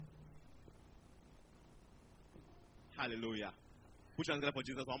Hallelujah. Put your hands together for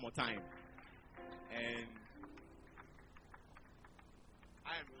Jesus one more time. And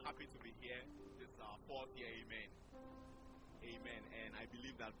I am happy to be here. This is our fourth year. Amen. Amen. And I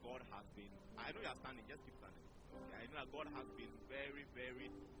believe that God has been, I know you are standing, just keep standing. Okay. I know that God has been very,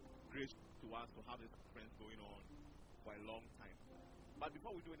 very gracious to us to have this conference going on for a long time. But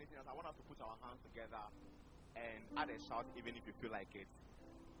before we do anything else, I want us to put our hands together and add a shout, even if you feel like it,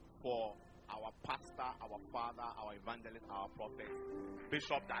 for our pastor, our father, our evangelist, our prophet,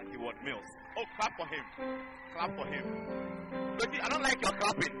 Bishop Dag Heward-Mills. Oh, clap for him. Clap for him. But I don't like your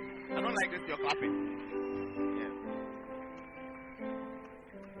clapping. I don't like this, your clapping. Yeah.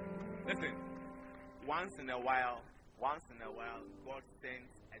 Listen, once in a while, God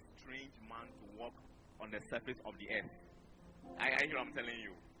sends a strange man to walk on the surface of the earth. I hear what I'm telling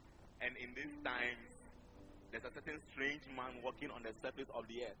you. And in these times, there's a certain strange man walking on the surface of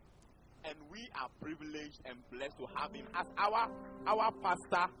the earth. And we are privileged and blessed to have him as our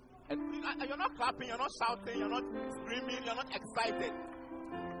pastor. And you're not clapping, you're not shouting, you're not screaming, you're not excited.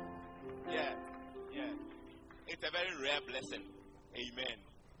 Yeah. It's a very rare blessing. Amen.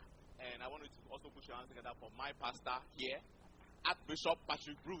 And I want you to also put your hands together for my pastor here, Archbishop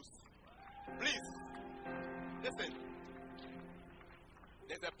Patrick Bruce. Please, listen.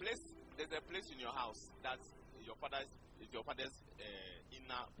 There's a place in your house that's your father's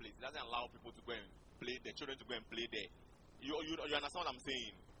inner place. It doesn't allow people to go and play, the children to go and play there. You understand what I'm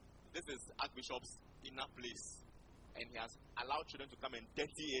saying? This is Archbishop's inner place, and he has allowed children to come and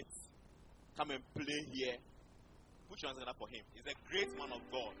dirty it, come and play here. Put your hands together for him. He's a great man of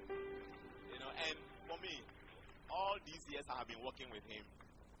God, And for me, all these years I have been working with him.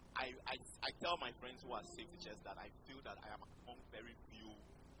 I tell my friends who are safe teachers that I feel that I am among very few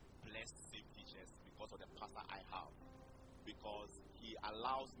blessed safe teachers because of the pastor I have. Because he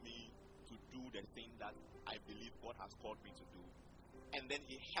allows me to do the thing that I believe God has called me to do. And then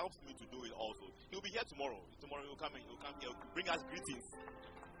he helps me to do it also. He'll be here tomorrow. Tomorrow he'll come here, bring us greetings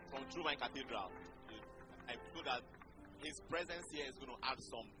from True Vine Cathedral. I feel that his presence here is going to add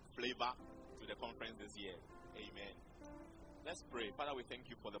some flavor to the conference this year. Amen. Let's pray. Father, we thank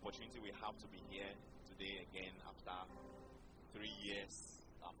you for the opportunity we have to be here today again after 3 years,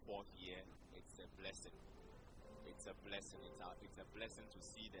 our fourth year. It's a blessing. It's a blessing. It's a blessing to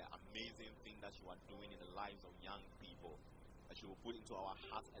see the amazing thing that you are doing in the lives of young people. That you will put into our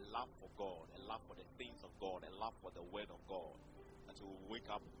hearts a love for God, a love for the things of God, a love for the word of God. That you will wake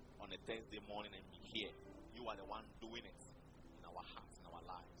up on a Thursday morning and be here. You are the one doing it in our hearts, in our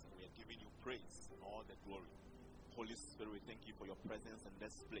lives. And we are giving you praise and all the glory. Holy Spirit, we thank you for your presence in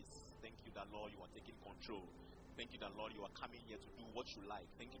this place. Thank you that, Lord, you are taking control. Thank you that, Lord, you are coming here to do what you like.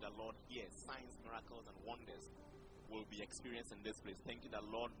 Thank you that, Lord, here, signs, miracles, and wonders will be experienced in this place. Thank you that,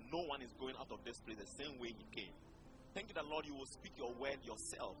 Lord, no one is going out of this place the same way he came. Thank you that, Lord, you will speak your word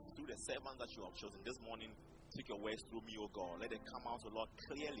yourself through the servants that you have chosen this morning. Speak your words through me, O God. Let it come out, O Lord,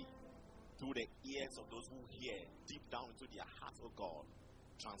 clearly through the ears of those who hear, deep down into their hearts, O God,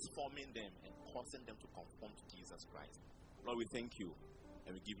 transforming them and causing them to conform to Jesus Christ. Lord, we thank you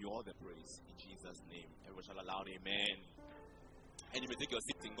and we give you all the praise in Jesus' name. Everyone shall allow amen. And you may take your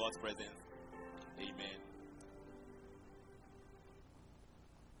seat in God's presence. Amen.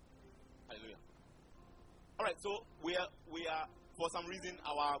 Hallelujah. All right, so we are for some reason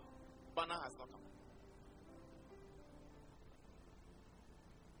our banner has not come.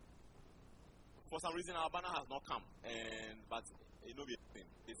 For some reason our banner has not come, but you know,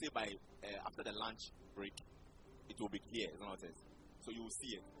 they say by after the lunch break, it will be here. It's not it. So you will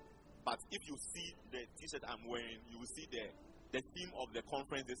see it. But if you see the T-shirt I'm wearing, you will see the theme of the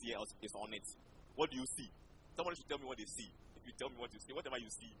conference this year is on it. What do you see? Somebody should tell me what they see. If you tell me what you see, whatever you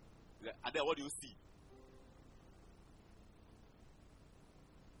see, what do you see?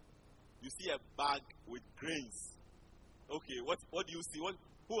 You see a bag with grains. Okay, what do you see?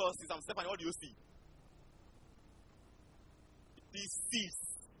 Who else sees? Stephanie, what do you see? These seeds.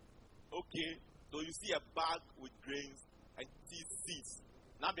 Okay, so you see a bag with grains. I see seeds.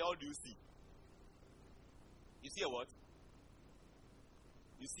 Now, what do you see? You see a what?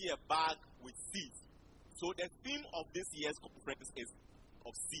 You see a bag with seeds. So the theme of this year's conference is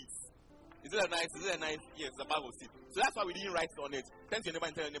of seeds. Is it a nice? Yes, a bag of seeds. So that's why we didn't write it on it. Tell your neighbor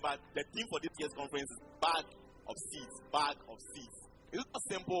and tell your neighbor the theme for this year's conference is bag of seeds. Bag of seeds. It's not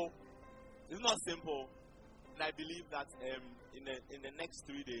simple. It's not simple. And I believe that in the next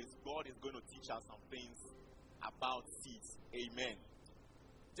 3 days, God is going to teach us some things about seeds. Amen.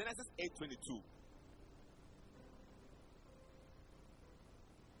 Genesis 8:22.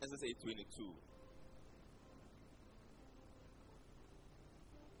 Genesis 8:22.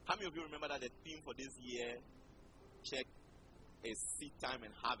 How many of you remember that the theme for this year check is seed time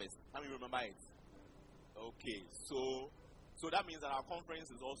and harvest. Can you remember it? Okay, so that means that our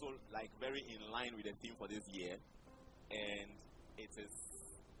conference is also like very in line with the theme for this year, and it is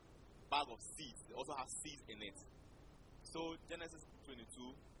bag of seeds. They also have seeds in it. So Genesis 22,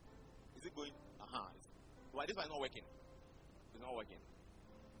 is it going? Why this one is not working? It's not working.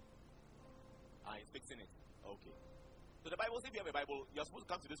 It's fixing it. Okay. So the Bible, if you have a Bible, you're supposed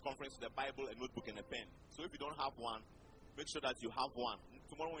to come to this conference with a Bible, a notebook, and a pen. So if you don't have one, make sure that you have one.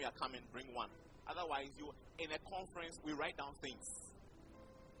 Tomorrow when you are coming, bring one. Otherwise, in a conference, we write down things.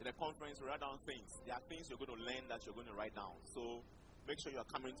 In a conference, we write down things. There are things you're going to learn that you're going to write down. So make sure you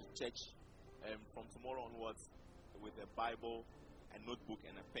are coming to church from tomorrow onwards with a Bible, a notebook,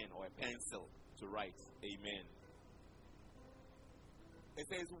 and a pen or a pencil to write. Amen. It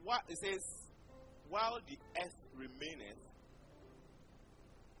says, while the earth remaineth,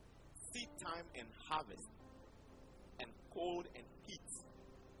 seed time and harvest, and cold and heat,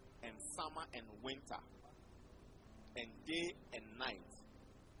 and summer and winter, and day and night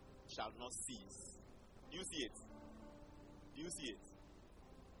shall not cease. Do you see it? Do you see it?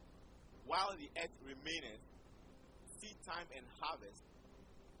 While the earth remaineth, seed time and harvest,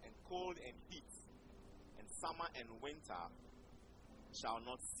 and cold and heat, and summer and winter shall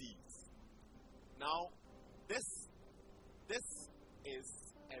not cease. Now, this is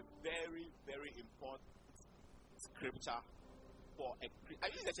a very, very important scripture for a. Are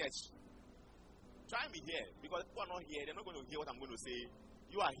you in the church? Try me here, because if you are not here, they're not going to hear what I'm going to say.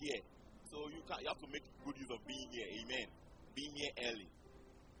 You are here, so you have to make good use of being here. Amen. Being here early.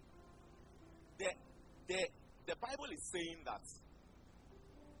 The Bible is saying that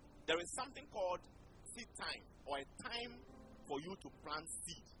there is something called seed time, or a time for you to plant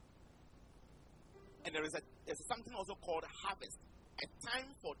seed. And there's something also called harvest, a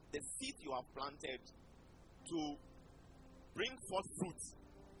time for the seed you have planted to bring forth fruit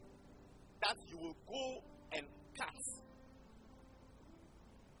that you will go and cut.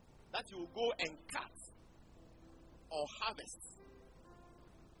 That you will go and cut or harvest.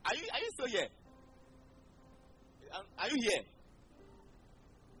 Are you still here? Are you here?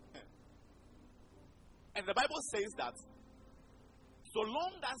 And the Bible says that so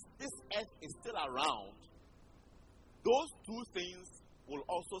long as this earth is still around, those two things will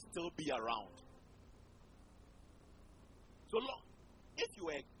also still be around. So long, if you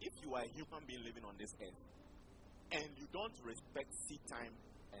are a human being living on this earth and you don't respect seed time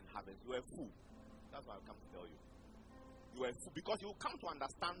and harvest, you are a fool. That's what I've come to tell you. You are a fool, because you come to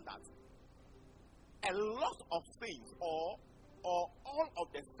understand that a lot of things or all of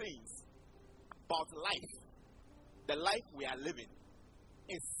the things about life, the life we are living,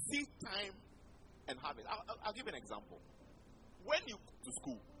 is seed time and harvest. I'll give an example. When you go to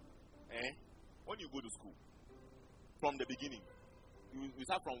school, when you go to school, from the beginning, you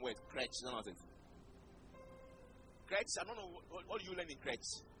start from where? Crèche, nonsense. Crèche, I don't know, what do you learn in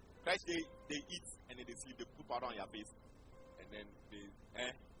crèche? Crèche, they eat and then they sleep, they put powder on your face, and then they,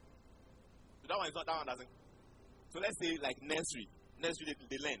 So that one doesn't. So let's say like nursery. Nursery,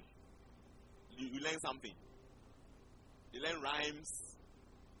 they learn. You learn something. They learn rhymes,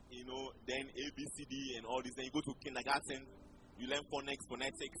 then A, B, C, D, and all this. Then you go to kindergarten, you learn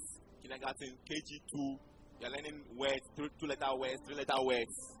phonetics. Kindergarten, KG2, you're learning words, two-letter words, three-letter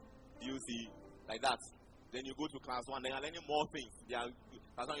words. You see, like that. Then you go to class 1, then you're learning more things.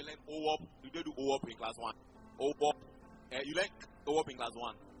 Class 1, you learn OWOP. You don't do OWOP in class 1. OWOP. You learn OWOP in class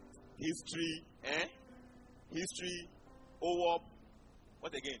 1. History, History, OWOP.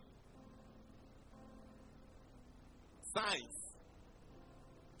 What again? Science.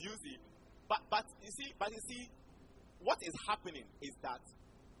 You see, but you see, what is happening is that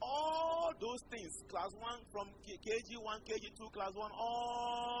all those things, class 1 from KG1, KG2, class 1,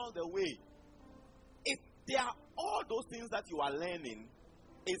 all the way, they are all those things that you are learning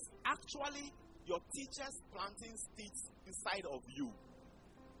is actually your teachers planting seeds inside of you.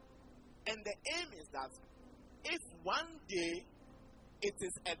 And the aim is that if one day it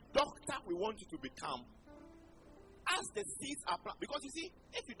is a doctor we want you to become, as the seeds are planted, because you see,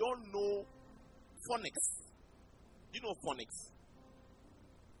 if you don't know phonics, you know phonics?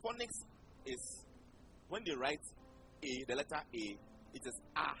 Phonics is when they write A, the letter A, it is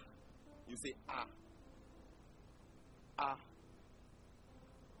A. You say A. A.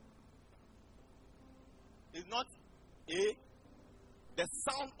 It's not A. The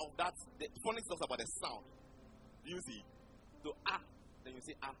sound of that, the phonics talks about the sound. You see? So A, then you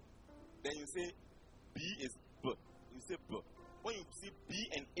say A. Then you say B is B. You say B. When you see B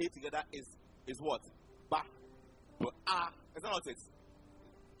and A together is what? Ba. B. A. Is that what it is?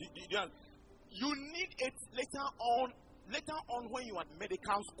 You need it later on. Later on, when you are at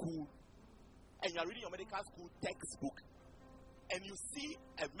medical school and you are reading your medical school textbook, and you see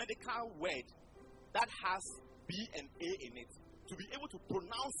a medical word that has B and A in it, to be able to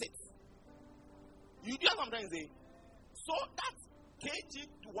pronounce it. You do what I'm trying to say? So that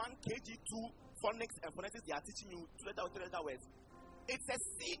KG1, KG2 phonics and phonetics they are teaching you two letter words. It's a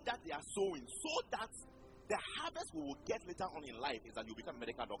seed that they are sowing so that the harvest we will get later on in life is that you become a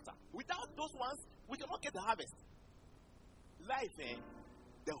medical doctor. Without those ones, we cannot get the harvest. Life,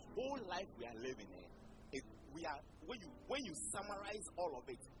 the whole life we are living, when you summarize all of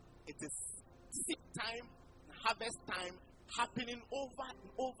it, it is seed time, harvest time, happening over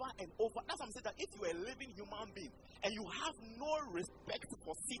and over and over. That's what I'm saying, that if you are a living human being and you have no respect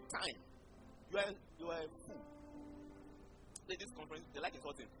for seed time, you are a fool. This conference, they like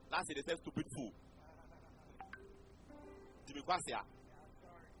insulting. Last year they said stupid fool. Jimmy Kwasia.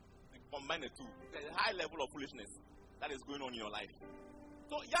 Combine the two. There's a high level of foolishness that is going on in your life.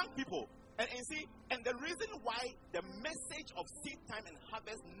 So young people, and see, and the reason why the message of seed time and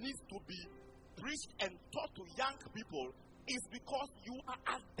harvest needs to be preached and taught to young people is because you are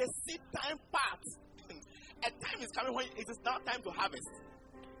at the seed time part. A time is coming when it is now time to harvest.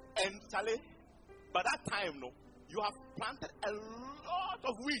 And Charlie, by that time, no, you have planted a lot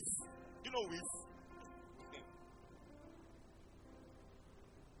of weeds. You know weeds?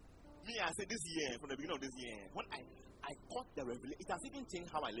 Me, I said this year, from the beginning of this year, when I caught the revelation, it has even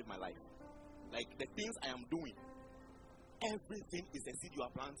changed how I live my life. Like the things I am doing. Everything is a seed you are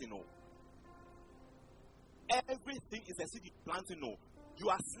planting, no. Everything is a seed you are planting, no. You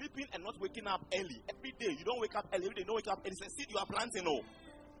are sleeping and not waking up early. Every day, you don't wake up early. Every day, you don't wake up early. It's a seed you are planting, no.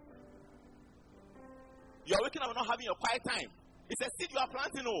 You are waking up and not having your quiet time. It's a seed you are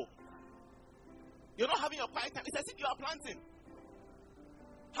planting, no. You're not having your quiet time. It's a seed you are planting.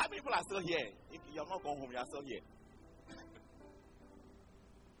 How many people are still here? If you're not going home, you are still here.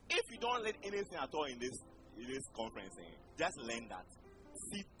 If you don't learn anything at all in this conference, just learn that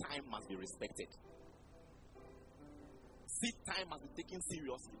seed time must be respected. Seed time must be taken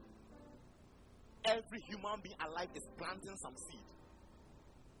seriously. Every human being alive is planting some seed.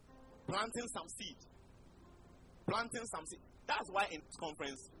 Planting some seed. Planting some seed. That's why in this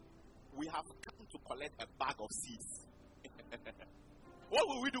conference, we have come to collect a bag of seeds. What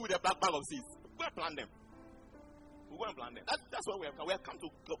will we do with a bag of seeds? We're going to plant them. We're going to plant them. That's what we have come. We have come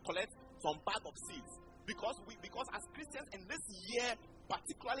to collect some bag of seeds. Because as Christians in this year,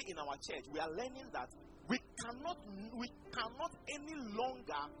 particularly in our church, we are learning that we cannot any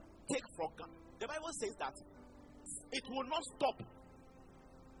longer take for granted. The Bible says that it will not stop.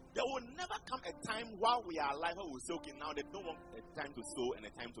 There will never come a time while we are alive where we will say, okay, now there's no more a time to sow and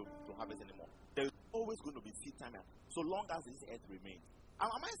a time to harvest anymore. There is always going to be seed time so long as this earth remains. Am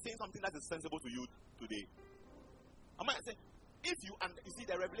I saying something that is sensible to you today? Am I saying, if you see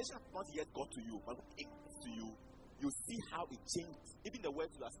the revelation has not yet got to you, but when it gets to you, you see how it changed. Even the words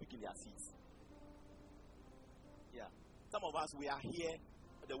you are speaking, they are seeds. Yeah. Some of us, we are here,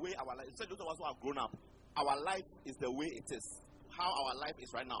 the way our life, especially those of us who have grown up, our life is the way it is. How our life is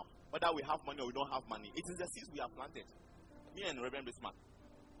right now. Whether we have money or we don't have money. It is the seeds we have planted. Me and Reverend Bismarck.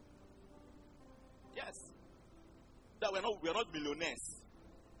 Yes. That we are not millionaires.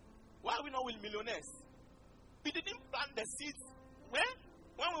 Why are we not millionaires? We didn't plant the seeds. When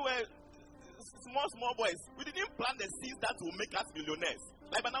we were small boys, we didn't plant the seeds that will make us millionaires.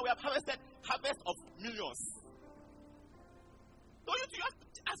 Like, but now we have harvest of millions. So you have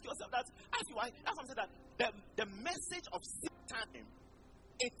to ask yourself that. Ask you why. That's what I'm saying, that the message of seed time,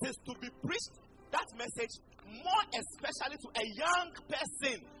 it is to be preached. That message more especially to a young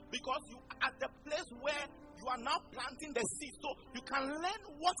person, because you are at the place where you are now planting the seed, so you can learn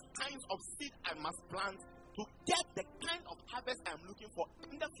what kinds of seed I must plant to get the kind of harvest I'm looking for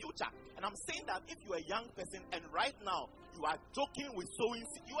in the future. And I'm saying that if you are a young person and right now you are joking with sowing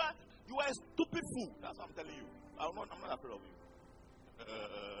seed, you are a stupid fool. That's what I'm telling you. I'm not afraid of you.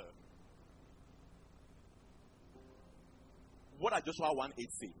 What does Joshua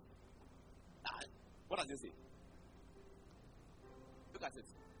 1:8 say? What does it say? Look at it.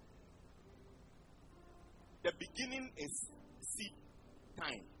 The beginning is seed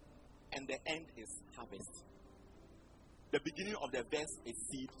time, and the end is harvest. The beginning of the verse is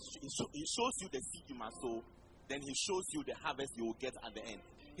seed. He shows you the seed you must sow, then he shows you the harvest you will get at the end.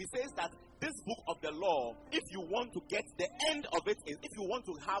 He says that this book of the law, if you want to get the end of it, is if you want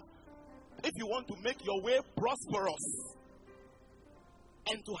to make your way prosperous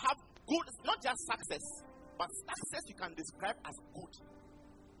and to have good, not just success, but success you can describe as good.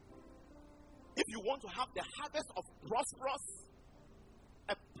 If you want to have the harvest of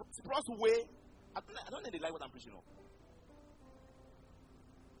a prosperous way I don't think they like what I'm preaching on.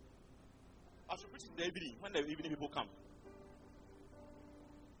 I should preach in the evening when the evening people come.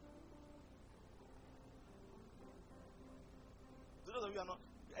 So those of you are not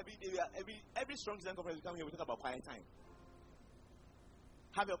every strong Christian conference we come here, we talk about quiet time.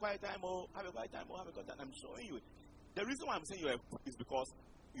 Have your quiet time, have a quiet time, have a quiet time. I'm showing you. The reason why I'm saying you are a fool is because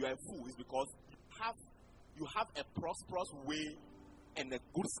you are a fool is because you have a prosperous way and a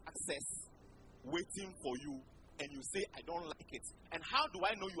good success waiting for you, and you say, I don't like it. And how do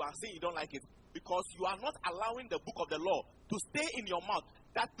I know you are saying you don't like it? Because you are not allowing the book of the law to stay in your mouth,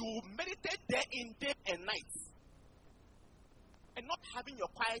 that you meditate therein day and night. And not having your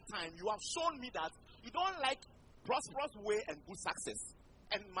quiet time, you have shown me that you don't like prosperous way and good success.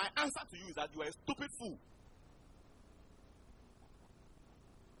 And my answer to you is that you are a stupid fool.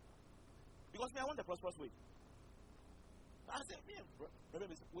 Because I want the prosperous way. I said, we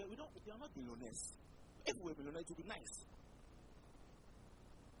are not millionaires. If we were millionaires, it would be nice.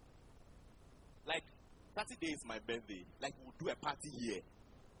 Like, 30 days is my birthday. Like, we'll do a party here.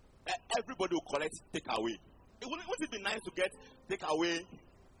 Everybody will collect takeaway. Wouldn't it be nice to get takeaway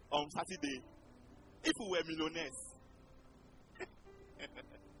on Saturday if we were millionaires?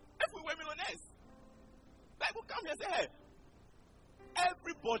 If we were millionaires, like we'll come here and say, hey,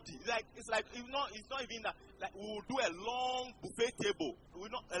 everybody, like it's not even that. Like we will do a long buffet table. Do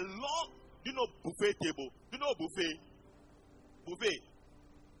you know buffet table? Do you know buffet? Buffet.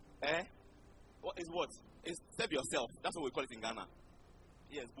 What is what? It's serve yourself. That's what we call it in Ghana.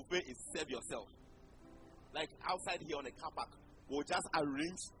 Yes, buffet is serve yourself. Like outside here on the car park, we'll just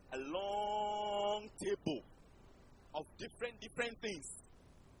arrange a long table of different things.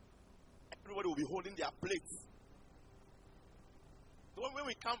 Everybody will be holding their plates. So when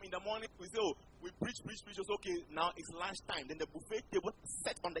we come in the morning, we say, oh, we preach. It's okay, now it's lunchtime. Then the buffet table is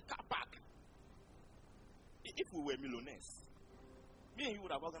set on the car park. If we were millionaires, me and he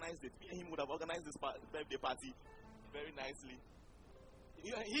would have organized it. Me and him would have organized this birthday party very nicely. He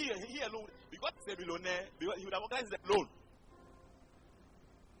alone, because he's a millionaire, because he would have organized it alone.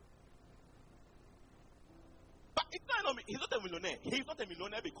 But it's not, he's not a millionaire. He's not a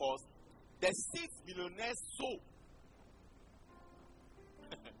millionaire because the seeds millionaires sow.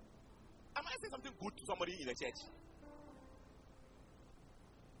 Am I saying something good to somebody in the church?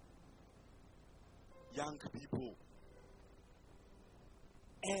 Young people,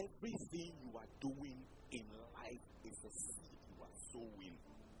 everything you are doing in life is a seed you are sowing.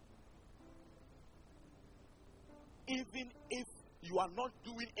 Even if you are not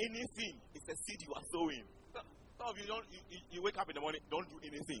doing anything, it's a seed you are sowing. Some of you don't. You wake up in the morning, don't do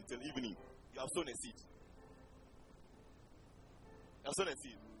anything till evening. You have sown a seed. You have sown a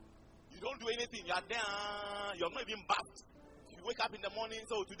seed. You don't do anything. You are there. You are not even bathed. You wake up in the morning.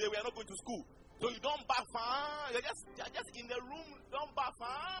 So today we are not going to school. So you don't bath. You're just in the room. Don't bath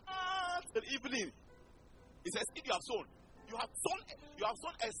till evening. It's a seed you have sown. You have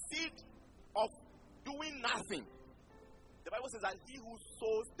sown a seed of doing nothing. The Bible says that he who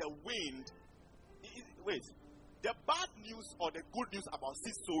sows the wind. Wait. The bad news or the good news about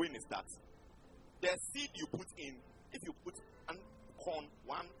seed sowing is that the seed you put in, if you put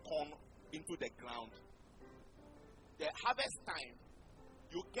one corn into the ground, the harvest time,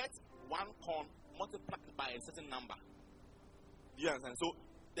 you get one corn multiplied by a certain number. Do you understand? So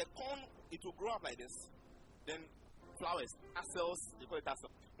the corn, it will grow up like this. Then flowers, tassels, they call it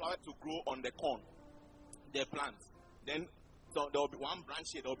tassels, flowers to grow on the corn, the plant. Then so there will be one branch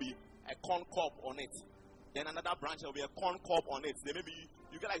here, there will be a corn cob on it. Then another branch, there will be a corn cob on it. Then maybe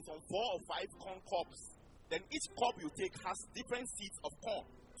you get like some 4 or 5 corn cobs. Then each cob you take has different seeds of corn.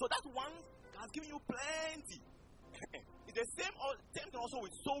 So that one has given you plenty. It's the same thing also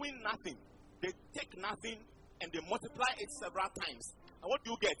with sowing nothing. They take nothing and they multiply it several times. And what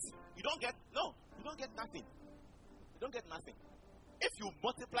do you get? You don't get nothing. You don't get nothing. If you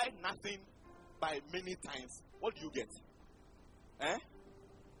multiply nothing by many times, what do you get?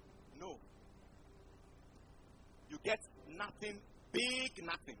 No. You get nothing, big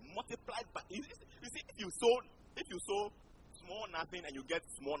nothing, multiplied by. You see, if you sow small nothing and you get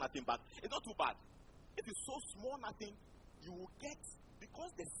small nothing back, it's not too bad. If you sow small nothing, you will get,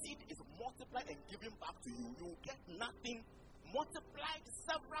 because the seed is multiplied and given back to you, you will get nothing multiplied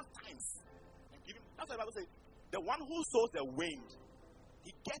several times. That's why the Bible says, the one who sows the wind,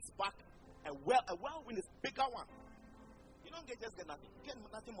 he gets back a whirlwind is bigger one. You don't just get nothing. You get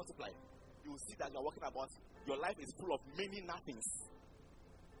nothing multiplied. You will see that you are walking about. Your life is full of many nothings.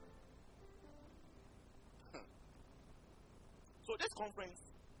 So this conference,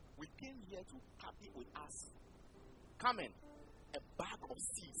 we came here to carry with us, come in, a bag of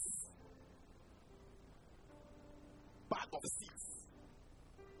seeds. of seeds.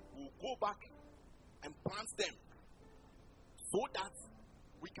 We'll go back and plant them so that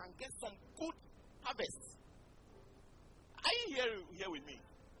we can get some good harvest. Are you here with me?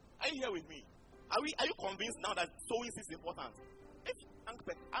 Are you here with me? Are you convinced now that sowing seeds is important?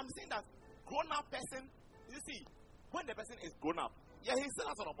 I'm saying that grown-up person, you see, when the person is grown up, yeah, he still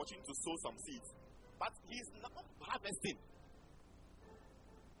has an opportunity to sow some seeds, but he's not harvesting.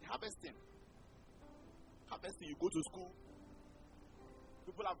 Harvesting, you go to school.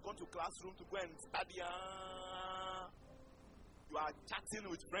 People have gone to classroom to go and study. You are chatting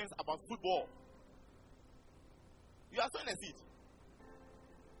with friends about football. You are sowing a seed.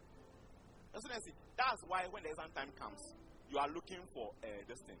 That's why when the exam time comes, you are looking for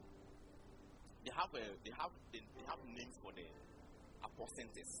this thing. They have names for the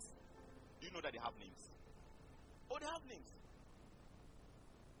apostentes. Do you know that they have names? Oh, they have names.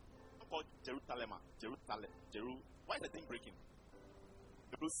 Called Jerusalem. Why is the thing breaking?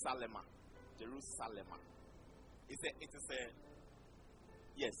 Jerusalem. It's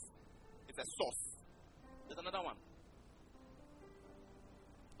a source. There's another one.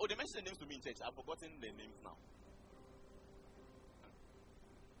 Oh, they mentioned the names to me in church. I've forgotten the names now.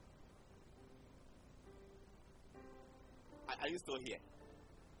 Are you still here?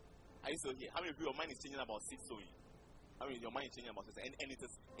 How many of you, your mind is changing about seed sowing? How many of your mind is changing about seed? And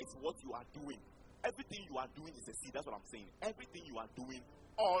it's what you are doing. Everything you are doing is a seed. That's what I'm saying. Everything you are doing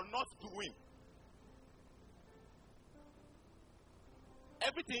or not doing.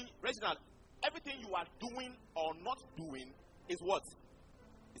 Reginald, everything you are doing or not doing is what?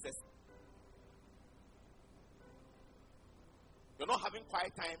 It's a seed. You're not having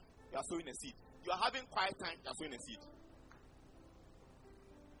quiet time, you are sowing a seed. You are having quiet time, you are sowing a seed.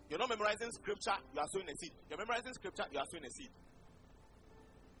 You're not memorizing scripture, you are sowing a seed. You're memorizing scripture, you are sowing a seed.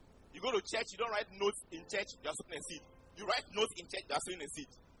 You go to church, you don't write notes in church, you are sowing a seed. You write notes in church, you are sowing a seed.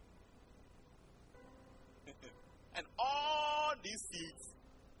 And all these seeds,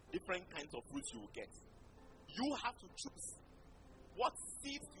 different kinds of fruits you will get. You have to choose what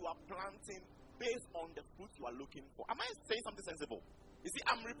seeds you are planting based on the fruit you are looking for. Am I saying something sensible? You see,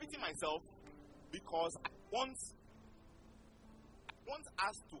 I'm repeating myself because I want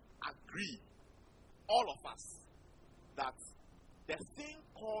us to agree, all of us, that the thing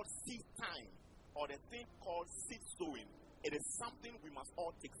called seed time or the thing called seed sowing, it is something we must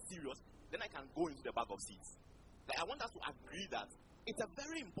all take serious. Then I can go into the bag of seeds. Like, I want us to agree that it's a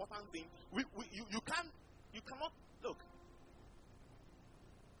very important thing. You cannot look.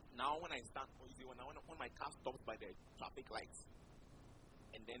 Now when my car stops by the traffic lights,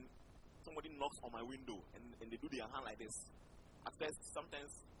 and then somebody knocks on my window and they do their hand like this. At first,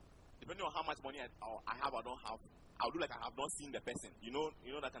 sometimes, depending on how much money I have or don't have, I'll do like I have not seen the person. You know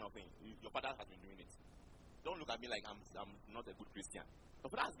that kind of thing. Your father has been doing it. Don't look at me like I'm not a good Christian.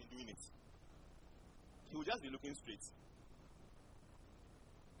 Your father has been doing it. He will just be looking straight.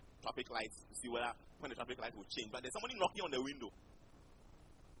 Traffic lights to see when the traffic lights will change. But there's somebody knocking on the window.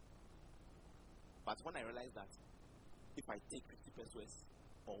 But when I realize that if I take 50 pesos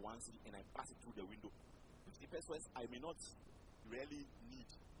or 1 cedi and I pass it through the window, 50 pesos I may not really need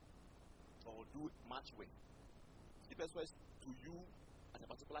or do much with. 50 pesos to you at a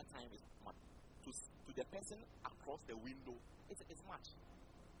particular time is much. To the person across the window, it's much.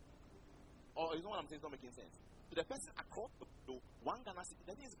 Or you know what I'm saying? It's not making sense. To the person across the window, one Ghana cedi,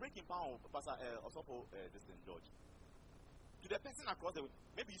 that is breaking pound, Pastor this thing, George. To the person across the window,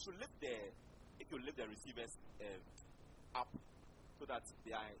 maybe you should lift the receivers up so that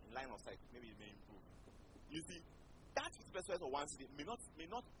they are in line of sight, maybe it may improve. You see, that 50 pesos or 1 cedi may not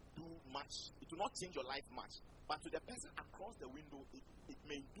do much. It will not change your life much. But to the person across the window, it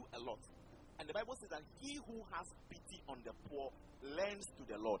may do a lot. And the Bible says that he who has pity on the poor lends to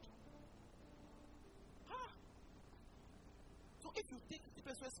the Lord. So if you take 50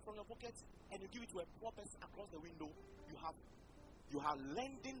 pesos from your pocket and you give it to a poor person across the window, you are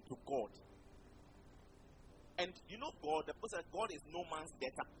lending to God. And you know God, the person, God is no man's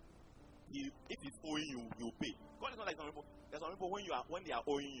debtor. If he's owing you, he will pay. God is not like some people. There's some people when they are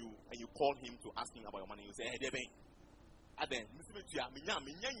owing you and you call him to ask him about your money, you say, hey, Deben.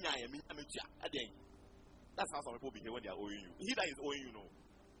 That's how some people behave when they are owing you. He that is owing you, no.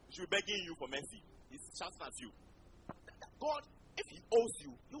 He should be begging you for mercy. He's shouting at you. God, if he owes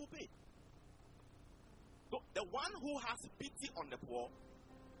you, he will pay. So the one who has pity on the poor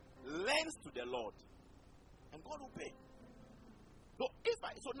lends to the Lord, and God will pay. So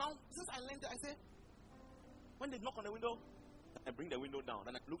now, since I lend it, I say, when they knock on the window, I bring the window down,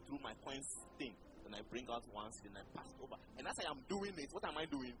 then I look through my coins thing, then I bring out 1 cedi and I pass it over. And as I am doing it, what am I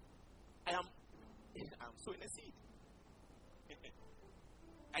doing? I'm sowing a seed.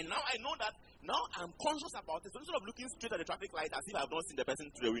 And now I know that, now I'm conscious about it. So instead of looking straight at the traffic light as if I've not seen the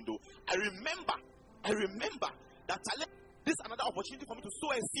person through the window, I remember that this is another opportunity for me to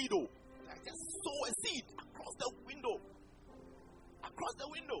sow a seed. I just sow a seed across the window. Across the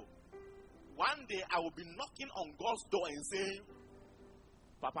window. One day I will be knocking on God's door and saying,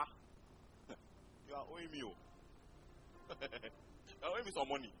 Papa, you are owing me. You are owing me some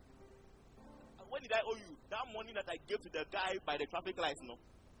money. When did I owe you? That money that I gave to the guy by the traffic lights, no?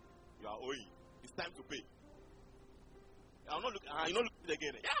 You are owing. It's time to pay. I'll not look. You know, look at it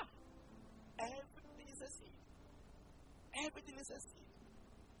again. Yeah. Everything is a seed. Everything is a seed.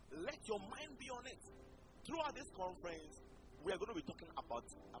 Let your mind be on it. Throughout this conference, we are going to be talking about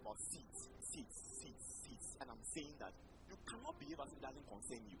seeds. And I'm saying that you cannot behave as if it doesn't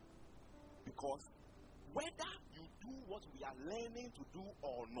concern you. Because whether you do what we are learning to do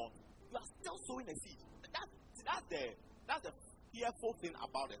or not, you are still sowing a seed. That's the fearful thing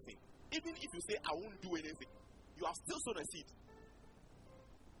about the thing. Even if you say, I won't do anything, you are still sowing a seed.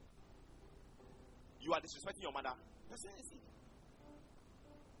 You are disrespecting your mother. You are sowing a seed.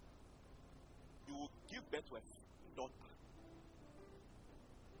 You will give birth to a daughter.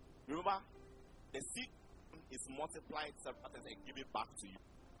 Remember, the seed is multiplied several times and given back to you.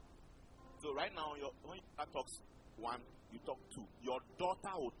 So right now, when your daughter talks 1, you talk 2. Your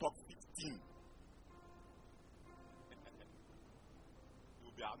daughter will talk 15.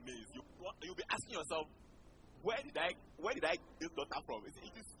 You'll be amazed. You'll be asking yourself, where did I get this daughter from?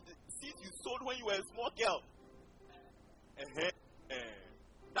 It is seed you sowed when you were a small girl.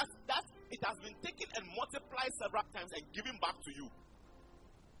 It has been taken and multiplied several times and given back to you.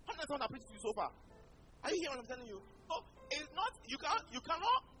 How many times I preached to you so far? Are you hearing what I'm telling you? So it's not, you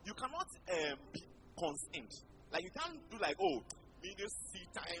cannot be concerned. Like you can't do like, oh, me this seed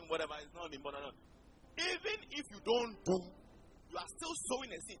time, whatever, it's not important. Even if you don't do, you are still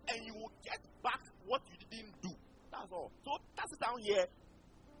sowing a seed and you will get back what you didn't do. That's all. So that's it down here.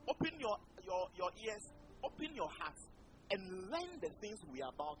 Open your ears, open your heart, and learn the things we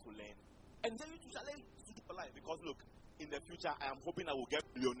are about to learn. And then you challenge to do life. Because look, in the future, I am hoping I will get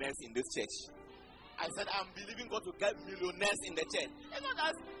millionaires in this church. I said I'm believing God to get millionaires in the church. It's not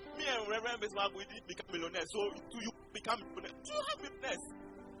that me and Reverend Bismarck we did become millionaires. So do you become millionaires? Do you have millionaires?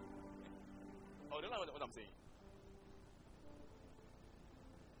 Oh, don't know what I'm saying.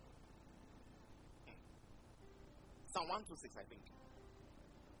 Psalm 126, I think.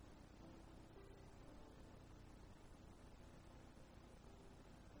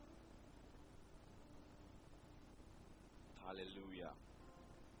 Hallelujah.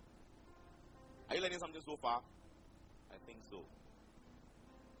 Are you learning something so far? I think so.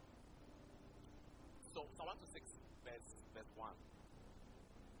 So, Psalm 126, verse 1.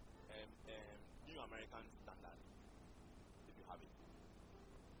 New American Standard, if you have it.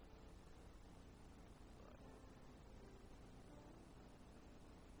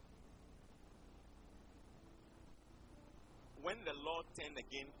 When the Lord turned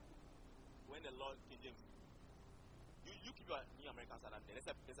again, King James, you keep your New American Standard there.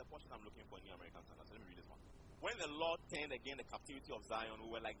 There's a portion I'm looking for in New American Standard. So let me read this one. When the Lord turned again the captivity of Zion, we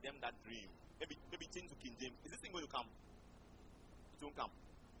were like them that dream. Maybe change to King James. Is this thing going to come? It won't come.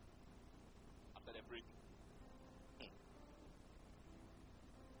 After the break.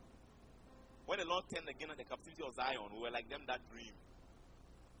 When the Lord turned again the captivity of Zion, we were like them that dream.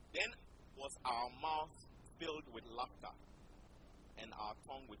 Then was our mouth filled with laughter and our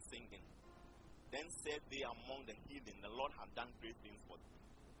tongue with singing. Then said they among the heathen, the Lord hath done great things for them.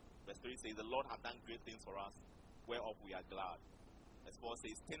 Verse 3 says, the Lord hath done great things for us, whereof we are glad. Verse 4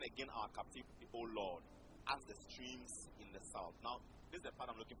 says, turn again our captivity, O Lord, as the streams in the south. Now, this is the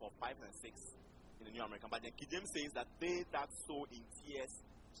part I'm looking for, 5 and 6 in the New American. But then King James says that they that sow in tears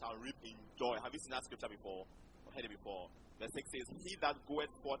shall reap in joy. Have you seen that scripture before? Or heard it before? Verse 6 says, he that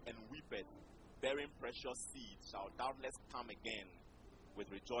goeth forth and weepeth, bearing precious seed, shall doubtless come again with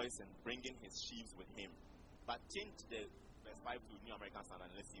rejoicing, bringing his sheaves with him. But change the verse 5 to New American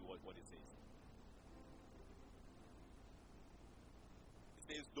Standard and let's see what it says.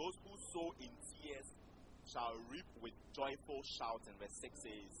 It says, those who sow in tears shall reap with joyful shouts. And verse 6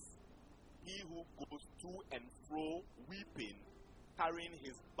 says, he who goes to and fro weeping, carrying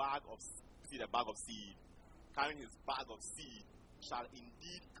his bag of seed, carrying his bag of seed, shall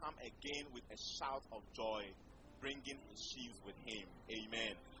indeed come again with a shout of joy, bringing his sheaves with him.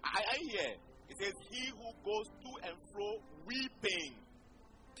 Amen. I hear it says, he who goes to and fro weeping,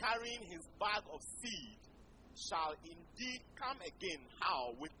 carrying his bag of seed, shall indeed come again.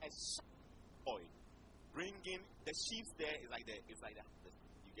 How? With a shout of joy, bringing the sheaves. There is like the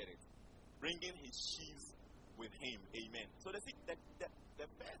you get it. Bringing his sheaves with him. Amen. So the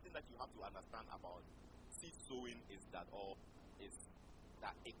first thing that you have to understand about seed sowing is that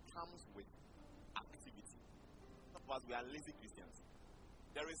it comes with activity. Because we are lazy Christians.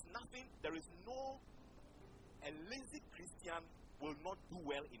 A lazy Christian will not do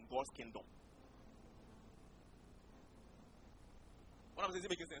well in God's kingdom. What I'm saying, is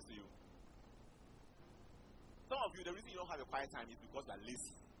it making sense to you? Some of you, the reason you don't have a quiet time is because you are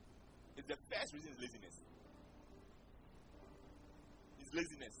lazy. It's the first reason is laziness. It's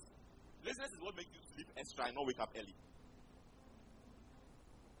laziness. Laziness is what makes you sleep extra and not wake up early.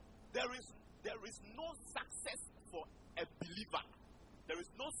 There is no success for a believer. There is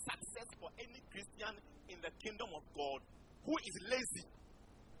no success for any Christian in the kingdom of God who is lazy.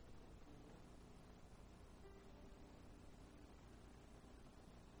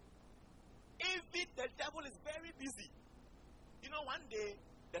 Even the devil is very busy. You know, one day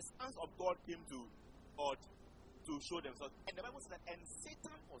the sons of God came to God to show themselves, and the Bible says that, and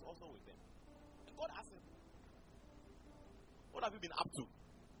Satan was also with them. And God asked him, "What have you been up to?"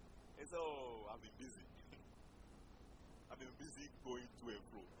 He said, "Oh, I've been busy. I've been busy going to and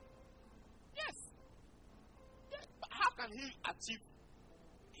fro." Yes. But how can he achieve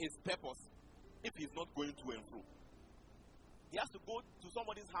his purpose if he's not going to and fro? He has to go to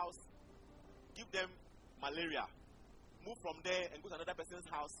somebody's house, give them malaria, move from there and go to another person's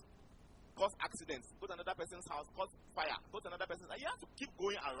house, cause accidents, go to another person's house, cause fire, go to another person's house. You have to keep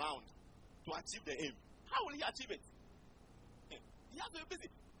going around to achieve the aim. How will he achieve it? He has to be busy.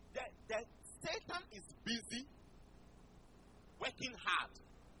 The Satan is busy working hard,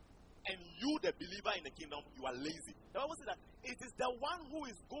 and you, the believer in the kingdom, you are lazy. The Bible says that it is the one who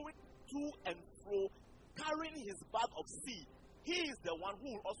is going to and fro, carrying his bag of seed. He is the one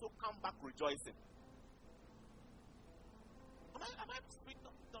who will also come back rejoicing. Am I speaking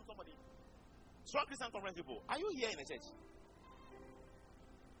to somebody? Strong Christian Conference people, are you here in the church?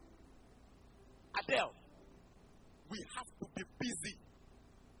 Adele, we have to be busy,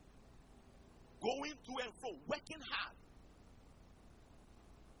 going to and fro, working hard.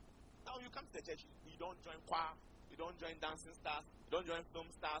 Now you come to the church, you don't join choir, you don't join dancing stars, you don't join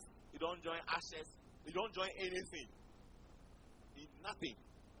film stars, you don't join ashes, you don't join anything. Nothing.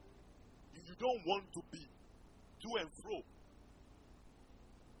 You don't want to be to and fro.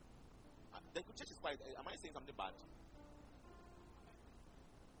 The church is quiet. Am I saying something bad?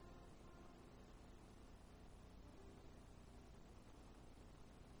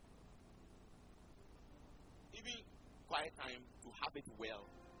 Even quiet time, to have it well,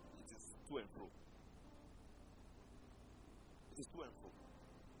 it is to and fro. It is to and fro.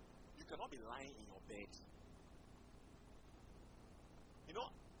 You cannot be lying in your bed.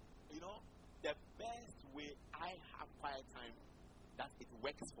 You know, the best way I have quiet time that it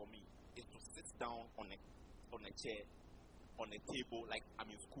works for me is to sit down on a chair, on a table, like I'm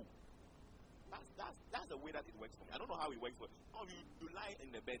in school. That's the way that it works for me. I don't know how it works for you. How you lie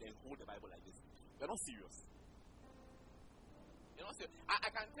in the bed and hold the Bible like this. You're not serious. You're not serious. I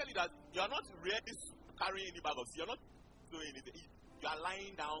can tell you that you're not really carrying any bag of seed. You're not doing anything. You are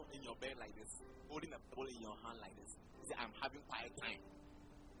lying down in your bed like this, holding the Bible in your hand like this. You say, I'm having quiet time.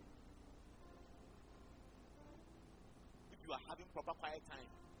 You are having proper quiet time,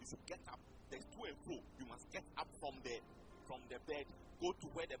 you should get up. There's to and fro. You must get up from the bed, go to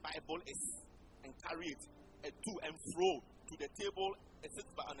where the Bible is, and carry it to and fro to the table. It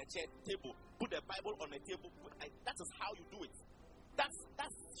sits on a chair table. Put the Bible on the table. That is how you do it. That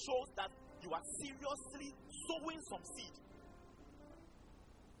shows that you are seriously sowing some seed.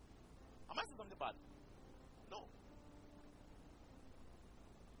 Am I saying something bad? No.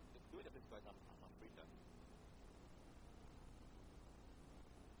 Do it a bit quiet. I'm afraid that.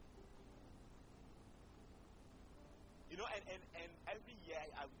 You know, and every year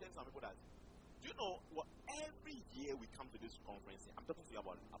I will tell some people that, do you know what? Every year we come to this conference, I'm talking to you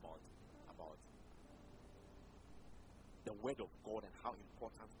about the word of God and how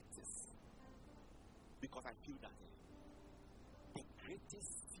important it is. Because I feel that the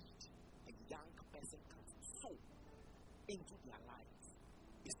greatest seed a young person can sow into their lives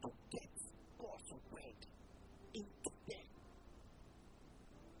is to get God's word into them.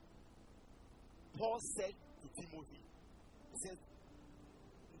 Paul said to Timothy, he says,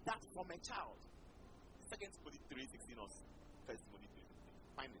 that from a child, 2 Timothy 3:16 or 1 Timothy 3:16,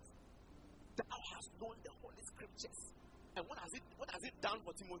 find it. Thou hast known the Holy Scriptures. And what has it done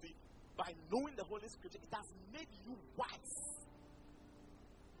for Timothy? By knowing the Holy Scripture, it has made you wise.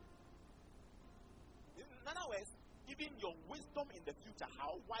 In other words, even your wisdom in the future,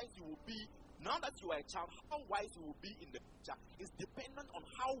 how wise you will be Now that you are a child, how wise you will be in the future is dependent on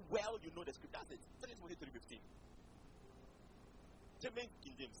how well you know the scripture. That's it. 2 Timothy 3:15.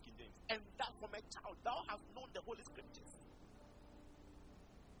 King James. And that from a child, thou hast known the Holy Scriptures.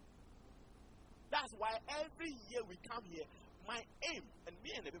 That's why every year we come here, my aim, and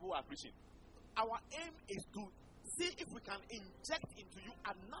me and the people who are preaching, our aim is to see if we can inject into you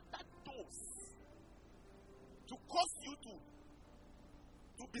another dose to cause you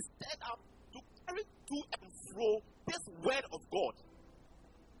to be stirred up, to carry to and fro this word of God.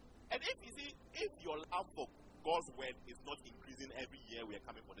 And if your love for God's word is not increasing every year we are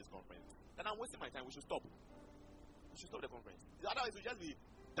coming for this conference, then I'm wasting my time. We should stop. We should stop the conference. Otherwise, we'll just be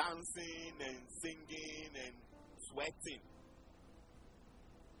dancing and singing and sweating.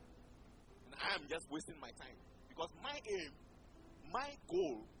 And I am just wasting my time. Because my aim, my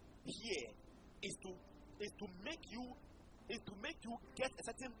goal here is to make you get a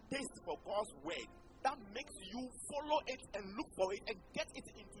certain taste for God's word that makes you follow it and look for it and get it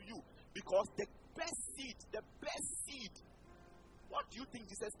into you. Because the best seed, what do you think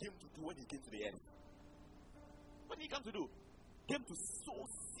Jesus came to do when he came to the earth? What did he come to do? Came to sow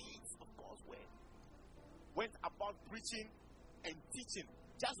seeds of God's word. Went about preaching and teaching.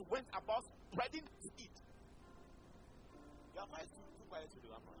 Just went about spreading seed. You are quite too quiet to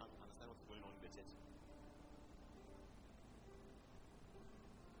understand what's going on in the church.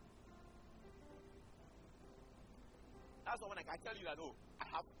 That's why when I tell you that, oh, I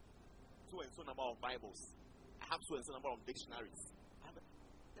have so and so number of Bibles, I have so and so number of dictionaries.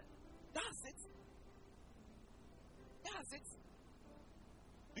 That's it. That's it.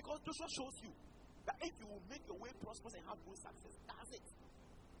 Because Joshua shows you that if you will make your way prosperous and have good success, that's it.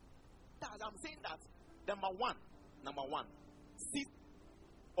 I'm saying that number one, seed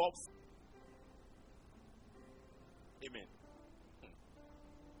of. Amen.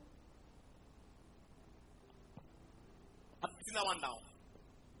 Have you written that one down?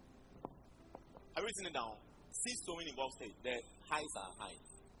 Have you written it down? Seed sowing involves faith. The highs are high.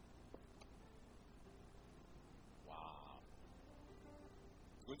 Wow.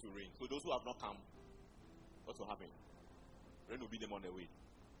 It's going to rain. So those who have not come, what will happen? Rain will beat them on their way.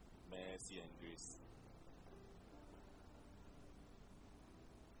 Mercy and grace.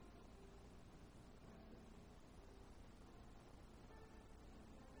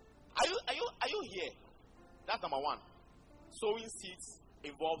 Are you here? That's number one. Sowing seeds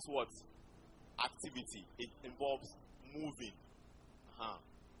involves what? Activity. It involves moving.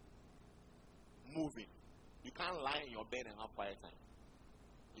 Moving. You can't lie in your bed and have quiet time.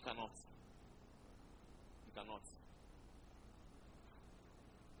 You cannot. You cannot.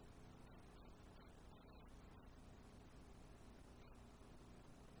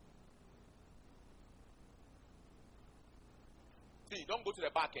 See, don't go to the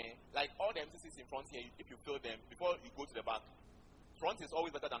back, like all the MCCs in front here, if you fill them, before you go to the back, front is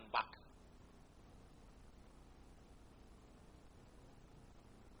always better than back.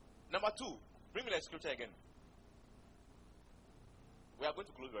 Number two, bring me the scripture again. We are going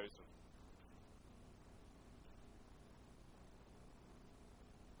to close very soon.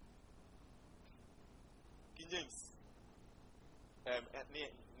 King James,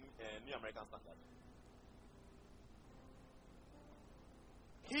 New American Standard.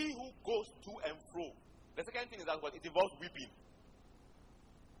 He who goes to and fro. The second thing is that what it involves weeping.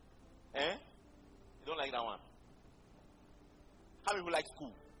 You don't like that one? How many people like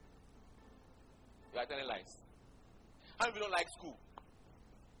school? You are telling lies. How many people don't like school?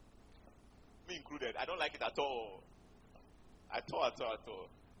 Me included. I don't like it at all. At all.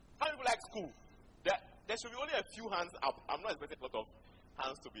 How many people like school? There should be only a few hands up. I'm not expecting a lot of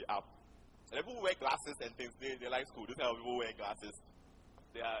hands to be up. And people who wear glasses and things, they like school. Those kind of people who wear glasses.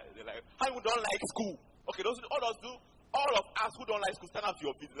 They're like, how many people don't like school? Okay, all of us who don't like school, stand up to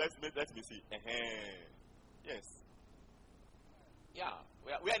your feet. Let me see. Yes. Yeah,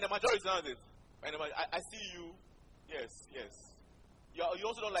 we are in the majority nowadays. I see you. Yes. You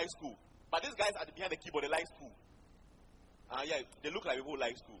also don't like school. But these guys behind the keyboard, they like school. Yeah, they look like people who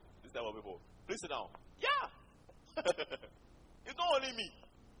like school. This type of people. Please sit down. Yeah. It's not only me.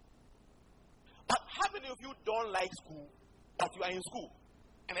 But how many of you don't like school, but you are in school?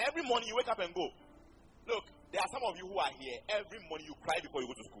 And every morning you wake up and go. Look, there are some of you who are here. Every morning you cry before you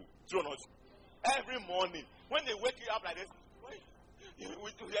go to school. True or not? Every morning. When they wake you up like this,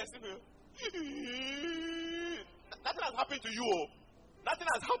 nothing has happened to you. Nothing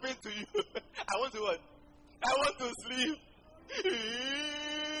has happened to you. I want to what? I want to sleep.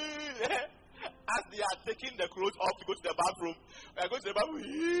 As they are taking the clothes off to go to the bathroom, I go to the bathroom.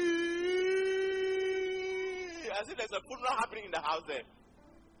 I see there's a funeral happening in the house there.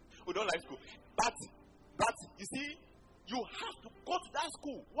 who don't like school. But you see, you have to go to that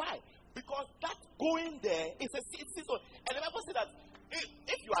school. Why? Because that going there is a season. And the Bible says that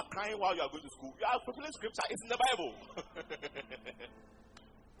if you are crying while you are going to school, you are fulfilling scripture. It's in the Bible.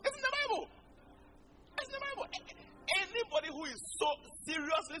 It's in the Bible. It's in the Bible. Anybody who is so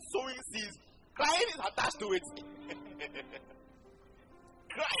seriously sowing seeds, crying is attached to it.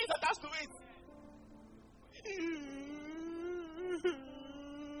 Crying is attached to it.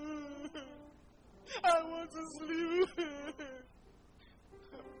 I want to sleep.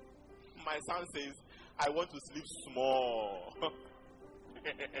 My son says, I want to sleep small.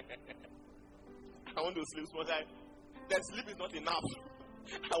 I want to sleep small. The sleep is not enough.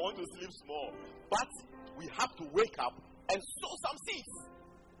 I want to sleep small. But we have to wake up and sow some seeds.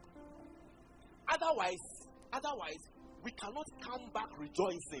 Otherwise, we cannot come back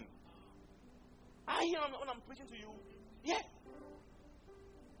rejoicing. I hear when I'm preaching to you. Yeah.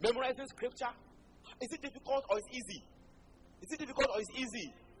 Memorizing scripture. Is it difficult or it's easy? Is it difficult or it's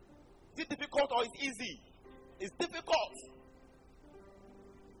easy? Is it difficult or it's easy? It's difficult.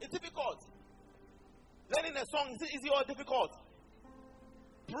 It's difficult. Learning a song, is it easy or difficult?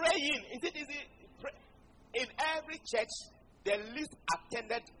 Praying, is it easy? In every church, the least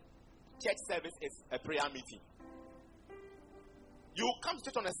attended church service is a prayer meeting. You come to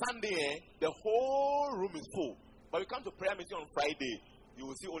church on a Sunday, the whole room is full. But you come to prayer meeting on Friday, you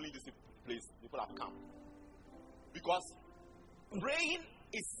will see only this place. People have come. Because praying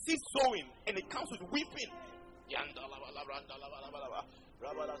is seed sowing and it comes with weeping. So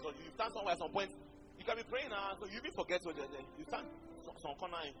you stand somewhere at some point, you can be praying now, so you even forget what you stand some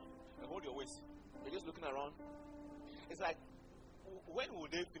corner and hold your waist. You're just looking around. It's like, when will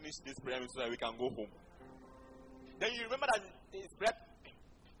they finish this prayer so that we can go home? Then you remember that it's breath.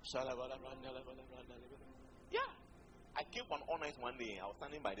 Yeah. I came from all night one day. I was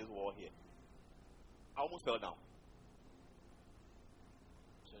standing by this wall here. I almost fell down.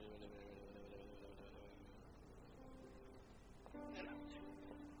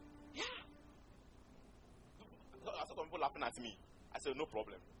 Yeah. So I saw some people laughing at me. I said, no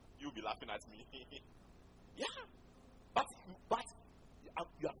problem. You'll be laughing at me. Yeah. But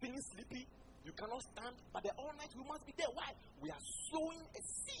you are feeling sleepy. You cannot stand. But the all night we must be there. Why? We are sowing a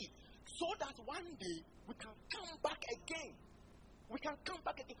seed so that one day we can come back again. We can come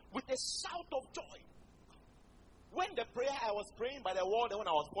back again with a shout of joy. When the prayer I was praying by the wall, when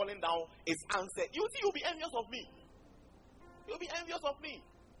I was falling down, is answered, you think you'll be envious of me. You'll be envious of me.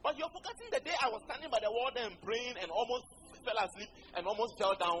 But you're forgetting the day I was standing by the wall and praying and almost fell asleep and almost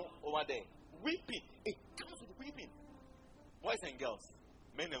fell down over there. Weeping. It comes with weeping. Boys and girls,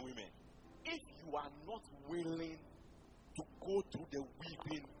 men and women, if you are not willing to go through the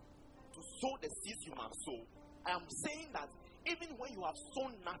weeping, to sow the seeds you must sow, I am saying that even when you have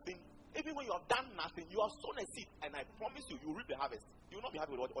sown nothing, even when you have done nothing, you have sown a seed, and I promise you, you will reap the harvest. You will not be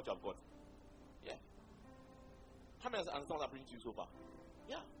happy with what you have got. Yeah. How many understand what I'm bringing to you so far?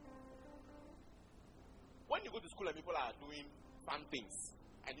 Yeah. When you go to school and people are doing fun things,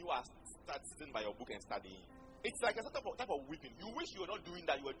 and you are sitting by your book and studying, it's like a type of weeping. You wish you were not doing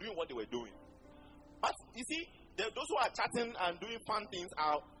that, you were doing what they were doing. But you see, those who are chatting and doing fun things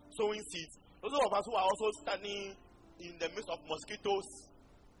are sowing seeds. Those of us who are also studying in the midst of mosquitoes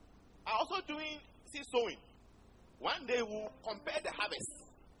are also doing seed sowing. One day we'll compare the harvest.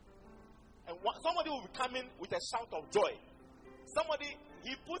 And somebody will be coming with a shout of joy. Somebody,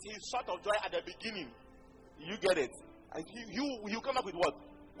 he put his shout of joy at the beginning. You get it. And you come up with what?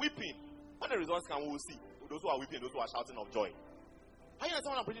 Weeping. When the results come, we will see. Those who are weeping, those who are shouting of joy. How you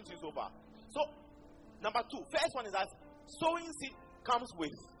understand what I'm preaching to you so far? So, number 2. First one is that sowing seed comes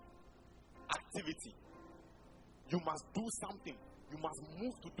with activity. You must do something. You must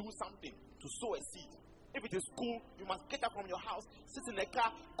move to do something to sow a seed. If it is school, you must get up from your house, sit in the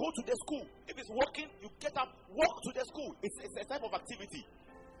car, go to the school. If it's walking, you get up, walk to the school. It's a type of activity.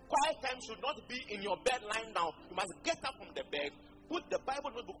 Quiet time should not be in your bed lying down. You must get up from the bed, put the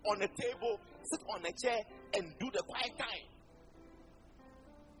Bible notebook on the table, sit on a chair, and do the quiet time.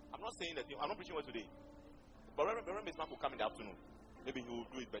 I'm not saying that I'm not preaching well today. But Reverend Bismarck will come in the afternoon. Maybe he will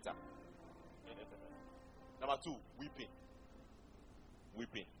do it better. Number 2, weeping.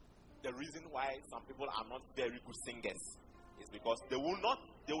 Weeping. The reason why some people are not very good singers is because they will not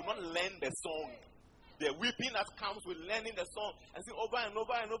learn the song. The weeping that comes with learning the song and sing over and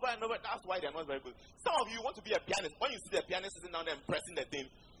over and over and over. That's why they're not very good. Some of you want to be a pianist. When you see the pianist sitting down there and pressing the thing,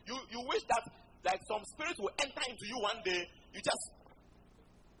 you wish that like some spirit will enter into you one day.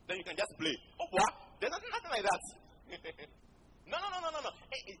 Then you can just play. Oh, what? There's nothing like that. No.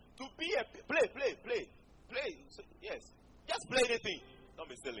 To be a play. Yes, just play anything. Don't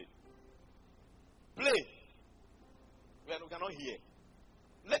be silly. Play. We cannot hear.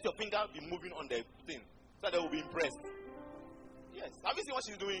 Let your finger be moving on the thing so they will be impressed. Yes. Have you seen what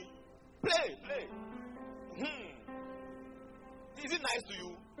she's doing? Play. Is it nice to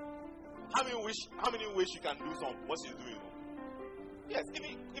you? How many wish you can do some what she's doing? Yes.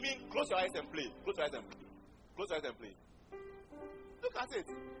 Even close your eyes and play. Close your eyes and play. Look at it.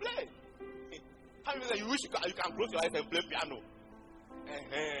 Play. How many you wish you can close your eyes and play piano?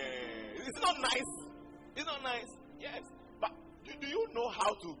 It's not nice. It's not nice. Yes. But do you know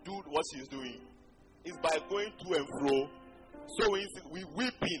how to do what she's doing? It's by going to and fro. So with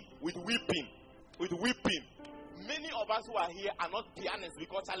weeping. Many of us who are here are not pianists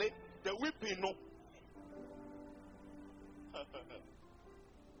because the weeping, no.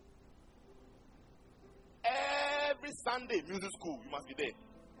 Every Sunday music school, you must be there.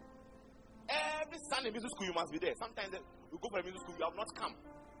 Every Sunday music school, you must be there. Sometimes you go for a music school, you have not come.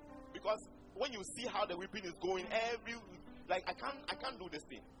 Because when you see how the weeping is going, I can't do this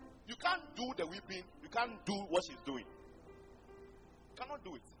thing. You can't do the weeping, you can't do what she's doing. You cannot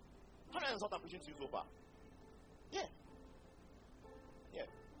do it. How many times I'm preaching to you so far? Yeah.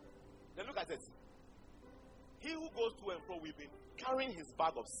 Then look at this. He who goes to and fro weeping, carrying his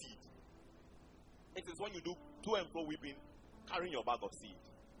bag of seed. It is when you do to and fro weeping, carrying your bag of seed.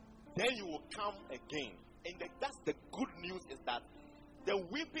 Then you will come again. And that's the good news, is that the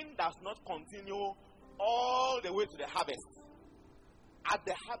weeping does not continue all the way to the harvest. At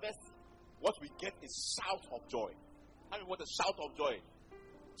the harvest, what we get is shout of joy. I mean, what is shout of joy?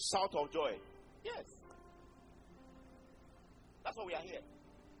 Shout of joy. Yes. That's why we are here.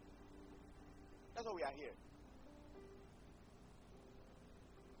 That's why we are here.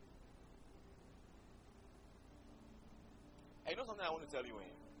 And you know something I want to tell you,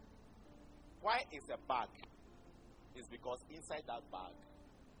 why is a bag? It's because inside that bag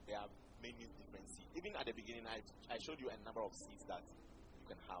there are many different seeds. Even at the beginning, I showed you a number of seeds that you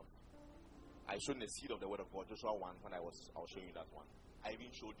can have. I showed you the seed of the word of God, Joshua 1, when I was showing you that one. I even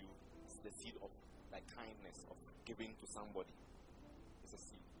showed you the seed of kindness, of giving to somebody. It's a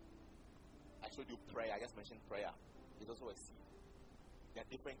seed. I showed you prayer. I just mentioned prayer. It's also a seed. There are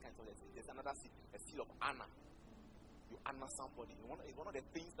different kinds of seeds. There's another seed, a seed of honor. You honor somebody. It's one of the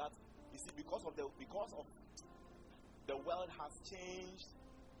things that you see, because of the world has changed,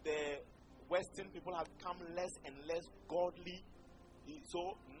 the Western people have become less and less godly.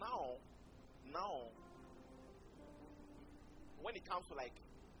 So now, when it comes to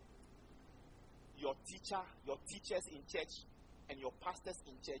your teachers in church and your pastors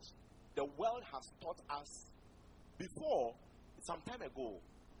in church, the world has taught us before, some time ago,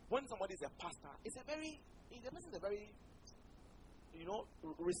 when somebody is a pastor, the person is a very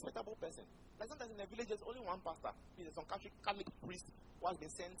respectable person. Like sometimes in the village, there's only one pastor. There's some Catholic priest who has been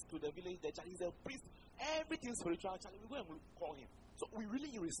sent to the village. He's a priest. Everything spiritual. We go and we call him. So we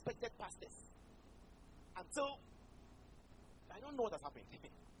really respected pastors. Until, I don't know what has happened.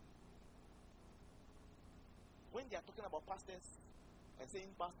 When they are talking about pastors and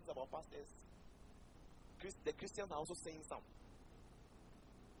saying pastors about pastors, the Christians are also saying some.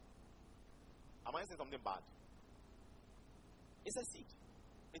 Am I saying something bad? It's a seed.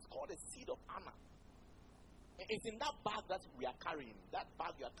 It's called a seed of honor. It's in that bag that we are carrying. That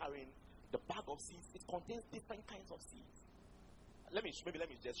bag you are carrying, the bag of seeds, it contains different kinds of seeds. Let me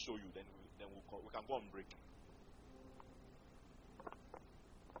just show you, then we can go on break.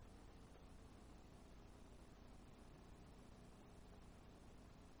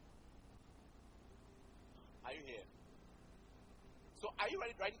 Are you here? So are you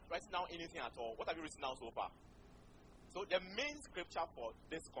writing down anything at all? What have you written down so far? So the main scripture for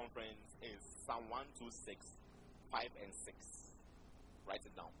this conference is Psalm 126, 5 and 6. Write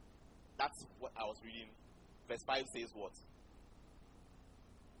it down. That's what I was reading. Verse 5 says what?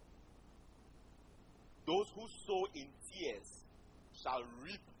 Those who sow in tears shall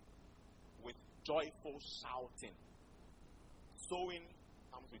reap with joyful shouting. Sowing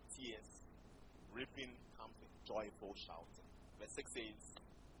comes with tears. Reaping comes with joyful shouting. Verse 6 says,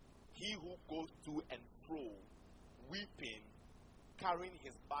 he who goes to and fro weeping, carrying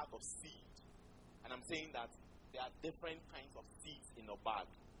his bag of seed. And I'm saying that there are different kinds of seeds in your bag.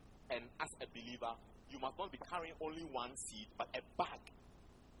 And as a believer, you must not be carrying only one seed, but a bag.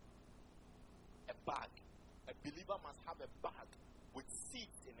 A bag. A believer must have a bag with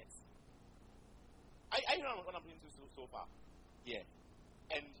seeds in it. I know what I'm doing so far. Yeah.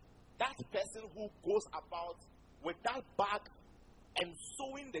 And that person who goes about with that bag and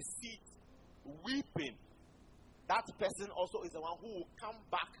sowing the seeds, weeping, that person also is the one who will come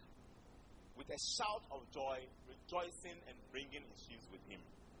back with a shout of joy, rejoicing and bringing his sheaves with him.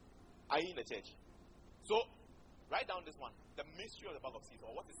 Are you in the church? So, write down this one. The mystery of the bag of seeds,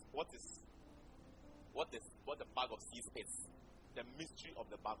 or what the bag of seeds is. The mystery of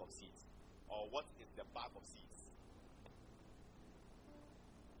the bag of seeds, or what is the bag of seeds?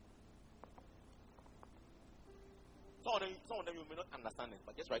 Some of them you may not understand it,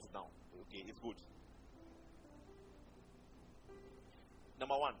 but just write it down. Okay, it's good.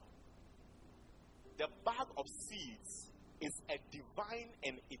 Number one, the bag of seeds is a divine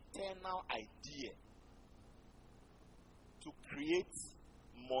and eternal idea to create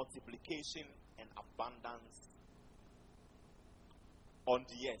multiplication and abundance on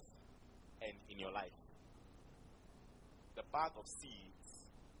the earth and in your life. The bag of seeds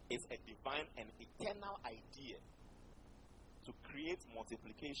is a divine and eternal idea to create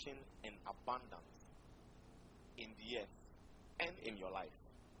multiplication and abundance in the earth and in your life.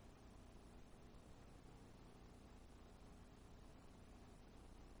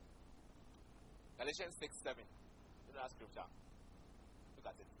 Galatians 6:7. Look at that scripture. Look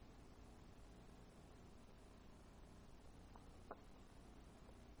at it.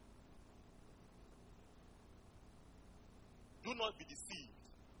 Do not be deceived.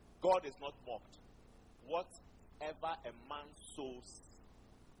 God is not mocked. Whatever a man sows.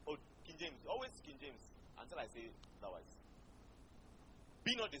 Oh, King James. Always King James. Until I say otherwise.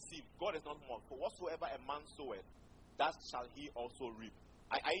 Be not deceived. God is not mocked. For whatsoever a man soweth, that shall he also reap.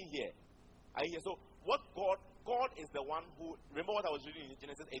 Are you here? Are you here? So, what God is the one who, remember what I was reading in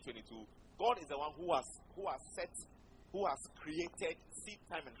Genesis 8:22. God is the one who has created seed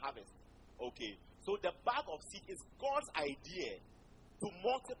time and harvest. Okay. So the bag of seed is God's idea to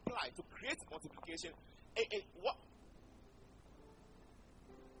multiply, to create multiplication.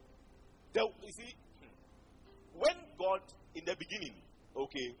 You see, when God, in the beginning,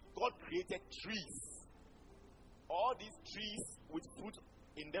 okay, God created trees. All these trees with fruit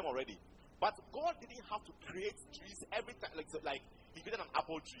in them already. But God didn't have to create trees every time. Like he created an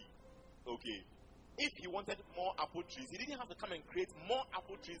apple tree. Okay. If he wanted more apple trees, he didn't have to come and create more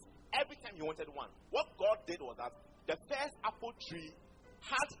apple trees every time he wanted one. What God did was that the first apple tree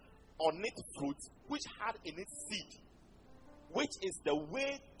had on it fruit, which had in it seed, which is the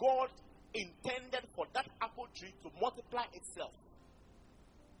way God intended for that apple tree to multiply itself.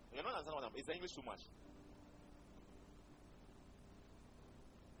 You're not understanding what I'm saying? Is the English too much?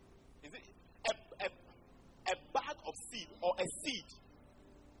 Is it a bag of seed or a seed?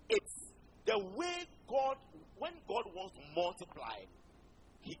 It's the way God, when God wants to multiply,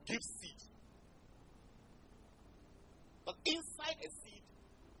 he gives seed. But inside a seed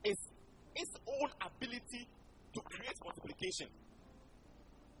is its own ability to create multiplication.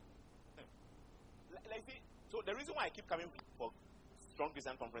 So the reason why I keep coming for Strong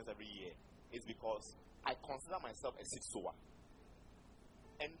Christian Conference every year is because I consider myself a seed sower.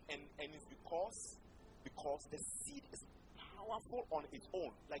 And it's because the seed is powerful on its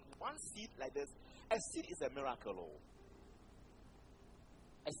own. Like one seed like this, a seed is a miracle.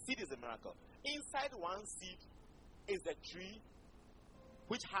 A seed is a miracle. Inside one seed is a tree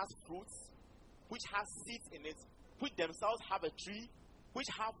which has fruits, which has seeds in it, which themselves have a tree, which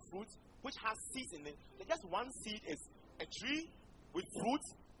have fruits, which has seeds in it. So just one seed is a tree with fruit,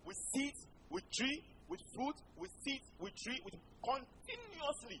 with seeds, with tree, with fruit, with seeds, with tree, with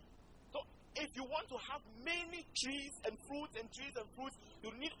continuously. So if you want to have many trees and fruits and trees and fruits,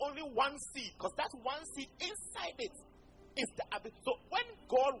 you need only one seed, because that one seed inside it is the ability. So when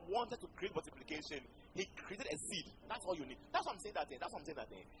God wanted to create multiplication, he created a seed. That's all you need. That's what I'm saying that day. That's what I'm saying that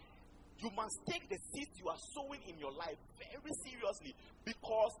day. You must take the seeds you are sowing in your life very seriously,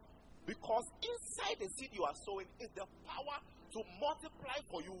 because inside the seed you are sowing is the power to multiply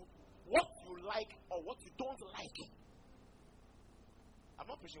for you what you like or what you don't like. I'm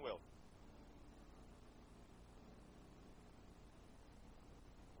not preaching well.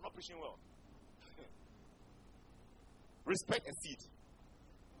 I'm not preaching well. Respect a seed,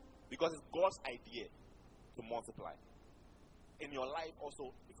 because it's God's idea to multiply. In your life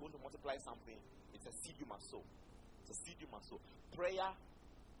also, if you want to multiply something, it's a seed you must sow. It's a seed you must sow. Prayer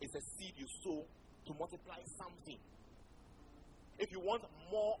is a seed you sow to multiply something. If you want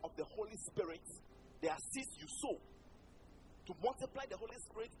more of the Holy Spirit, there are seeds you sow to multiply the Holy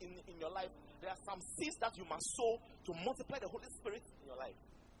Spirit in your life. There are some seeds that you must sow to multiply the Holy Spirit in your life.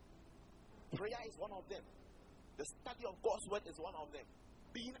 Prayer is one of them. The study of God's word is one of them.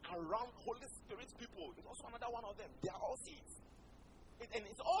 Being around Holy Spirit people is also another one of them. They are all seeds. And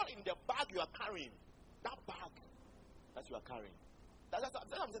it's all in the bag you are carrying. That bag that you are carrying. That's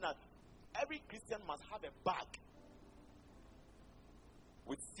something that every Christian must have, a bag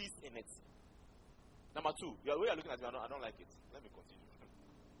with seeds in it. Number two, the way you're looking at me, I don't like it. Let me continue.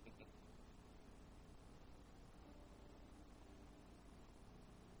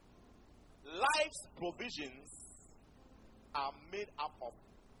 Life's provisions are made up of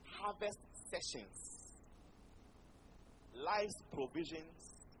harvest sessions. Life's provisions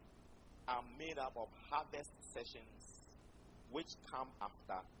are made up of harvest sessions which come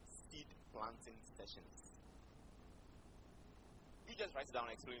after seed planting sessions. You just write it down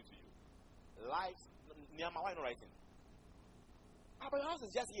and explain it to you. Life's Nehemiah, why are you not writing? But your house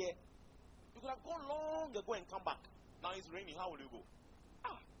is just here. You could have gone long ago and come back. Now it's raining. How will you go?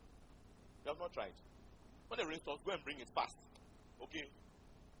 You have not tried. When the rain starts, go and bring it fast. Okay?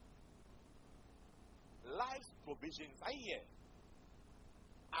 Life's provisions,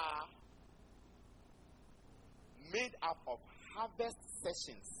 are made up of harvest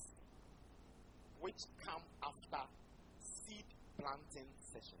sessions which come after seed planting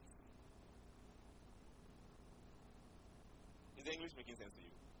sessions. Is the English making sense to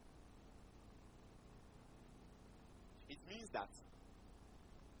you? It means that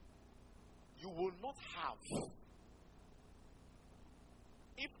you will not have,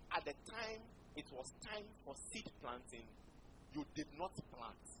 if at the time it was time for seed planting, you did not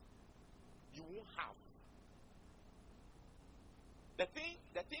plant, you won't have. The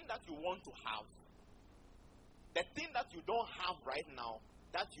thing that you want to have, the thing that you don't have right now,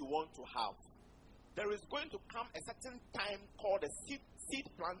 that you want to have, there is going to come a certain time called the seed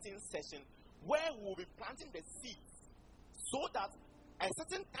planting session where we will be planting the seeds so that a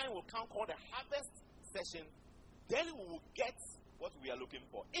certain time will come called the harvest session. Then we will get what we are looking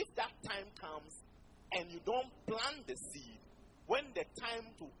for. If that time comes and you don't plant the seed, when the time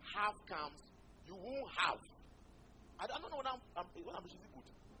to have comes, you won't have. I don't know what I'm really good.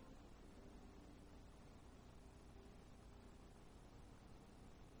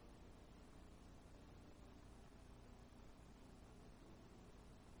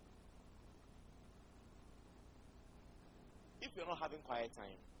 If you're not having quiet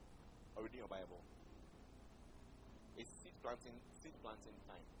time or reading your Bible, it's seed planting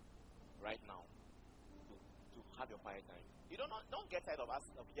time right now to have your quiet time. You don't get tired of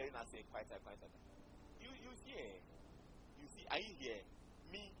hearing us say quiet time. You see, are you here?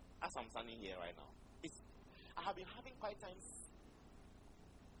 Me, as I'm standing here right now, I have been having quiet times.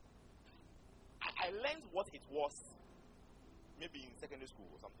 I learned what it was maybe in secondary school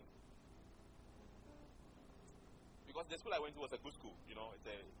or something. Because the school I went to was a good school, it's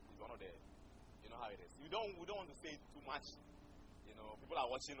one of the, how it is. We don't want to say too much, people are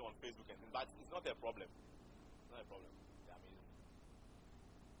watching on Facebook and things, but it's not a problem. It's not a problem. I mean,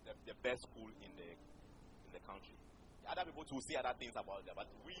 the best school in the country. Other people too say other things about that,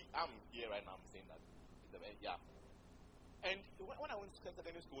 but I'm here right now. I'm saying that it's the best. Yeah. And when I went to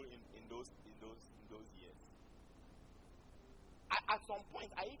secondary school in those years, at some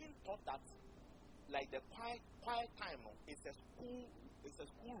point I even thought that, like, the quiet time, it's a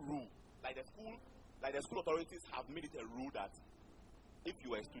school rule. Like the school authorities have made it a rule that if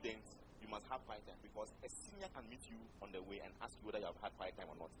you are a student, you must have quiet time, because a senior can meet you on the way and ask you whether you have had quiet time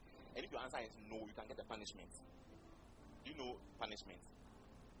or not. And if your answer is no, you can get a punishment. Do you know punishment?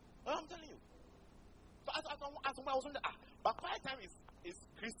 Well, I'm telling you. So as I was wondering, but quiet time is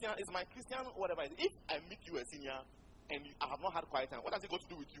Christian, is my Christian whatever it is. If I meet you a senior and I have not had quiet time, what does it got to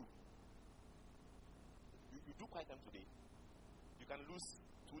do with you? You do quiet time today, you can lose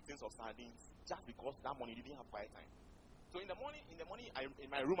 2 tins of sardines just because that morning you didn't have quiet time. So in the morning,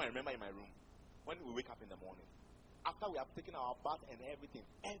 I remember in my room, when we wake up in the morning, after we have taken our bath and everything,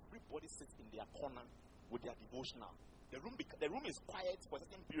 everybody sits in their corner with their devotional. The room is quiet for a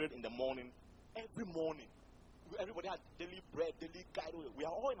certain period in the morning. Every morning, everybody has daily bread, daily guide. We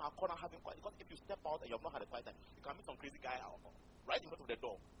are all in our corner having quiet, because if you step out and you have not had a quiet time, you can meet some crazy guy right in front of the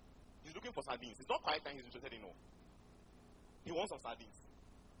door. He's looking for sardines. It's not quiet time he's interested in. He wants some sardines.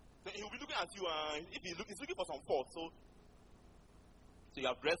 Then he'll be looking at you, if he's looking for some fault. So you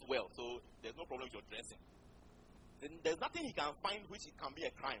have dressed well, so there's no problem with your dressing. Then there's nothing he can find which it can be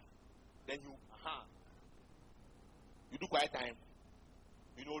a crime. Then you do quiet time.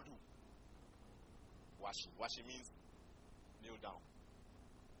 You don't do. Washi means kneel down.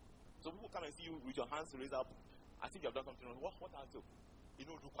 So people come and see you with your hands raised up as if you have done something wrong. What are you? You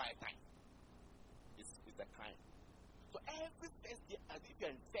don't do quiet time. It's a crime. So every first year, as if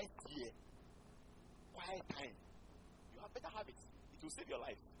you're in first year, quiet time, you have better habits. It will save your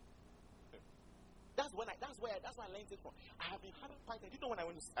life. That's where I learned it from. I have been having quiet time. You know, when I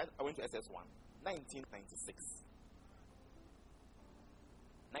went to SS1, 1996.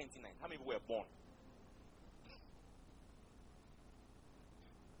 1990. How many people were born?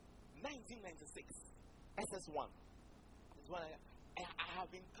 1996. SS1. It's one I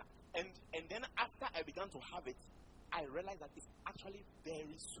have been, and then after I began to have it, I realized that it's actually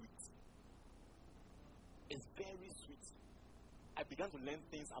very sweet. It's very sweet. I began to learn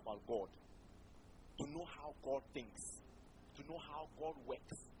things about God, to know how God thinks, to know how God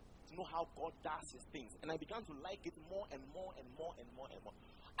works, to know how God does his things. And I began to like it more and more and more and more and more.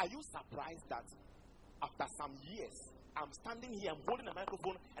 Are you surprised that after some years, I'm standing here, I'm holding a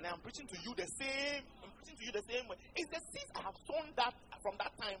microphone, and I'm preaching to you the same. I'm preaching to you the same way. It's the seeds I have sown that from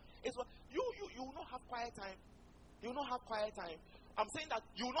that time. It's what you will not have quiet time. You will not have quiet time. I'm saying that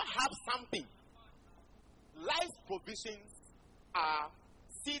you will not have something. Life's provisions are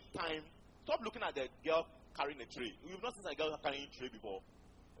seed time. Stop looking at the girl carrying a tray. You've not seen a girl carrying a tray before.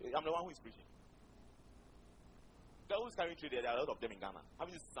 I'm the one who is preaching. Girl who's carrying a tray, there are a lot of them in Ghana.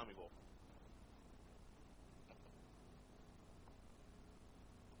 Haven't you seen some before?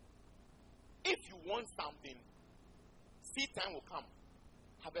 If you want something, seed time will come.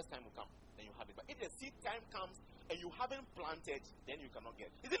 Harvest time will come. Then you have it. But if the seed time comes and you haven't planted, then you cannot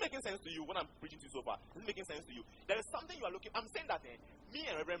get. Is it making sense to you when I'm preaching to you so far? Is it making sense to you? There is something you are looking. I'm saying that me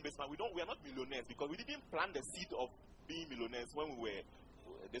and Reverend Baseman, we are not millionaires because we didn't plant the seed of being millionaires when we were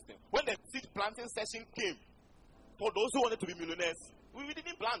this thing. When the seed planting session came, for those who wanted to be millionaires, we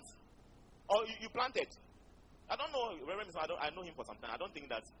didn't plant. Or you planted. I don't know Reverend Baseman. I know him for some time. I don't think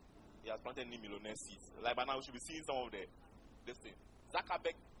that he has planted any millionaire seeds. Like by now, we should be seeing some of this thing.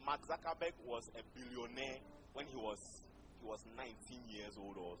 Mark Zuckerberg was a billionaire when he was 19 years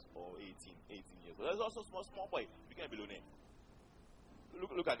old or 18 years old. There's also a small boy became a billionaire.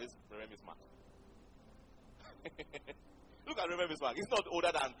 Look at this Reverend Mark. Look at Reverend Mark. He's not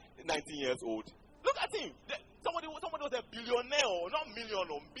older than 19 years old. Look at him. Somebody was a billionaire, not million,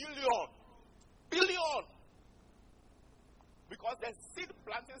 billion. Because the seed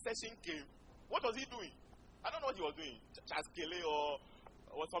planting session came. What was he doing? I don't know what he was doing. Chaskele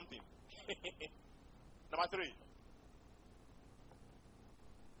or something. Number 3.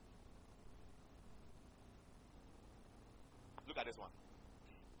 Look at this one.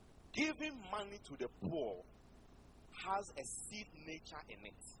 Giving money to the poor has a seed nature in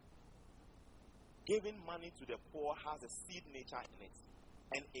it. Giving money to the poor has a seed nature in it.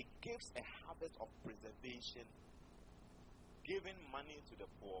 And it gives a harvest of preservation. Giving money to the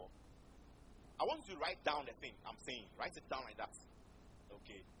poor. I want you to write down the thing I'm saying. Write it down like that.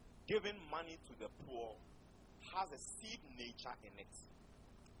 Okay. Giving money to the poor has a seed nature in it.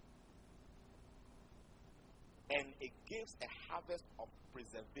 And it gives a harvest of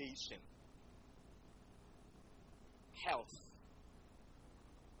preservation, health,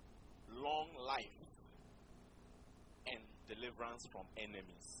 long life, and deliverance from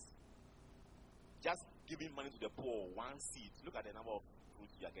enemies. Just giving money to the poor, one seed. Look at the number of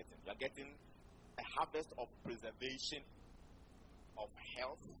fruits you are getting. You are getting a harvest of preservation, of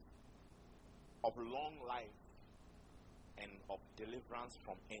health, of long life, and of deliverance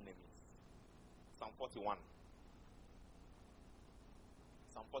from enemies. Psalm 41.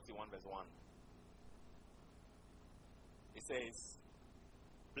 Psalm 41 verse 1. It says,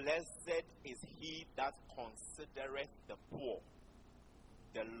 "Blessed is he that considereth the poor.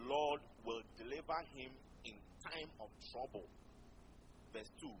 The Lord will deliver him in time of trouble." Verse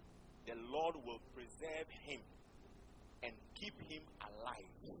 2. "The Lord will preserve him and keep him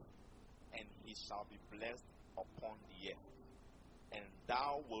alive, and he shall be blessed upon the earth. And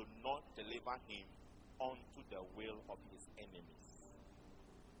thou wilt not deliver him unto the will of his enemies."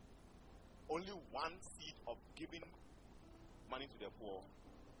 Only one seed of giving money to the poor.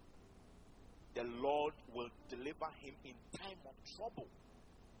 The Lord will deliver him in time of trouble.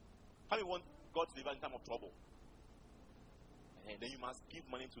 How do you want God to deliver in time of trouble? And then you must give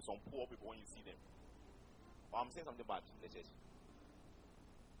money to some poor people when you see them. Or I'm saying something bad in the church.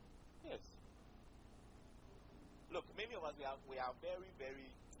 Yes. Look, many of us we are very,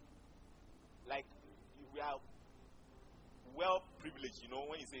 very like we are well privileged. You know,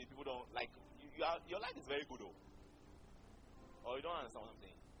 when you say people don't like your life is very good, though. Or you don't understand what I'm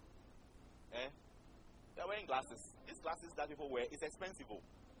saying? They're wearing glasses. These glasses that people wear is expensive. Oh.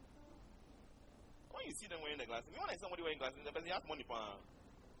 When you see them wearing the glasses, when I see somebody wearing glasses, the person has money for.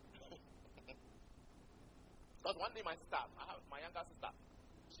 Because one day my younger sister,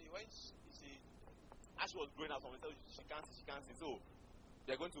 as she was growing up, she can't see. So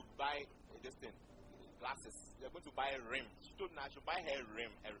they're going to buy this thing, glasses. They're going to buy a rim. She told me I should buy her a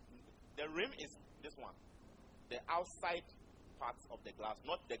rim. The rim is this one, the outside parts of the glass,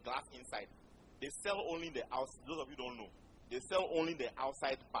 not the glass inside. They sell only the outside. Those of you don't know, they sell only the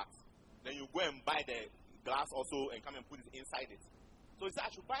outside parts. Then you go and buy the glass also and come and put it inside it. So he said I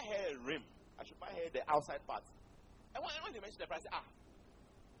should buy her a rim. I should buy her the outside part. And when they mentioned the price, I said,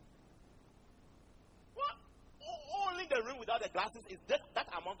 what? Only the rim without the glasses is that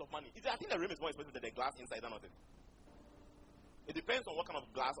amount of money. I think the rim is more expensive than the glass inside, or nothing. It depends on what kind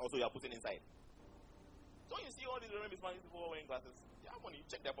of glass also you are putting inside. So you see all these rim is money people wearing glasses. You have money, you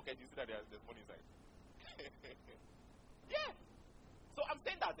check their pocket, you see that there's money inside. Yeah. So I'm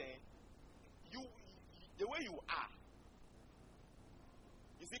saying that you the way you are,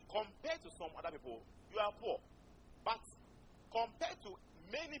 you see, compared to some other people, you are poor. But compared to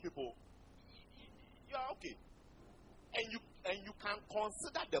many people, you are okay. And you can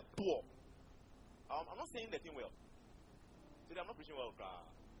consider the poor. I'm not saying the thing well. See, I'm not preaching well.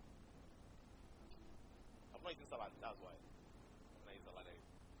 I'm not eating salad, that's why. I'm not eating salad.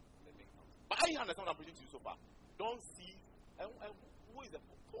 But I understand what I'm preaching to you so far. Don't see who is the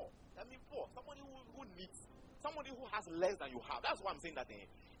poor. I mean poor. Somebody who needs, somebody who has less than you have. That's why I'm saying that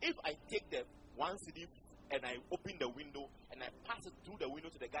if I take the one CD and I open the window and I pass it through the window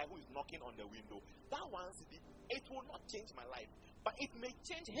to the guy who is knocking on the window, that one CD, it will not change my life, but it may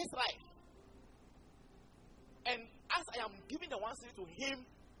change his life. And as I am giving the one CD to him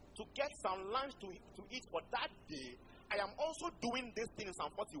to get some lunch to eat for that day, I am also doing this thing in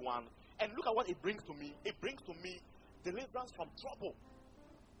Psalm 41. And look at what it brings to me. It brings to me deliverance from trouble.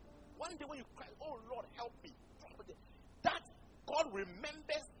 One day when you cry, oh Lord, help me. That God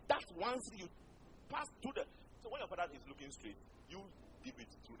remembers that one CD you pass through the. So when your father is looking straight, you give it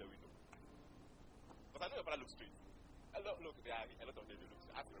through the window. But I know your father looks straight. Look, there are a lot of them who look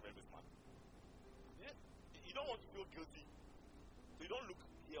straight. I have to remember this man. Yeah? You don't want to feel guilty, so you don't look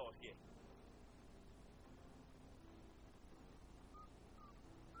here or here.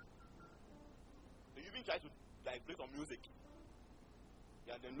 So you even try to play some music.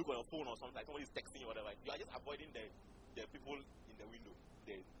 Yeah, and then look on your phone or something, like somebody is texting you or whatever. You are just avoiding the people in the window,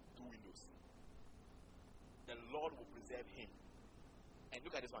 the two windows. The Lord will preserve him. And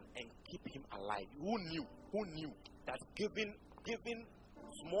look at this one, and keep him alive. Who knew that giving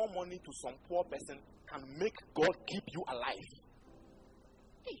small money to some poor person can make God keep you alive?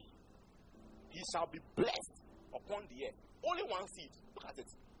 Hey. He shall be blessed upon the earth. Only one seed. Look at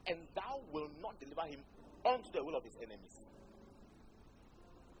it. And thou will not deliver him unto the will of his enemies.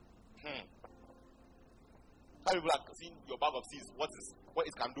 How people are seeing your bag of seeds, what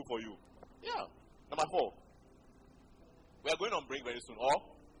it can do for you. Yeah. Number 4. We are going on break very soon. Or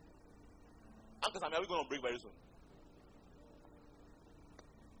Uncle Sammy, are we going on break very soon?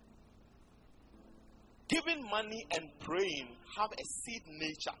 Giving money and praying have a seed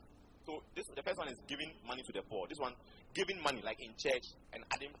nature. So the first one is giving money to the poor. This one, giving money like in church and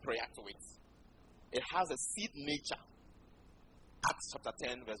adding prayer to it. It has a seed nature. Acts chapter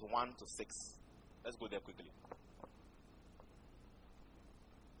 10, verse 1 to 6. Let's go there quickly.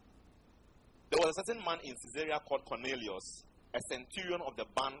 There was a certain man in Caesarea called Cornelius, a centurion of the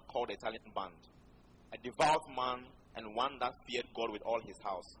band called the Italian band, a devout man and one that feared God with all his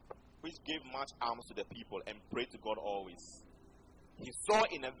house, which gave much alms to the people and prayed to God always. He saw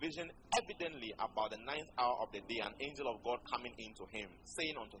in a vision evidently about the 9th hour of the day an angel of God coming into him,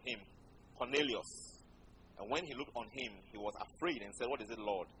 saying unto him, Cornelius. And when he looked on him, he was afraid and said, What is it,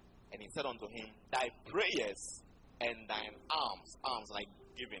 Lord? And he said unto him, Thy prayers and thine alms like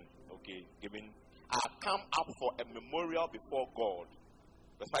giving, are come up for a memorial before God.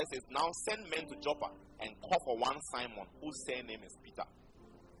 Verse 5 says, Now send men to Joppa and call for one Simon, whose surname is Peter.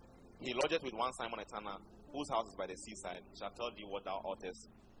 He lodgeth with one Simon a tanner, whose house is by the seaside. He shall tell thee what thou oughtest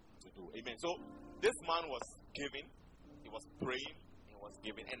to do. Amen. So this man was giving, he was praying, he was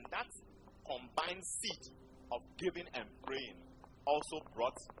giving, and that combined seed of giving and praying also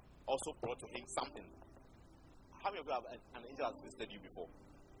brought to him something. How many of you have an angel has visited you before?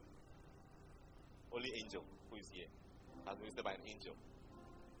 Only angel who is here has been visited by an angel.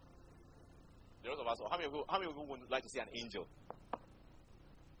 The rest of us, how many of you would like to see an angel?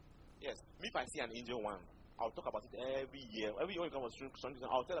 Yes, me if I see an angel once, I'll talk about it every year. Every year you come on Sunday,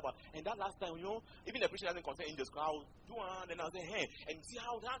 I'll tell about. And that last time, even the preacher doesn't concern angels. I'll do one, then I'll say, hey, and see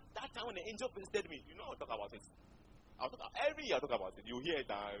how that time when the angel visited me, I'll talk about it. Every year I'll talk about it. You hear it,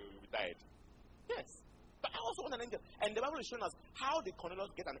 you'll be tired. Yes. But I also want an angel. And the Bible is showing us how did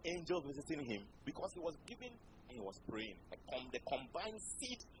Cornelius get an angel visiting him? Because he was giving and he was praying. The combined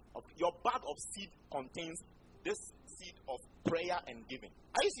seed of your bag of seed contains this seed of prayer and giving.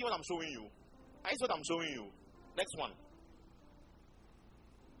 Are you seeing what I'm showing you? Are you seeing what I'm showing you? Next one.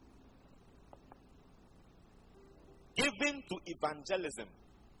 Giving to evangelism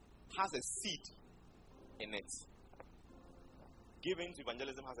has a seed in it. Giving to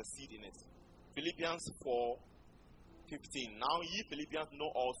evangelism has a seed in it. Philippians 4, 15. Now ye Philippians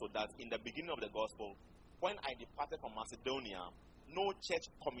know also that in the beginning of the gospel, when I departed from Macedonia, no church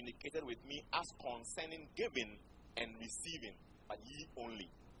communicated with me as concerning giving and receiving, but ye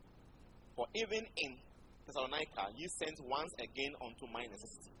only. For even in Thessalonica, ye sent once again unto my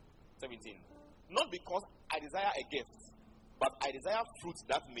necessity. 17. Not because I desire a gift, but I desire fruit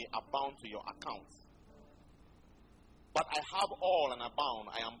that may abound to your account. But I have all and abound.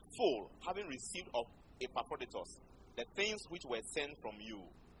 I am full, having received of Epaphroditus the things which were sent from you,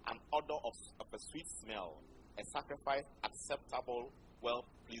 an odor of a sweet smell, a sacrifice acceptable,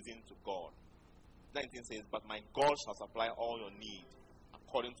 well-pleasing to God. 19 says, but my God shall supply all your need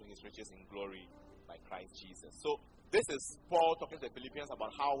according to his riches in glory by Christ Jesus. So this is Paul talking to the Philippians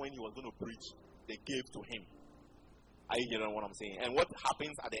about how when he was going to preach, they gave to him. Are you hearing what I'm saying? And what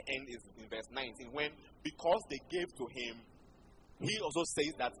happens at the end is in verse 19, when because they gave to him, he also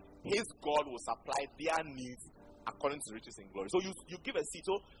says that his God will supply their needs according to riches in glory. So you give a seed.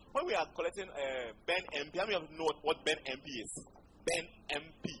 So when we are collecting Ben MP, how many of you know what Ben MP is? Ben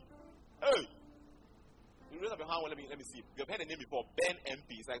MP. Hey! You raise up your hand. Let me see. You've heard the name before. Ben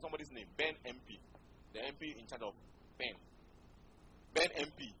MP. It's like somebody's name. Ben MP. The MP in charge of Ben. Ben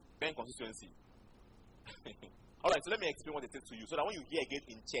MP. Ben constituency. Alright, so let me explain what it is to you. So that when you hear again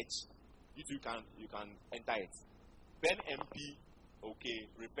in church, you can enter it. Ben MP, okay,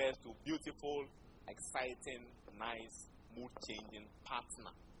 refers to beautiful, exciting, nice, mood-changing partner.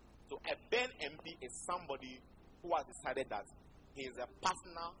 So a Ben MP is somebody who has decided that he is a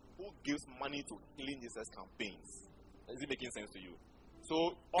partner who gives money to Healing Jesus campaigns. Is it making sense to you?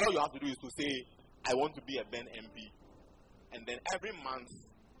 So all you have to do is to say, I want to be a Ben MP. And then every month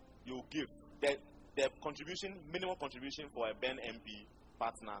you give. The contribution, minimum contribution for a Ben MP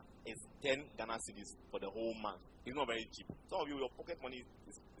partner is 10 Ghana cedis for the whole month. It's not very cheap. Some of you, your pocket money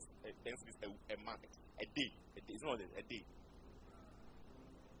is 10 cedis a month, a day. It's not a day.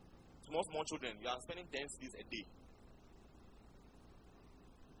 Small children, you are spending 10 cedis a day.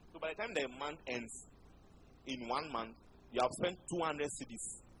 So by the time the month ends, in 1 month, you have spent 200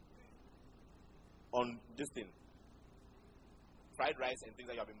 cedis on this thing. Fried rice and things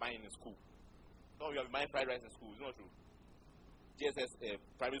that you have been buying in school. No, you have been buying fried rice in school. It's not true. JSS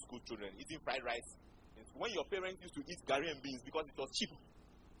private school children eating fried rice. When your parents used to eat gari and beans because it was cheap.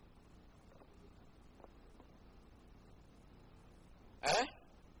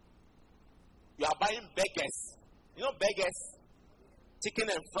 You are buying burgers. You know burgers? Chicken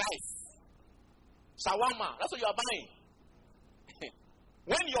and fries. Shawarma. That's what you are buying.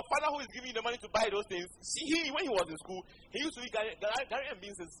 When your father who is giving you the money to buy those things, when he was in school, he used to eat gari and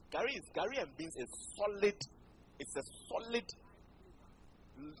beans. Gari and beans is solid. It's a solid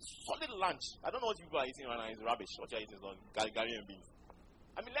lunch. I don't know what people are eating right now. It's rubbish. What you are eating is on gari and beans.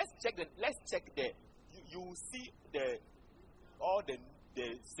 I mean, let's check the. You see all the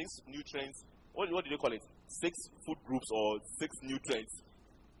 6 nutrients. What do they call it? 6 food groups or 6 nutrients.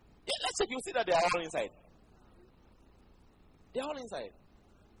 Yeah, let's check. You see that they are all inside. They are all inside.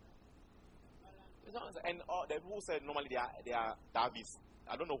 And the people who said normally they are Davies.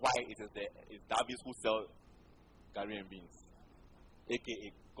 I don't know why it's Davies who sell gari and beans,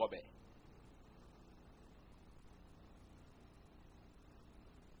 aka Gobe.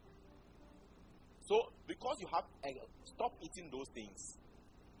 So because you have stop eating those things,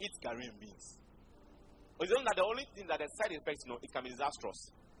 eat gari and beans. But you know that the only thing that the side effects, it can be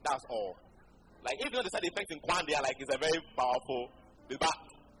disastrous. That's all. Like if you know the side effects in Kwan, they are like it's a very powerful. But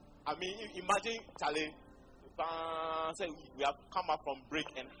I mean, imagine, Charlie, say we have come back from break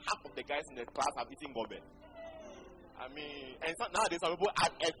and half of the guys in the class have eaten gobe. I mean, and nowadays some people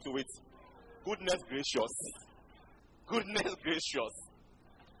add egg to it. Goodness gracious. Goodness gracious.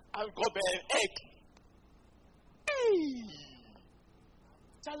 I've gobe and egg. Hey!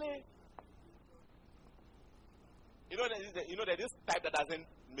 Charlie. You know that this type that doesn't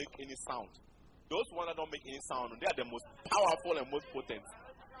make any sound. Those ones that don't make any sound, they are the most powerful and most potent.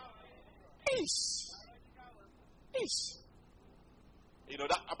 Ish. You know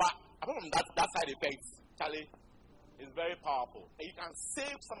that apart from that side effect, Charlie, is very powerful. And you can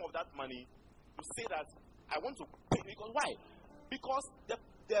save some of that money to say that I want to pay. Because why? Because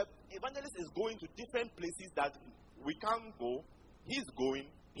the evangelist is going to different places that we can't go. He's going,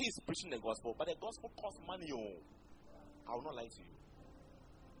 he's preaching the gospel, but the gospel costs money. I will not lie to you.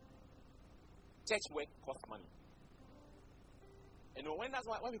 Church work costs money. You know, when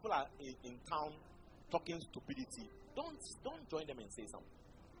people are in town talking stupidity, don't join them and say something.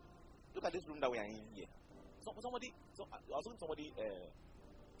 Look at this room that we are in here. I was talking to somebody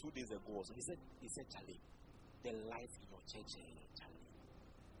 2 days ago. So he said, Charlie, the light in your church, Charlie.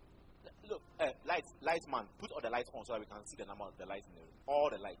 look, light man, put all the lights on so that we can see the number of the lights in the room. All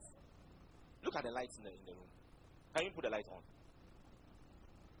the lights. Look at the lights in the room. Can you put the lights on?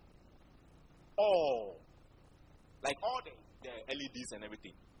 All. Like all the LEDs and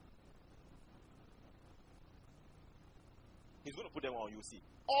everything. He's going to put them on, you see.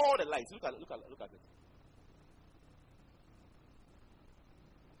 All the lights. Look at it. Look at it.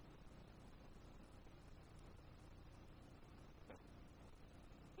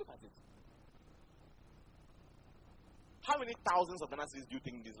 How many thousands of Ghana cedis do you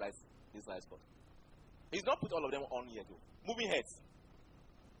think these lights cost? He's not put all of them on here though. Moving heads.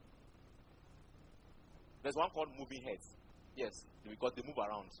 There's one called moving heads. Yes, because they move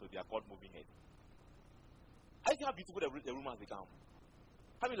around, so they are called moving heads. I think how beautiful the room has become.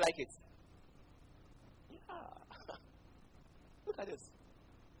 How do you like it? Yeah. Look at this.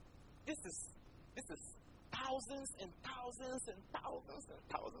 This is thousands and thousands and thousands and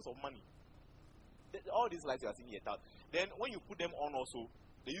thousands of money. All these lights you are seeing here. Then when you put them on also,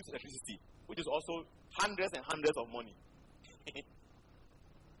 they use electricity, which is also hundreds and hundreds of money.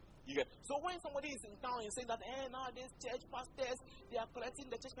 So when somebody is in town and saying that, nowadays church pastors, they are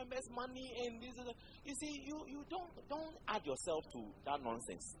collecting the church members' money and this, you see, you don't add yourself to that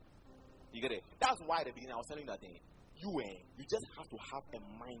nonsense. You get it? That's why at the beginning I was telling you that you just have to have a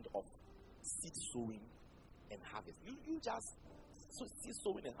mind of seed sowing and harvest. You just seed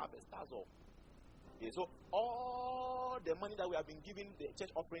sowing and harvest. That's all. Yeah, so all the money that we have been giving the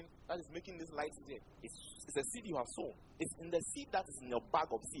church offering that is making these lights there, it's a seed you have sown. It's in the seed that is in your bag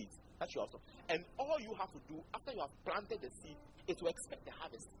of seeds that you have sown. And all you have to do after you have planted the seed is to expect the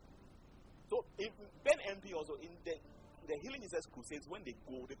harvest. So if Ben MP also in the Healing Jesus Crusades, when they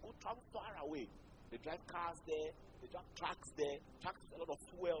go travel far away. They drive cars there, they drive trucks there, trucks with a lot of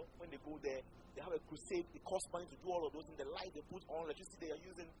fuel. When they go there, they have a crusade, it costs money to do all of those things. The light they put on, electricity they are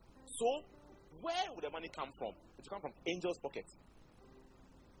using. So where would the money come from? It will come from angels' pockets.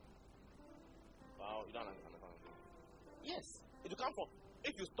 Wow, you don't understand. Yes, it will come from.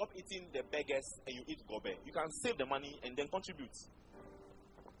 If you stop eating the burgers and you eat gobe, you can save the money and then contribute.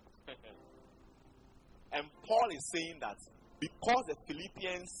 And Paul is saying that because the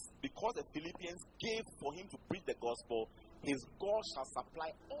Philippians gave for him to preach the gospel, his God shall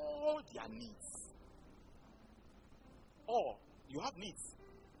supply all their needs. All. You have needs.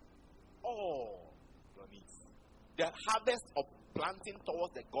 All your needs. The harvest of planting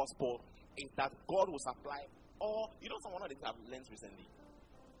towards the gospel is that God will supply all. You know, one of the things I've learned recently.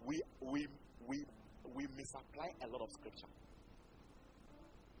 We misapply a lot of scripture.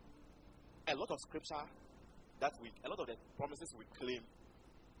 A lot of scripture a lot of the promises we claim,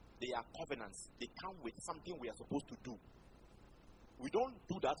 they are covenants. They come with something we are supposed to do. We don't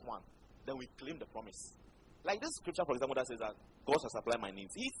do that one, then we claim the promise. Like this scripture, for example, that says that God shall supply my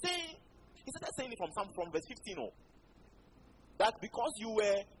needs. He started saying it from verse 15. That because you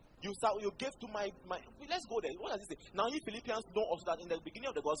gave to my. Let's go there. What does it say? Now, you Philippians know also that in the beginning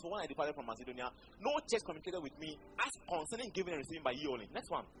of the gospel, when I departed from Macedonia, no church communicated with me as concerning giving and receiving by ye only. Next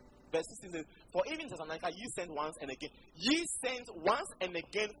one. Verse 16 says, for even in Thessalonica, ye sent once and again. Ye sent once and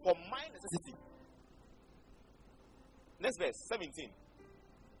again for my necessity. Next verse, 17.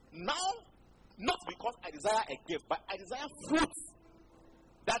 Now, not because I desire a gift, but I desire fruits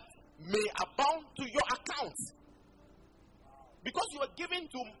that may abound to your account. Because you are giving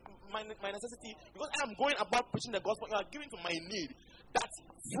to my necessity, because I am going about preaching the gospel, you are giving to my need, that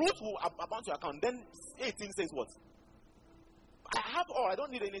fruit will abound to your account. Then 18 says what? I have all, I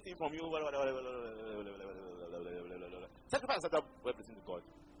don't need anything from you. Sacrifice and represent to God.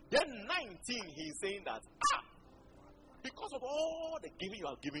 Then 19, he is saying that, because of all the giving you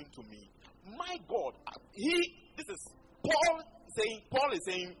are giving to me, my God, this is Paul is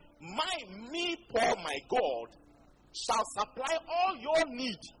saying, Paul, my God, shall supply all your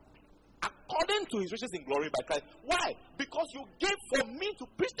need according to his riches in glory by Christ. Why? Because you gave for me to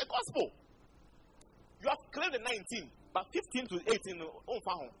preach the gospel. You have claimed the 19, but 15 to 18,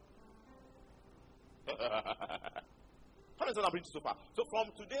 how many times I bring you so far? So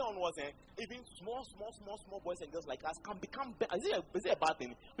from today onwards, even small boys and girls like us can become. Is it a bad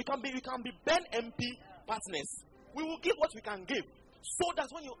thing? We can be Ben MP partners. We will give what we can give, so that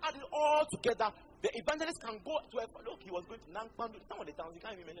when you add it all together, the evangelist can go to look. He was going to Nangpandu. Some of the towns you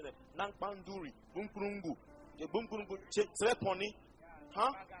can't even mention them. Nangpanduri, Bumkurungu, Seleponi,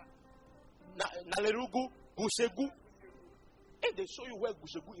 Nalerugu, Gushegu. If they show you where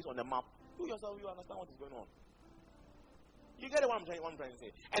Gushegu is on the map, you yourself you understand what is going on. You get what I'm trying to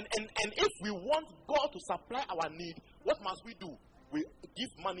say? And if we want God to supply our need, what must we do? We give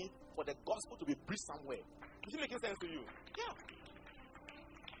money for the gospel to be preached somewhere. Is it making sense to you? Yeah.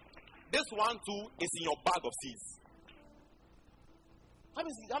 This one too is in your bag of seeds.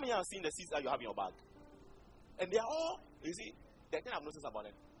 How many have seen the seeds that you have in your bag? And they are all, you see, the thing I've noticed about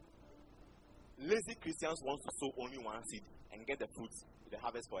it, lazy Christians want to sow only one seed and get the fruit, the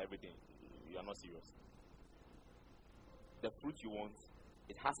harvest for everything. You are not serious. The fruit you want,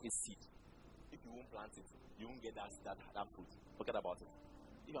 it has a seed. If you won't plant it, you won't get that fruit. Forget about it.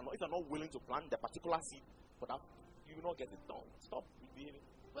 If you're not willing to plant the particular seed for that, you will not get it. Don't stop behaving.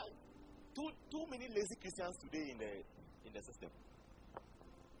 Well, too many lazy Christians today in the system.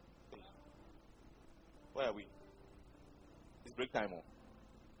 Where are we? It's break time. Oh.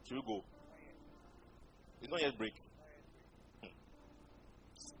 Should we go? It's not yet break.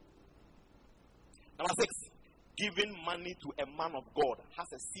 Number 6. Giving money to a man of God has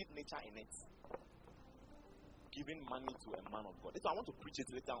a seed nature in it. Giving money to a man of God. I want to preach it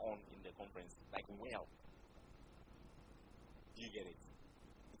later on in the conference. Like, well. Do you get it?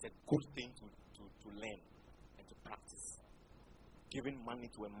 It's a good thing to learn and to practice. Giving money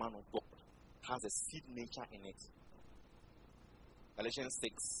to a man of God has a seed nature in it. Galatians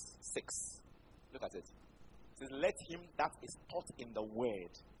 6:6. Look at it. It says, let him that is taught in the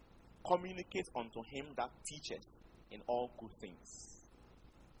word communicate unto him that teacheth in all good things.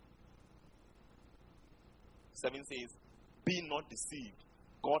 7 says, be not deceived.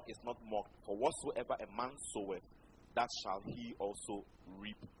 God is not mocked. For whatsoever a man soweth, that shall he also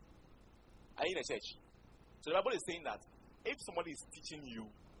reap. Are you in a church? So the Bible is saying that if somebody is teaching you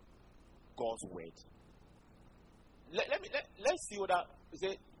God's word, let's see what that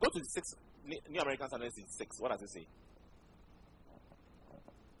say. Go to 6 New American Standard 6. What does it say?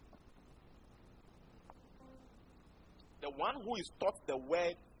 The one who is taught the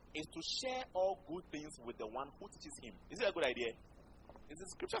word is to share all good things with the one who teaches him. Is it a good idea? Is the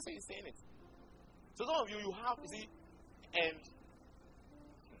scripture saying it? So some of you have, you see, and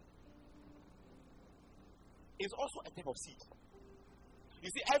it's also a type of seed. You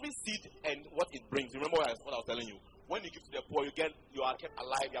see, every seed and what it brings. Remember what I was telling you. When you give to the poor, you are kept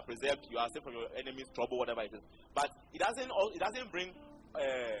alive, you are preserved, you are saved from your enemy's trouble, whatever it is. But it doesn't bring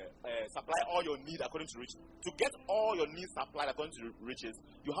supply all your needs according to riches. To get all your needs supplied according to riches,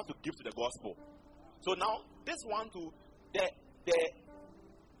 you have to give to the gospel. So now, this one to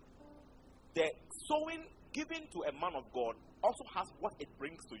the sowing, giving to a man of God also has what it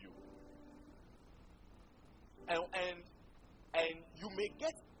brings to you. And you may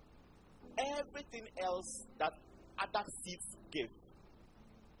get everything else that other seeds give,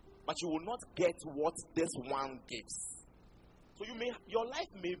 but you will not get what this one gives. So your life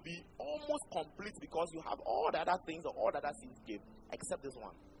may be almost complete because you have all the other things or all the other seeds give, except this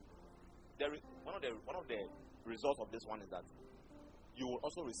one. One of the results of this one is that you will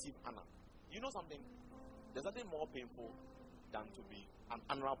also receive honor. You know something? There's nothing more painful than to be an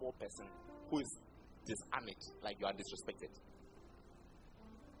honorable person who is dishonored, like you are disrespected.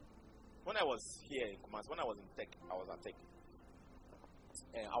 When I was here in Kumasi, when I was in tech, I was at tech.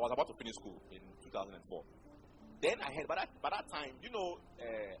 I was about to finish school in 2004. Then I heard, by that time, you know,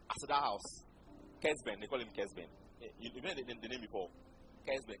 Asada House, Kesben, they call him Kesben. You know the name before?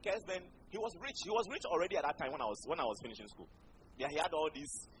 Kesben. Kesben, he was rich. He was rich already at that time when I was finishing school. Yeah, he had all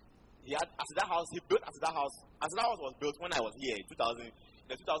these. He had Asada House. He built Asada House. Asada House was built when I was here in 2000.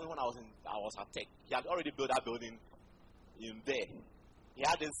 In 2000 when I was at tech. He had already built that building in there. He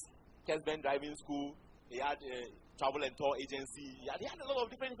had this Kesben driving school. He had a travel and tour agency. He had a lot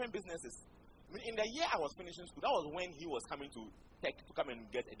of different businesses. I mean, in the year I was finishing school, that was when he was coming to tech to come and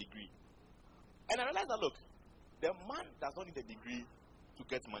get a degree. And I realized that, look, the man does not need a degree to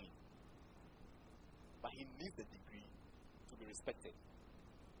get money. But he needs a degree to be respected.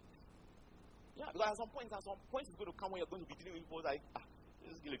 Yeah, because at some point it's going to come when you're going to be dealing with people like,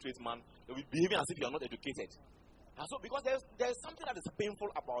 this illiterate man, you'll be behaving as if you are not educated. And so, because there's something that is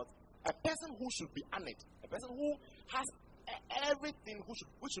painful about a person who should be honored, a person who has everything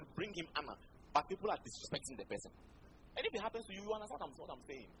which should bring him honor, but people are disrespecting the person. And if it happens to you, you understand what I'm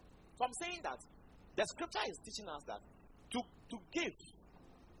saying. So I'm saying that the scripture is teaching us that to give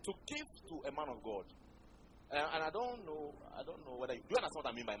to a man of God. And I don't know whether do you understand what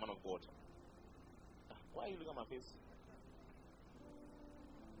I mean by man of God? Why are you looking at my face?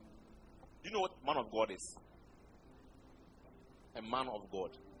 Do you know what man of God is? A man of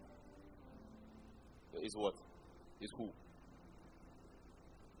God is what? Is who?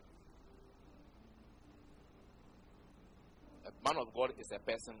 A man of God is a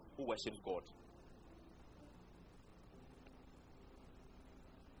person who worships God.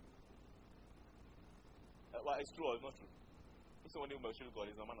 Well, it's true or it's not true? If someone who worships God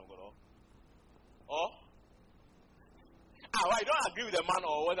is a man of God, or I don't agree with the man,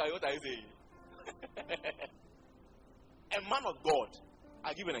 or what are you saying? A man of God.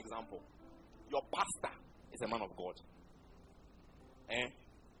 I'll give you an example. Your pastor is a man of God.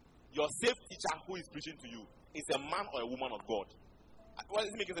 Your safe teacher who is preaching to you is a man or a woman of God. What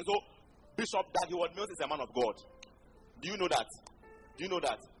is making sense? So, Bishop Daddy Ward Mills is a man of God. Do you know that? Do you know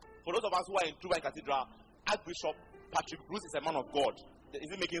that? For those of us who are in True Vine Cathedral, Archbishop Patrick Bruce is a man of God. Is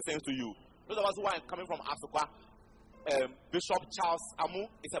it making sense to you? Those of us who are coming from Asokwa, Bishop Charles Amu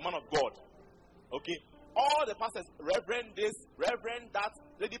is a man of God. Okay? All the pastors, Reverend this, Reverend that,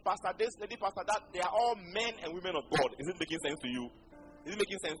 Lady Pastor this, Lady Pastor that, they are all men and women of God. Is it making sense to you? Is it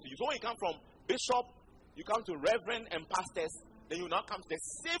making sense to you? So when you come from Bishop, you come to Reverend and Pastors, then you now come to the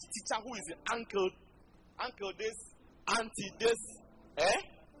safe teacher who is uncle this, auntie this,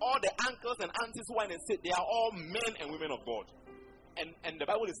 all the uncles and aunties who are in the state, they are all men and women of God. And the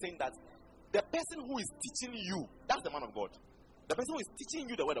Bible is saying that the person who is teaching you, that's the man of God. The person who is teaching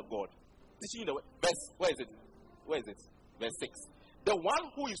you the word of God. Teaching you the word. Verse, where is it? Where is it? Verse 6. The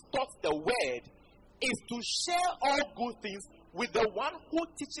one who is taught the word is to share all good things with the one who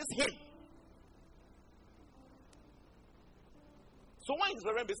teaches him. So when it's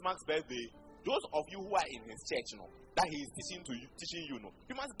Reverend Bismarck's birthday, those of you who are in his church know that he is teaching you know,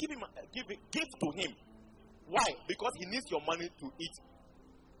 you must give gift to him. Why? Because he needs your money to eat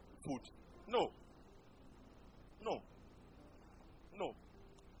food. No.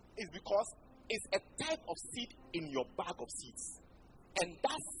 It's because it's a type of seed in your bag of seeds. And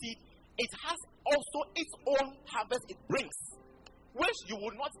that seed, it has also its own harvest it brings, which you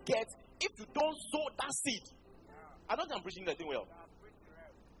will not get if you don't sow that seed. I don't think I'm preaching that thing well.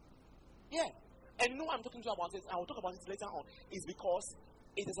 Yeah. And you know what I'm talking about this? I will talk about it later on. Is because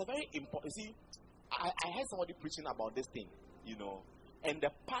it is a very important. You see, I heard somebody preaching about this thing, and the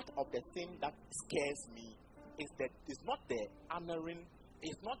part of the thing that scares me is that it's not the honoring,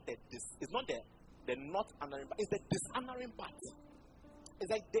 it's not the not honoring, but it's the dishonoring part.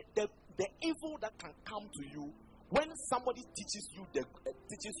 It's like the evil that can come to you when somebody teaches you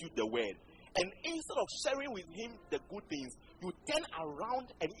the word, and instead of sharing with him the good things, you turn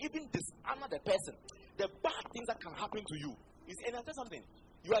around and even dishonor the person. The bad things that can happen to you. And I'll tell you something.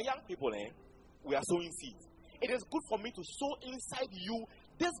 You are young people, we are sowing seeds. It is good for me to sow inside you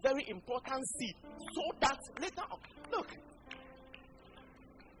this very important seed, so that later on, look,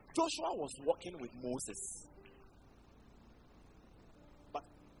 Joshua was walking with Moses, but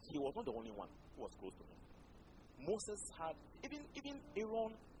he was not the only one who was close to him. Moses had even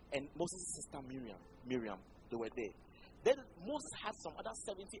Aaron and Moses' sister Miriam, they were there. Then Moses had some other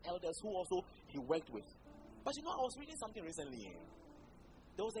 70 elders who also he worked with. But I was reading something recently.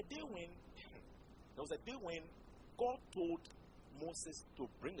 There was a day when God told Moses to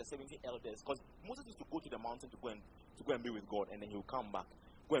bring the 70 elders, because Moses used to go to the mountain to go and be with God, and then he would come back.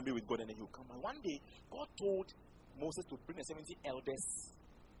 Go and be with God, and then he would come back. One day, God told Moses to bring the 70 elders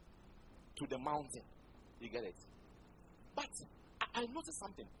to the mountain. You get it? But I noticed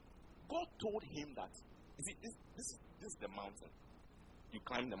something. God told him that, this is the mountain. You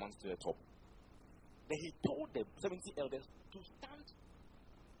climb the mountain to the top. Then he told the 70 elders to stand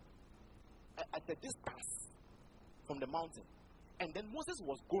at the distance from the mountain. And then Moses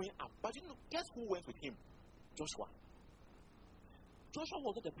was going up. But guess who went with him? Joshua. Joshua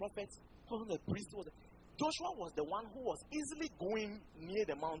was not the prophet, he was not the priest. Joshua was the one who was easily going near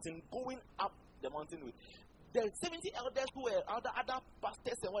the mountain, going up the mountain with the 70 elders who were other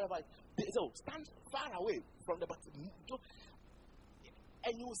pastors and whatever. They stand far away from the mountain.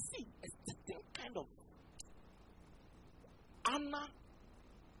 And you see a certain kind of honor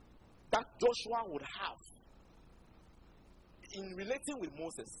that Joshua would have in relating with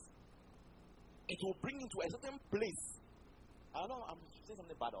Moses. It will bring him to a certain place. I don't know, I'm saying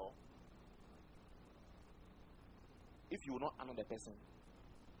something bad, or if you will not honor the person,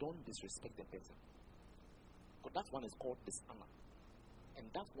 don't disrespect the person. Because that one is called dishonor. And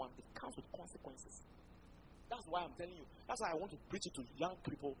that one, it comes with consequences. That's why I'm telling you. That's why I want to preach it to young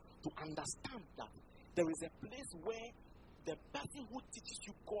people to understand that there is a place where the person who teaches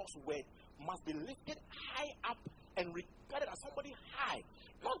you God's word must be lifted high up and regarded as somebody high.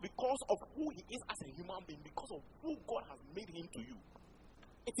 Not because of who he is as a human being, because of who God has made him to you.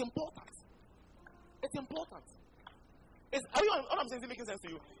 It's important. It's important. All I'm saying is making sense to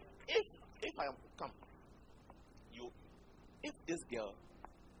you. If I am if this girl,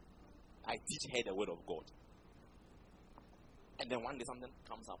 I teach her the word of God, and then one day something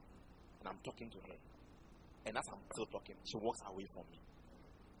comes up, and I'm talking to her, and as I'm still talking, she walks away from me.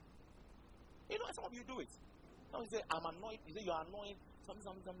 Some of you do it. Now you say, I'm annoyed. You say, you're annoyed. Something.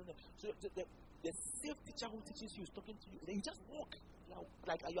 So the same teacher who teaches you is talking to you. Then you just walk.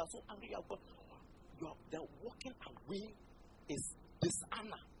 Like you are so angry. The walking away is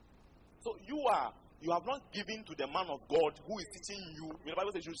dishonor. So you have not given to the man of God who is teaching you. The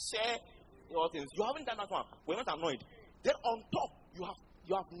Bible says you share your things. You haven't done that one. We're not annoyed. Then on top,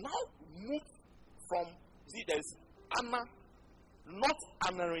 you have now moved from, see, there's honor, not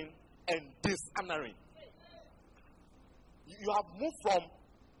honoring, and dishonoring. You have moved from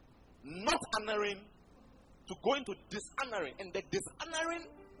not honoring to going to dishonoring. And the dishonoring,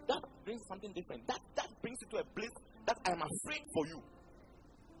 that brings something different. That brings you to a place that I am afraid for you.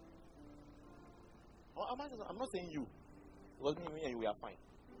 I'm not saying you. Because me and you, we are fine.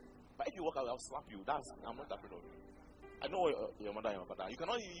 But if you walk out, I'll slap you. I'm not afraid of you. I know your mother and your father. You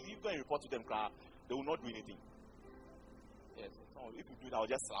cannot, if you go and report to them, they will not do anything. Yes. So if you do it, I'll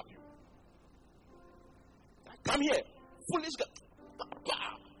just slap you. Come here. Foolish girl.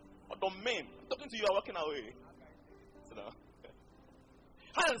 Men. I'm talking to you, are walking away. So, no.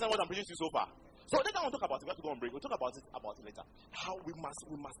 I understand what I'm preaching to you so far. So later I want to talk about it. We have to go on break. We'll talk about it later. How we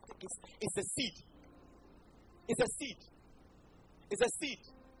must take it. It's a seed. It's a seed. It's a seed.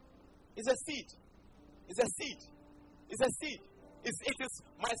 It's a seed. It's a seed. It's a seed. It is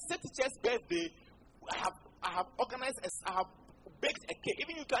my teacher's birthday. I have organized. I have baked a cake.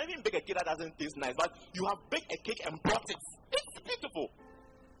 You can even bake a cake that doesn't taste nice, but you have baked a cake and brought it. It's beautiful.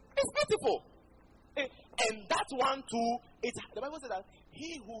 It's beautiful. And that one too. The Bible says that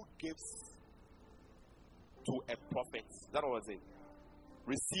he who gives to a prophet, that was it,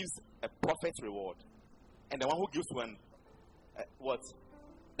 receives a prophet's reward. And the one who gives to an what?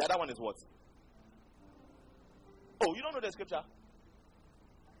 The other one is what? Oh, you don't know the scripture?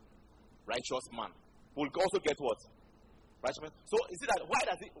 Righteous man will also get what? Righteous man. So you see that why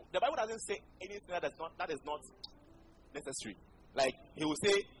does it? The Bible doesn't say anything that is not necessary. Like he will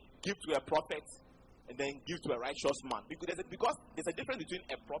say, give to a prophet and then give to a righteous man. Because there's a difference between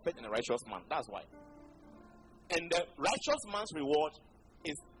a prophet and a righteous man. That's why. And the righteous man's reward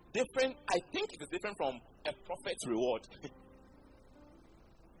is different. I think it is different from a prophet's reward.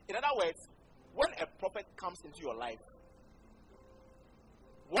 In other words, when a prophet comes into your life,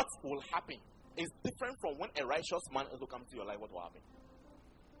 what will happen is different from when a righteous man also comes to your life. What will happen?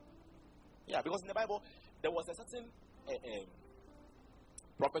 Yeah, because in the Bible, there was a certain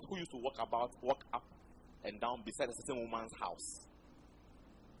prophet who used to walk up and down beside a certain woman's house.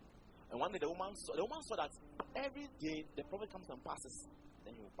 And one day the woman saw that every day the prophet comes and passes,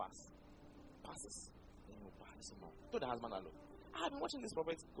 then he will pass. Passes, then he will pass. To the husband alone. I have been watching this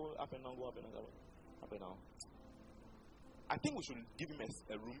prophet go up and down, go up and down, up and down. I think we should give him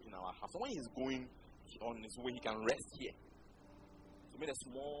a room in our house. So when he's going on his way, he can rest here. So we made a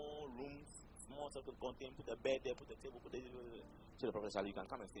small room, small circle contain, put a bed there, put a table, so the prophet said, you can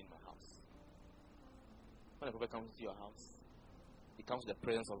come and stay in my house. When the prophet comes to your house, he comes with the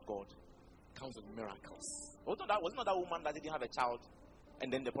presence of God. He comes with miracles. Wasn't that woman that didn't have a child?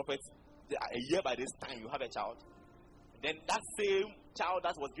 And then the prophet, a year by this time, you have a child. Then that same child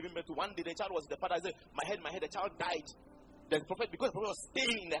that was given birth to, one day the child was, the father said, my head, the child died. Then the prophet, because the prophet was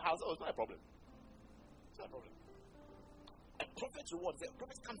staying in the house, it's not a problem. It's not a problem. A prophet's reward, the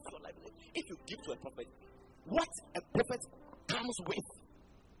prophet comes to your life. If you give to a prophet, what a prophet comes with.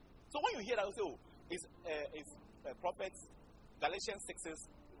 So when you hear that, you say, it's a prophet, Galatians 6 says,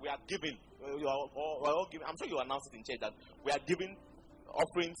 we are giving. We are all giving. I'm sure you announced it in church that we are giving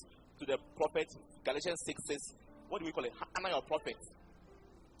offerings to the prophet. Galatians 6 says, what do we call it? Honor your prophet.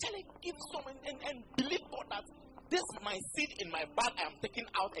 Tell him, give some and believe God that this my seed in my bag I am taking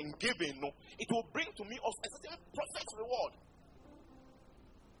out and giving. No, it will bring to me a certain prophet's reward.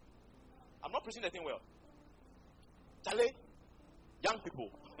 I'm not preaching the thing well. Charlie, young people,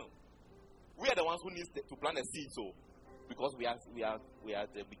 we are the ones who need to plant the seed. So, because we are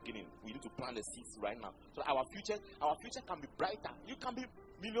at the beginning, we need to plant the seeds right now. So our future can be brighter. You can be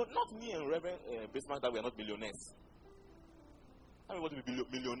not me and Reverend Bismarck that we are not millionaires. How many want to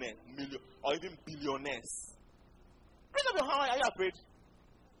be millionaires, or even billionaires? Raise up your hand. Are you afraid?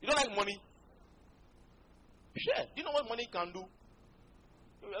 You don't like money? Sure. Do you know what money can do?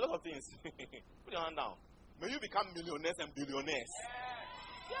 A lot of things. Put your hand down. May you become millionaires and billionaires.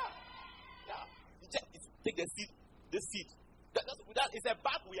 Yeah. You just take the seed. The seed. That is a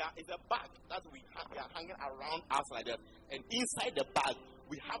bag. It's a bag that we are hanging around us like that. And inside the bag,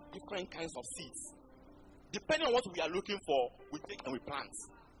 we have different kinds of seeds. Depending on what we are looking for, we take and we plant.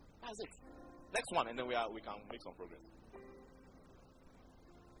 That's it. Next one, and then we can make some progress.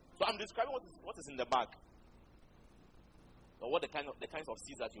 So I'm describing what is in the bag, or what the kinds of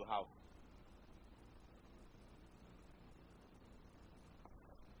seeds that you have.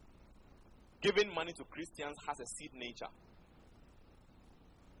 Giving money to Christians has a seed nature.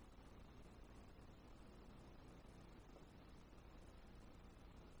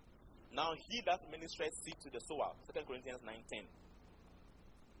 Now he that ministereth seed to the sower, 2 Corinthians 9:10.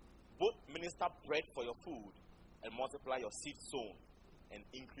 Both minister bread for your food and multiply your seed sown and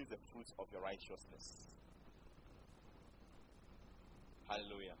increase the fruits of your righteousness.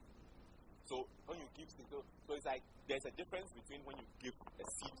 Hallelujah. So when you give seed, so it's like there's a difference between when you give a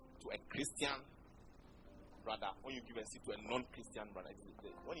seed to a Christian brother, when you give a seed to a non-Christian brother.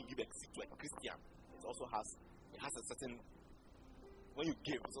 When you give a seed to a Christian, it has a certain, when you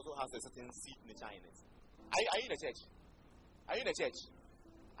give, it also has a certain seed nature in it. Are you in the church? Are you in the church?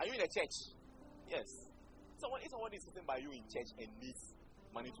 Are you in the church? Yes. If someone is sitting by you in church and needs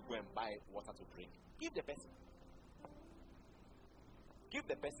money to go and buy water to drink, give the person. Give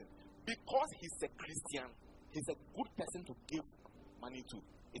the person. Because he's a Christian, he's a good person to give money to.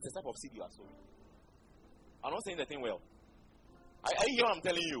 It's a type of seed you are sowing. I'm not saying the thing well. Are you hearing what I'm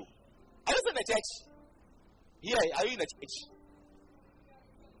telling you? Are you in the church? Here, are you in the church?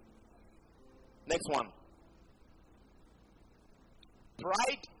 Next one.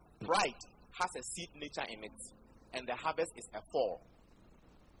 Pride has a seed nature in it, and the harvest is a fall.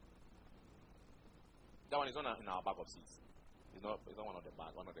 That one is not in our bag of seeds. It's not one of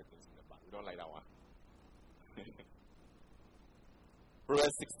the things in the bag. We don't like that one.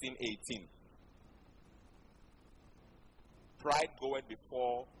 Proverbs 16:18. Pride goeth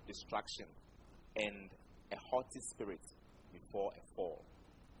before destruction, and a haughty spirit before a fall.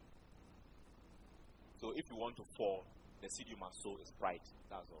 So if you want to fall, the seed you must sow is pride.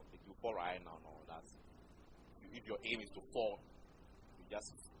 That's all. If you fall right now, no, that's. If your aim is to fall, you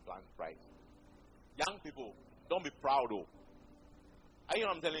just plant pride. Young people, don't be proud, though. Are you know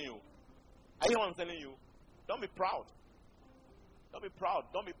what I'm telling you? Are you know what I'm telling you? Don't be proud. Don't be proud.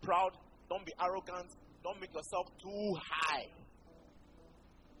 Don't be proud. Don't be arrogant. Don't make yourself too high.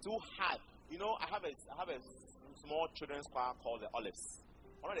 Too high. You know, I have a small children's choir called the Olives.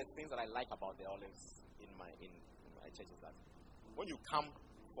 One of the things that I like about the Olives in my church is that when you come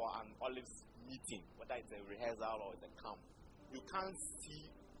for an Olives meeting, whether it's a rehearsal or it's a camp, you can't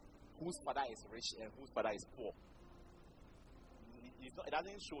see whose father is rich and whose father is poor. It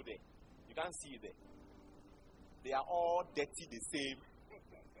doesn't show there. You can't see it there. They are all dirty the same.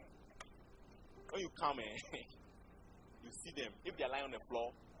 When you come you see them. If they are lying on the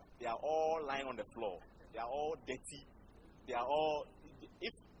floor, they are all lying on the floor. They are all dirty. They are all,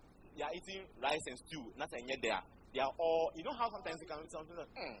 if they are eating rice and stew, nothing yet there. They are all, you know how sometimes you can eat something like,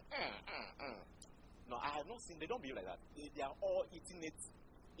 No, I have not seen, they don't behave like that. They are all eating it.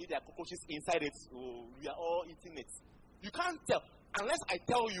 If there are cockroaches inside it, we are all eating it. You can't tell. Unless I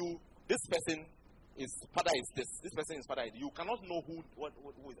tell you, this person is father is this person is father is, you cannot know who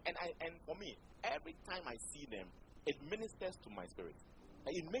is. And for me, every time I see them, it ministers to my spirit.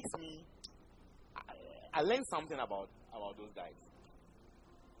 It makes me, I learned something about those guys.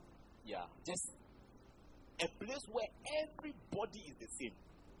 Yeah, just a place where everybody is the same.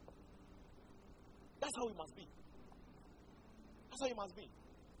 That's how it must be. That's how it must be.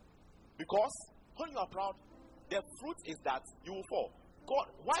 Because when you are proud, the fruit is that you will fall. God,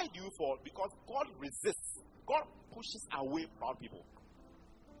 why do you fall? Because God resists. God pushes away proud people.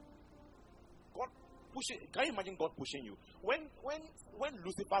 God pushes. Can you imagine God pushing you? When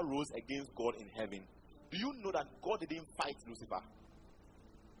Lucifer rose against God in heaven, do you know that God didn't fight Lucifer?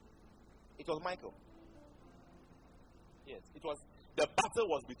 It was Michael. Yes, it was. The battle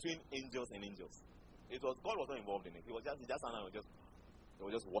was between angels and angels. It was God was not involved in it. He was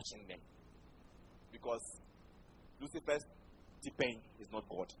just watching them, because Lucifer's T-Pain is not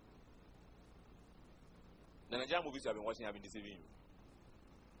God. The Nigerian movies you have been watching have been deceiving you.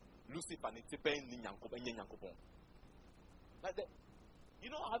 Lucifer and T-Pain like that. You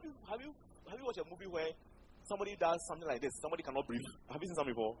know, have you watched a movie where somebody does something like this? Somebody cannot breathe. Have you seen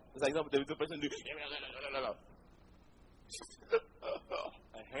something before? It's like the person do.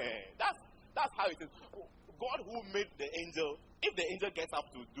 That's how it is. God who made the angel, if the angel gets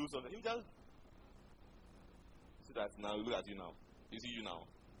up to do something, he just see that now. Look at you now. You see you now.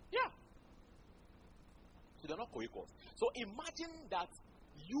 Yeah. So they're not co-equals. So imagine that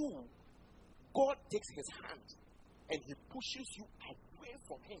God takes his hand and he pushes you away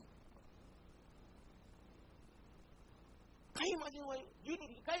from him. Can you imagine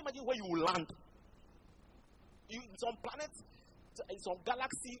where you will land? Some planet, some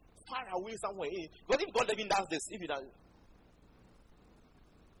galaxy far away somewhere. Because if God even does this, if he does,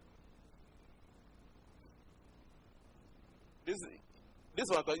 this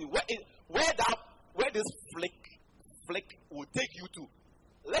one, where this flick will take you to,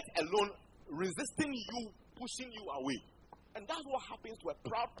 let alone resisting you, pushing you away. And that's what happens to a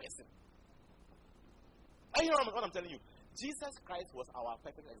proud person. I hear what I'm telling you. Jesus Christ was our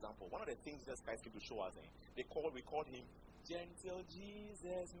perfect example. One of the things Jesus Christ came to show us, we called him Gentle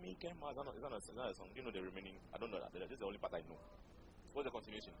Jesus, meek and mild. Is that a song? Do you know the remaining? I don't know that. This is the only part I know. What's the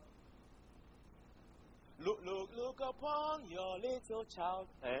continuation? Look upon your little child.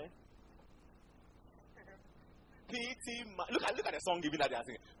 Pity my. Look at the song giving that they are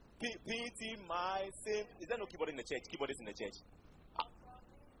singing. Pity my sin. Is there no keyboard in the church? Keyboard is in the church.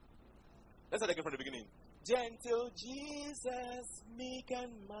 Let's start again from the beginning. Gentle Jesus, meek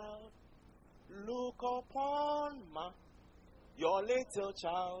and mild, look upon your little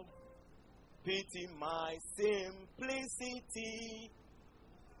child. Pity my simplicity.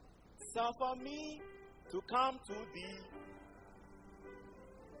 Suffer me to come to thee.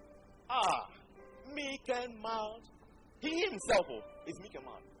 Meek and mild. He himself is meek and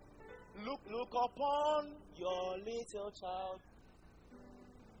mild. Look upon your little child.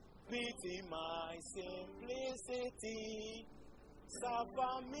 Pity my simplicity.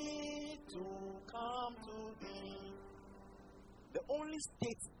 Suffer me to come to thee. The only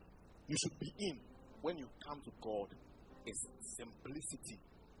state you should be in when you come to God is simplicity.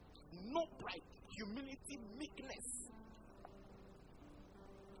 No pride, humility, meekness.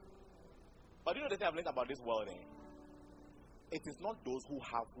 But you know the thing I've learned about this world, it is not those who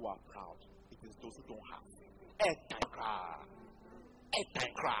have who are proud. It is those who don't have.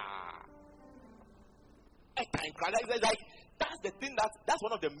 That's the thing that's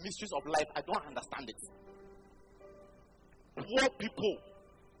one of the mysteries of life. I don't understand it. Poor people.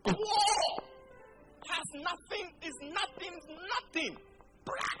 Poor has nothing, is nothing.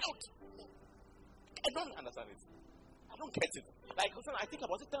 Proud. I don't understand it. I don't get it. Like I think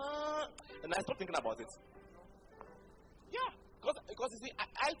about it, and I stop thinking about it. Yeah, because you see,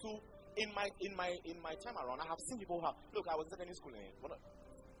 I too, in my time around, I have seen people who have. Look, I was in secondary school,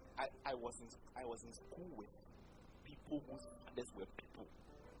 I was in school with people whose fathers were people.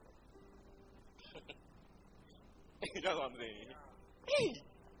 You know what I'm saying? Hey,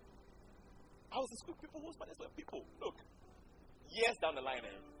 I was in school with people whose fathers were people. Look, years down the line,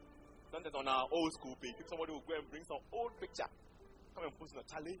 sometimes on our old school page, if somebody will go and bring some old picture, come and post in a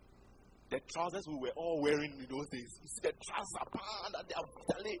tally. The trousers we were all wearing in those days. You see the trouser band that they are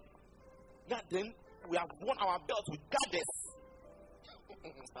tally. Now then, we have worn our belts with gathers.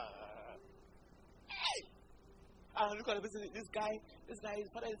 Hey! Look at this guy. His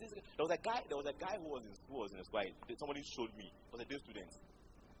father is this guy. There was a guy who was in school. Somebody showed me. He was a day student.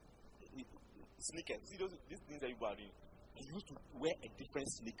 Sneakers. See these things that you are doing. He used to wear a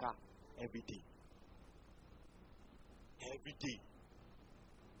different sneaker every day. Every day.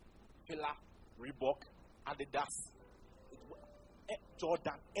 Fila, Reebok, Adidas,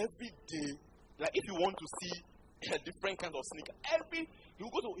 Jordan. Every day. Like if you want to see a different kind of sneaker, he'll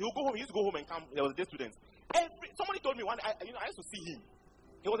go home. He used to go home and come. There was a day student. Somebody told me one. I used to see him.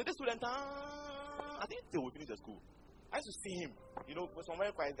 He was a day student. I think they will finish the school. I used to see him. Was some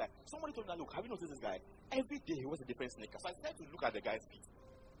very quiet guy. Somebody told me, look, have you noticed this guy? Every day he wears a different sneaker. So I started to look at the guy's feet.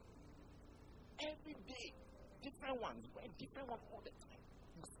 Every day, different ones. Wearing different ones all the time.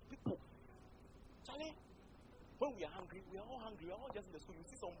 People, Charlie. When we are hungry, we are all hungry. We are all just in the school. You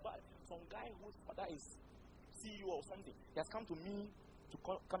see some guy whose father is CEO or something. He has come to me to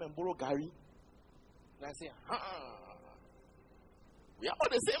come and borrow Gary. And I say, we are all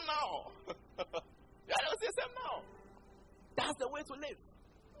the same now. We are all the same now. That's the way to live.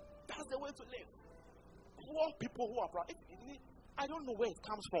 That's the way to live. Poor people who are proud. I don't know where it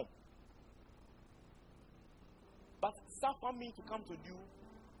comes from. But suffer me to come to you.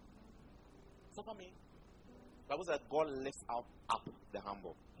 Suffer me. The Bible says God lifts up the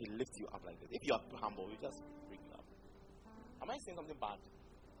humble. He lifts you up like this. If you are too humble, you just bring you up. Am I saying something bad?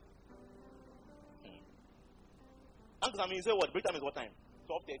 Uncle Sammy, you say what? Break time is what time?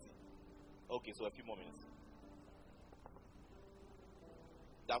 12:30. Okay, so a few more minutes.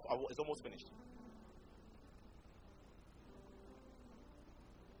 It's almost finished.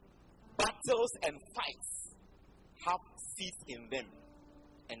 Battles and fights have seeds in them,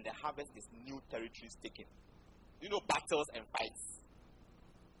 and the harvest is new territories taken. You know, battles and fights.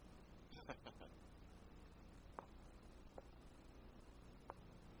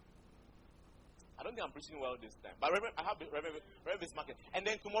 I don't think I'm preaching well this time. But I have Reverend Bismarck. And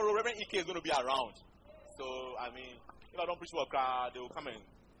then tomorrow, Reverend Ike is going to be around. So, I mean, if I don't preach well, they will come and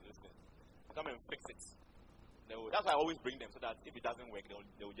fix it. That's why I always bring them, so that if it doesn't work,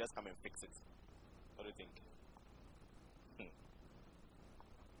 they will just come and fix it. What do you think?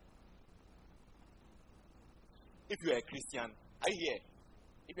 If you are a Christian, are you here?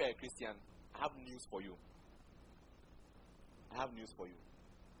 If you are a Christian, I have news for you. I have news for you.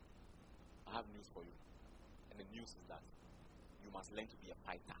 I have news for you. And the news is that you must learn to be a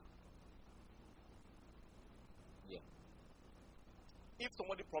fighter. Yeah. If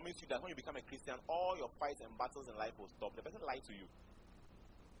somebody promised you that when you become a Christian, all your fights and battles in life will stop, the person lied to you.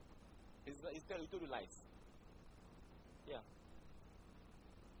 He told you lies. Yeah.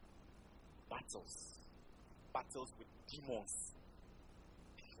 Battles with demons.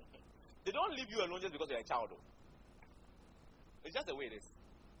 They don't leave you alone just because you're a child, though. It's just the way it is.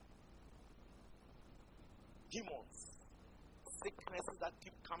 Demons, sicknesses that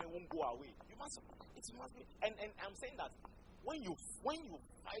keep coming won't go away. It must be. And I'm saying that when you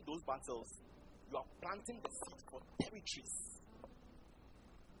fight those battles, you are planting the seed for territories.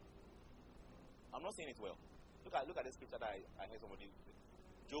 I'm not saying it well. Look at the scripture that I heard somebody say.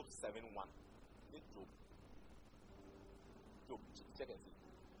 Job 7:1. Is it Job? Job, check and see.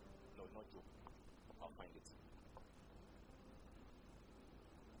 No, not Job. I'll find it.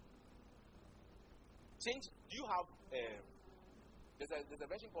 Change. Do you have there's a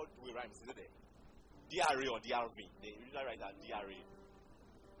version called Dewey Rhymes, is it there? DRA or DRV? They usually write that DRA.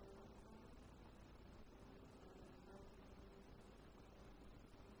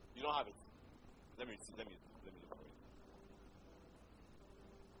 You don't have it. Let me look for it.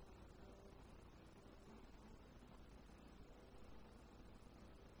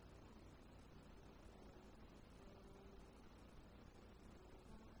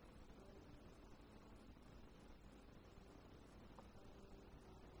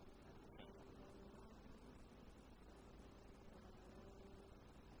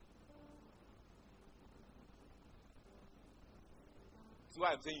 See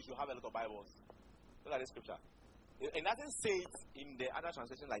why I'm saying you should have a lot of Bibles. Look at this scripture. It doesn't say it in the other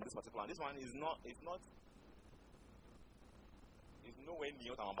translation like this particular one. This one is nowhere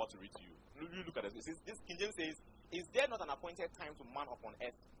near what I'm about to read to you. Look at this. This King James says, "Is there not an appointed time to man upon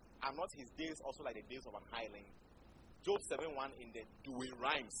earth? Are not his days also like the days of an hireling?" Job 7:1 in the Dewey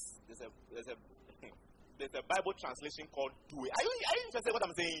Rhymes. There's a Bible translation called Dewey. Are you interested in what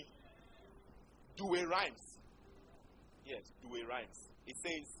I'm saying? Dewey Rhymes. Yes, Dewey Rhymes. It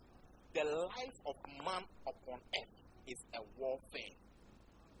says, "The life of man upon earth is a warfare,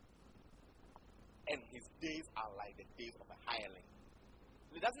 and his days are like the days of a hireling."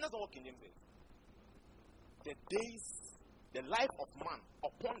 That's not what King James says. The life of man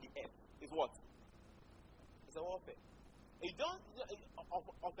upon the earth is what? It's a warfare. It don't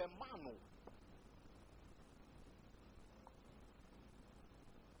of a man. No.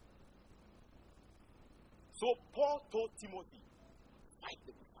 So Paul told Timothy, fight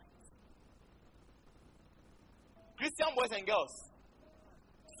the good fight. Christian boys and girls,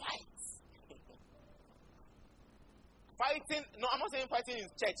 fight. Fighting, no, I'm not saying fighting in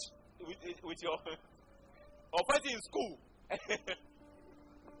church with your, or fighting in school.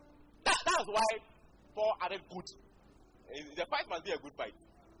 That's why Paul added good. The fight must be a good fight.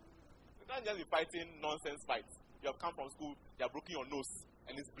 You can't just be fighting nonsense fights. You have come from school, you have broken your nose,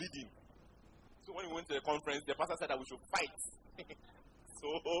 and it's bleeding. So when we went to the conference, the pastor said that we should fight.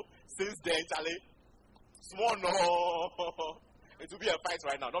 So since then, Charlie, small no, it will be a fight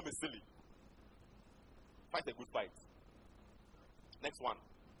right now. Don't be silly. Fight a good fight. Next one,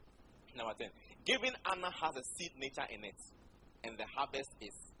 number 10. Giving honor has a seed nature in it, and the harvest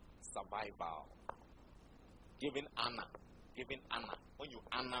is survival. Giving honor. When you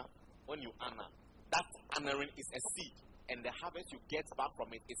honor, that honoring is a seed, and the harvest you get back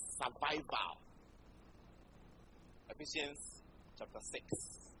from it is survival. Ephesians chapter 6,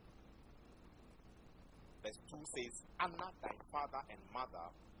 verse 2 says, "Honor thy father and mother,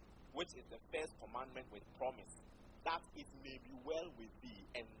 which is the first commandment with promise, that it may be well with thee,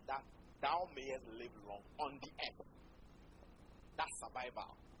 and that thou mayest live long on the earth." That's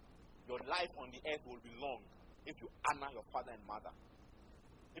survival. Your life on the earth will be long if you honor your father and mother.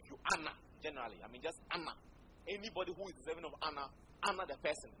 If you honor, generally, just honor. Anybody who is deserving of honor the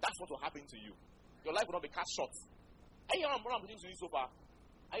person. That's what will happen to you. Your life will not be cut short. Are you hearing what I'm putting to you so far?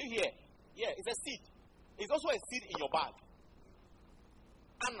 Are you here? Yeah, it's a seed. It's also a seed in your bag.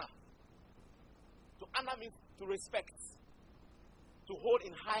 Honor. To honor means to respect, to hold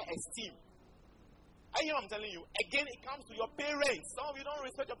in high esteem. I hear what I'm telling you. Again, it comes to your parents. Some of you don't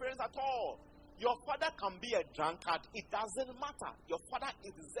respect your parents at all. Your father can be a drunkard. It doesn't matter. Your father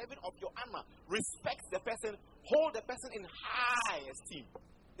is deserving of your honor. Respect the person. Hold the person in high esteem.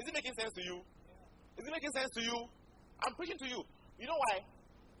 Is it making sense to you? Is it making sense to you? I'm preaching to you. You know why?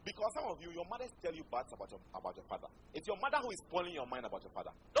 Because some of you, your mothers tell you bad about your father. It's your mother who is spoiling your mind about your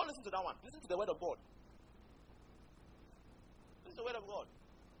father. Don't listen to that one. Listen to the word of God. Listen to the word of God.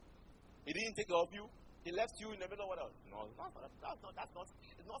 He didn't take care of you. He left you in the middle of what else? No, it's not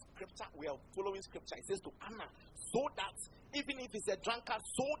scripture. We are following scripture. It says to Anna, so that even if he's a drunkard,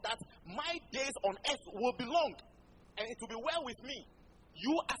 so that my days on earth will be long and it will be well with me.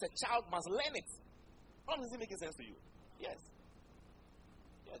 You as a child must learn it. How does it make sense to you? Yes.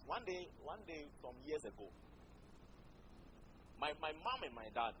 Yes. One day, some years ago, my mom and my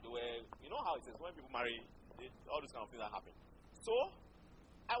dad, they were, you know how it is when people marry, all these kind of things that happen. So,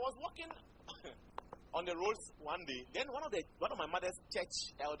 I was walking on the roads one day. Then one of my mother's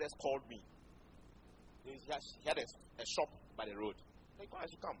church elders called me. He had a shop by the road. Hey, I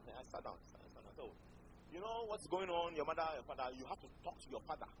should come. I sat down. So, you know what's going on? Your mother, your father. You have to talk to your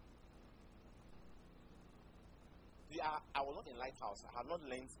father. See, I was not in Lighthouse. I have not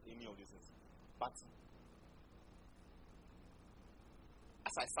learned any of these things. But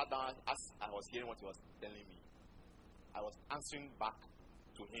as I sat down, as I was hearing what he was telling me, I was answering back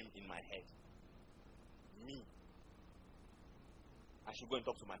to him in my head. Me, I should go and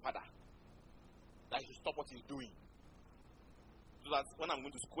talk to my father. That I should stop what he's doing. So that when I'm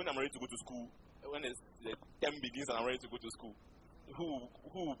ready to go to school, when the term begins and I'm ready to go to school, who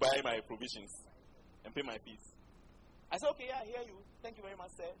will buy my provisions and pay my fees? I said, okay, yeah, I hear you. Thank you very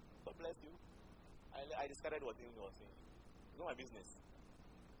much, sir. God bless you. I discarded what he was saying. It's not my business.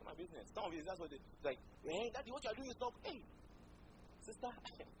 It's not my business. Some of it, that's what it's like, hey, daddy, what you're doing is not, hey, sister,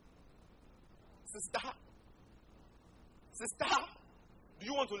 do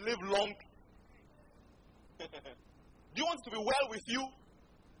you want to live long? Do you want it to be well with you?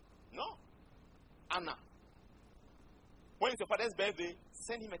 No. Anna, when it's your father's birthday,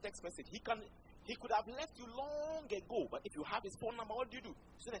 send him a text message. He could have left you long ago, but if you have his phone number, what do?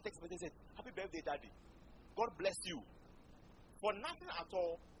 Send a text message and say, happy birthday, daddy. God bless you. For nothing at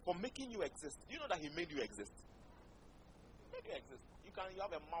all, for making you exist. Do you know that he made you exist? He made you exist. You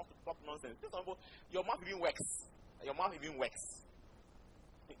have a mouth to talk nonsense. Your mouth even works. Your mouth even works.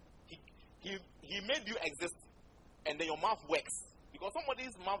 He made you exist, and then your mouth works. Because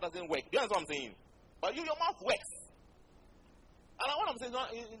somebody's mouth doesn't work. Do you understand what I'm saying? But your mouth works. And what I'm saying,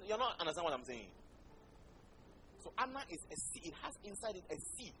 you're not understanding what I'm saying. So Anna is a seed. It has inside it a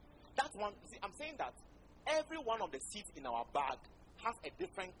seed. That one, see, I'm saying that every one of the seeds in our bag has a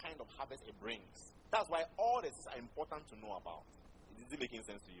different kind of harvest it brings. That's why all the seeds are important to know about. Is it making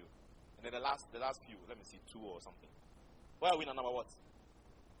sense to you? And then the last few, let me see, 2 or something. Where are we now? Number what?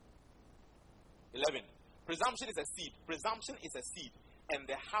 11. Presumption is a seed. Presumption is a seed. And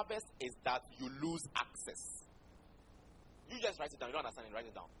the harvest is that you lose access. You just write it down. You don't understand it. Write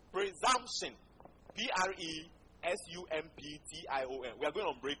it down. Presumption. Presumption. We are going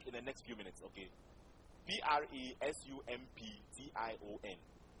on break in the next few minutes, okay? Presumption.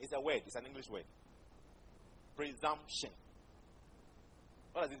 It's a word. It's an English word. Presumption.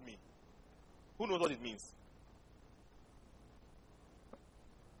 What does it mean? Who knows what it means?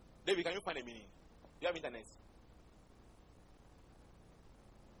 David, can you find a meaning? Do you have internet?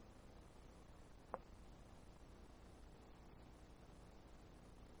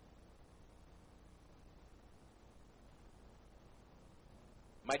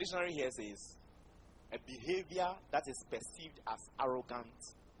 My dictionary here says a behavior that is perceived as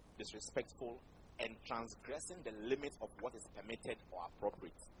arrogant, disrespectful, and transgressing the limits of what is permitted or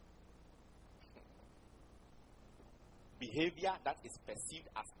appropriate. Behavior that is perceived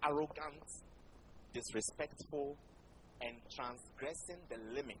as arrogant, disrespectful, and transgressing the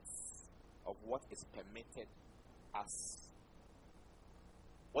limits of what is permitted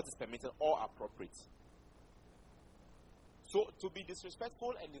or appropriate. So to be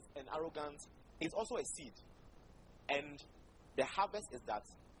disrespectful and arrogant is also a seed, and the harvest is that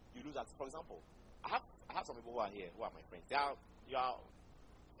you lose that. For example, I have some people who are here who are my friends. You are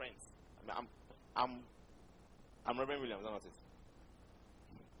friends. I mean, I'm Reverend Williams, I know it.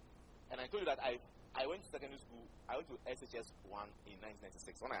 And I told you that I went to secondary school. I went to SHS 1 in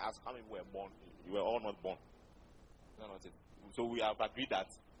 1996. When I asked how many were born, you were all not born. I know it. So we have agreed that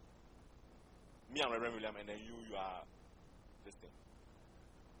me and Reverend William, and then you are this thing.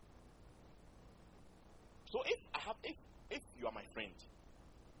 So if you are my friend,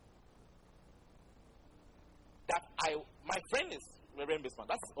 my friend is Reverend Bismarck,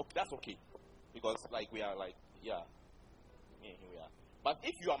 that's okay. Because we are we are. But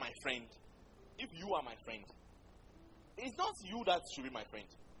if you are my friend, it's not you that should be my friend.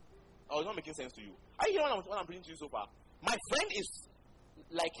 Or it's not making sense to you. Are you hearing what I'm preaching to you so far? My friend is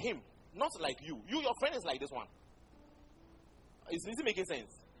like him, not like you. Your friend is like this one. Is it making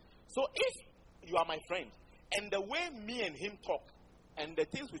sense? So if you are my friend, and the way me and him talk, and the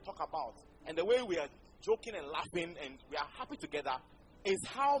things we talk about, and the way we are joking and laughing, and we are happy together, is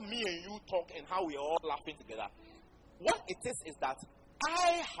how me and you talk and how we are all laughing together. What it is that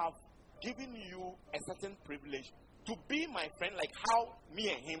I have given you a certain privilege to be my friend like how me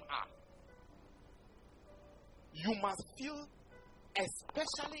and him are. You must feel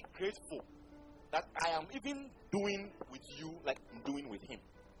especially grateful that I am even doing with you like I'm doing with him.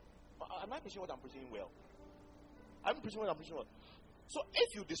 Am I preaching what I'm preaching well? I'm preaching what I'm preaching well. So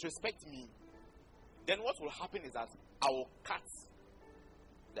if you disrespect me, then what will happen is that I will cut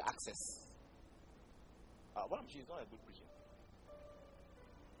the access. What I'm preaching is not a good preaching.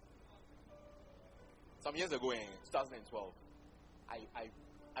 Some years ago in 2012,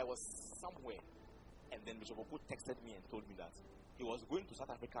 I was somewhere, and then Bishop Oku texted me and told me that he was going to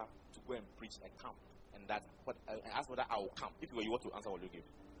South Africa to go and preach a camp, and that I asked whether I will come. If you want to answer, what will you give?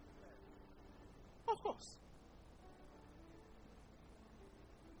 Of course.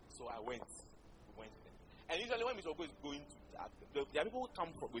 So I went. We went there. And usually when Bishop Oku is going to, there are people who come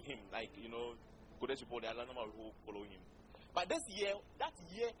with him, like Kodesh people. There are a number of people who follow him. But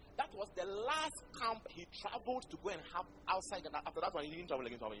that was the last camp he traveled to go and have outside Ghana. After that one, he didn't travel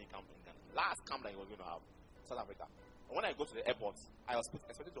again to have any camp in Ghana. Last camp that he was going to have, South Africa. And when I go to the airport, I was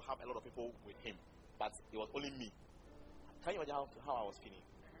expecting to have a lot of people with him, but it was only me. Can you imagine how I was feeling?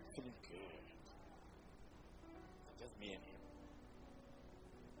 Feeling good. Just me and him.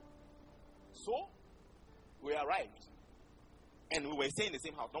 So, we arrived, and we were staying in the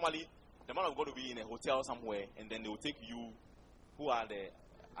same house. Normally, the man of God will be in a hotel somewhere, and then they will take you, who are the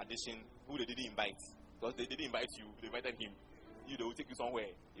addition, who they didn't invite. Because they didn't invite you, they invited him. They will take you somewhere,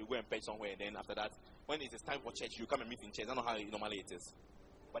 you go and pay somewhere, and then after that, when it is time for church, you come and meet in church. I don't know how normally it is.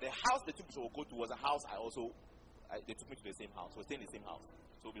 But the house they took me to go to was a house they took me to the same house. So we stayed in the same house.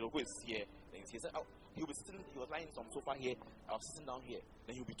 So Bishop is here, then he said, he was lying on some sofa here, I was sitting down here,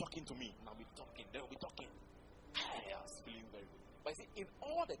 then he'll be talking to me, and I'll be talking, then we'll be talking. I was feeling very good. But see, in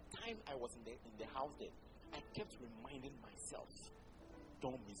all the time I was in the house there, I kept reminding myself,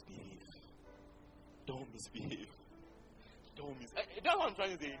 don't misbehave. Don't misbehave. Don't misbehave. That's what I'm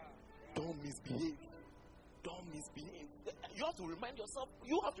trying to say. Don't misbehave. Don't misbehave. You have to remind yourself.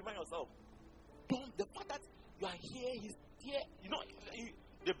 The fact that you are here, he's here.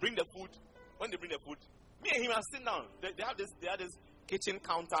 They bring the food. When they bring the food, me and him are sitting down. They have this kitchen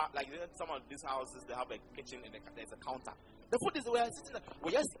counter. Like some of these houses, they have a kitchen and there's a counter. The food is, we are sitting there.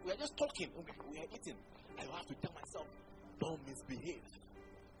 We are just talking. We are eating. I have to tell myself, don't misbehave.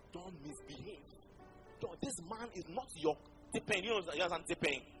 Don't misbehave. This man is not your tipping. You know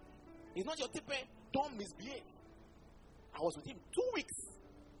tipping. He's not your tipping. Don't misbehave. I was with him 2 weeks.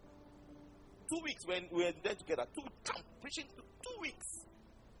 2 weeks when we were there together. Preaching 2 weeks.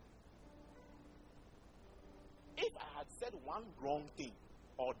 If I had said one wrong thing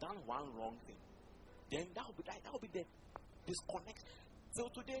or done one wrong thing, then that would be the disconnect. So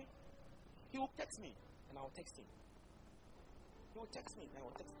today, he will text me and I will text him. He will text me and I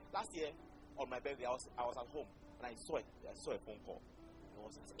will text him. Last year, on my birthday, I was at home and I saw a phone call. It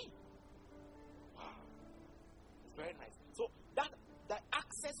was me. Wow. It's very nice. So the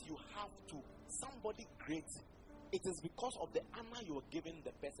access you have to somebody great, it is because of the honor you are giving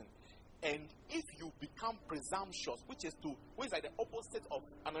the person. And if you become presumptuous, which is like the opposite of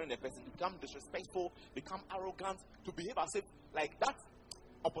honoring the person, you become disrespectful, become arrogant, to behave as if like that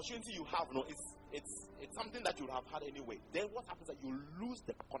opportunity you have, it's something that you would have had anyway. Then what happens is that you lose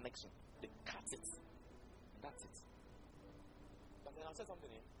the connection. They cut it. That's it. But then I'll say something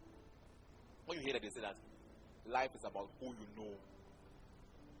here. When you hear that they say that life is about who you know,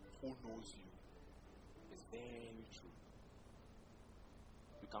 who knows you, it's very true.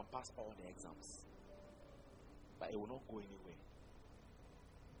 You can pass all the exams, but it will not go anywhere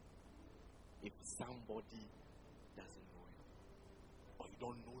if somebody doesn't know you, or you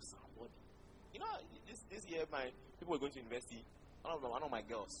don't know somebody. This year, my people were going to university. One of my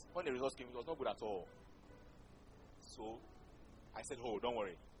girls, when the results came, it was not good at all. So I said, "Oh, don't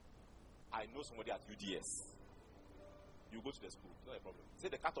worry. I know somebody at UDS. You go to the school. It's not a problem." Say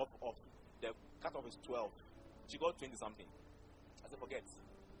the cutoff is 12. She got 20 something. I said, "Forget.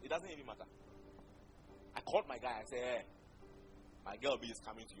 It doesn't even matter." I called my guy. I said, "Hey, my girl B is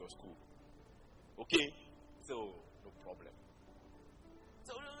coming to your school. Okay?" So no problem.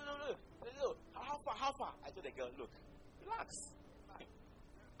 So no. How far? I told the girl, "Look, relax.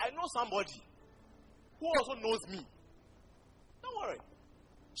 I know somebody who also knows me. Don't worry.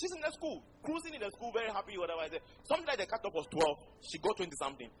 She's in the school, cruising in the school, very happy, whatever I said. Something like the cutoff was 12. She got 20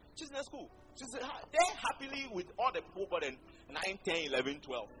 something. She's in the school. She's there happily with all the people got 9, 10, 11,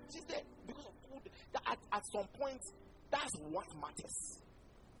 12. She's there because of food. At some point, that's what matters.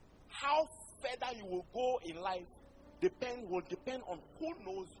 How further you will go in life will depend on who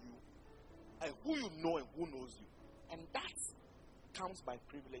knows you and who you know and who knows you. And that counts by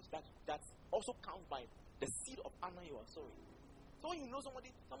privilege. That also counts by the seed of honor you are sowing. So when you know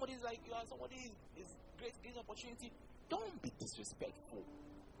somebody is like you are, somebody is great opportunity, don't be disrespectful.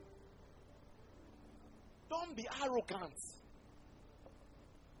 Don't be arrogant.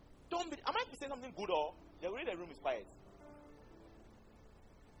 I might be saying something good, or the room is quiet.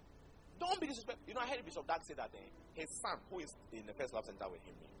 Don't be disrespectful. You know, I heard Bishop Dag say that his son, who is in the First Love Center with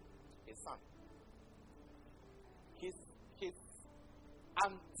him, his son, his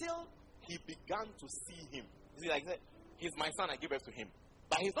until he began to see him. See, like he said, he's my son, I give birth to him.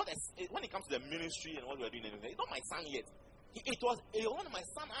 But he's not, when it comes to the ministry and what we're doing, he's not my son yet. It was one of my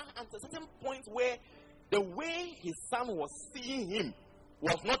son at a certain point where the way his son was seeing him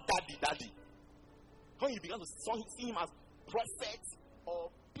was not daddy. When he began to see him as prophet or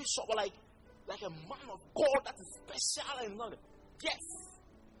bishop, or like a man of God that is special and not. Yes,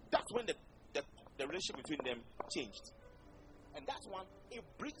 that's when the relationship between them changed. And that's when it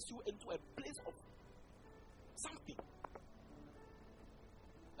brings you into a place of something.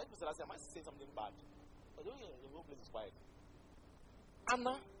 Let me say, I might say something bad, but the whole place is quiet.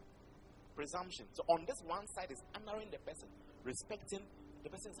 Honor, presumption. So on this one side is honoring the person, respecting the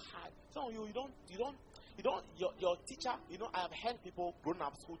person's heart. Some of you don't. Your teacher. You know, I have heard people grown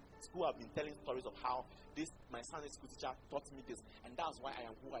ups who have been telling stories of how my son's school teacher taught me this, and that's why I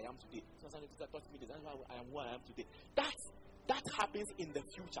am who I am today. So my son's teacher taught me this, that's why I am who I am today. That happens in the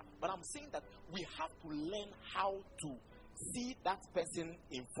future. But I'm saying that we have to learn how to see that person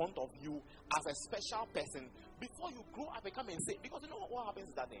in front of you as a special person before you grow up and come and say, because you know what happens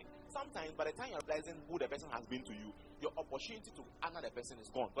is that sometimes by the time you're realizing who the person has been to you, your opportunity to honor the person is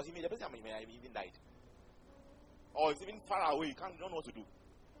gone. Because the person may have even died. Or it's even far away, you don't know what to do.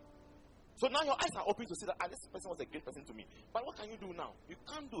 So now your eyes are open to see that this person was a great person to me. But what can you do now? You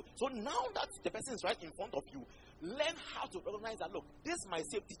can't do. So now that the person is right in front of you, learn how to recognize that, look, this is my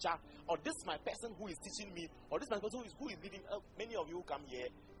safe teacher, or this is my person who is teaching me, or this is my person who is leading. Many of you come here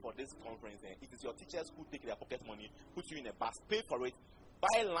for this conference, it is your teachers who take their pocket money, put you in a bus, pay for it,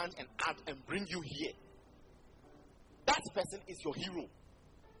 buy lunch and add and bring you here. That person is your hero.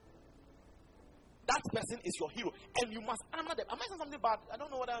 That person is your hero, and you must honor them. Am I saying something bad? I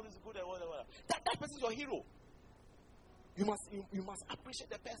don't know whether it's good or whatever. That person is your hero. You must appreciate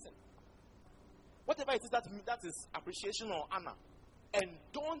the person. Whatever it is that is appreciation or honor. And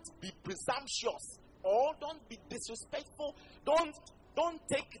don't be presumptuous or don't be disrespectful. Don't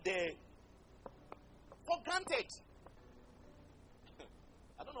take the for granted.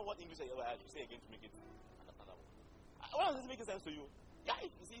 I don't know what English I should say again to make it understandable. What does this make sense to you? Yeah,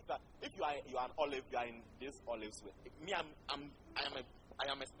 if you are an olive, you are in this olives with me. I am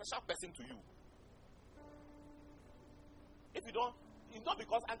a special person to you. If you don't, it's not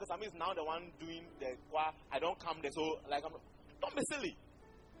because Uncle Sammy is now the one doing the choir. I don't come there, so like don't be silly.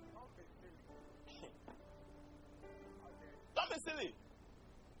 Don't be silly.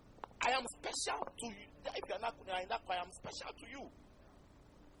 I am special to you. If you are not in that choir, I am special to you,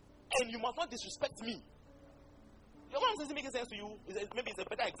 and you must not disrespect me. You know what I'm saying? Making sense to you? Maybe it's a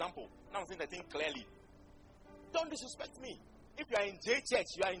better example. Now I'm saying the thing clearly. Don't disrespect me. If you are in J Church,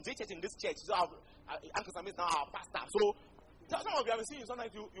 you are in J Church in this church. So Uncle Sam is now our pastor. So some of you have seen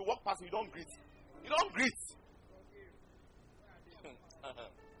sometimes you walk past, you don't greet. You don't greet.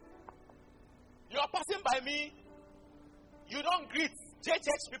 You are passing by me. You don't greet J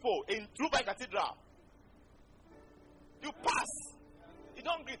Church people in True by Cathedral. You pass. You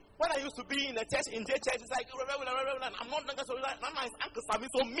don't greet. When I used to be in the church, in J Church, it's like, I'm not going to now it's Uncle Sammy,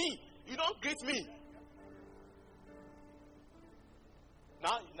 so me. You don't greet me.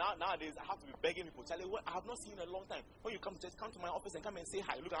 Nowadays, I have to be begging people. Charlie, I have not seen you in a long time. When you come to church, come to my office and come and say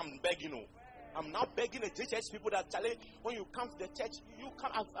hi. Look, I'm begging you. I'm now begging the J Church people that, Charlie, when you come to the church, you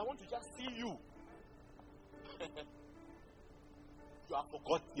come. I want to just see you. You are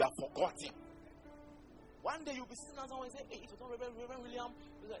forgotten. One day you'll be sitting down somewhere and say, hey, it's not Reverend William.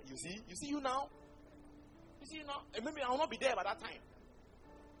 You see you now? You see you now? And maybe I will not be there by that time.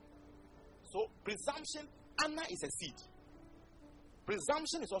 So, presumption, honor is a seed.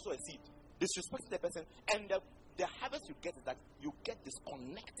 Presumption is also a seed. Disrespecting the person. And the harvest you get is that you get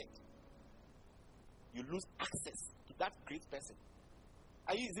disconnected. You lose access to that great person.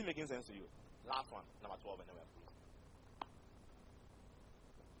 Is it making sense to you? Last one, number 12, and then we have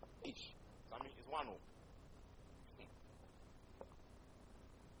each. So I mean, it's one.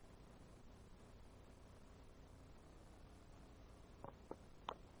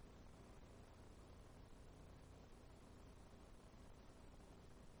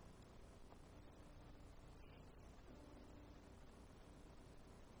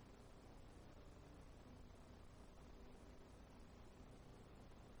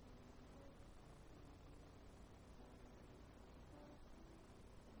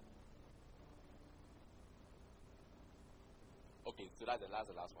 So that's the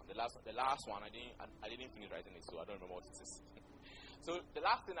last one. The last one, I didn't finish writing it, so I don't remember what it is. So the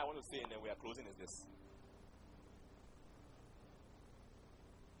last thing I want to say, and then we are closing, is this.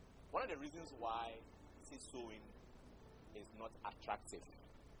 One of the reasons why seed sowing is not attractive,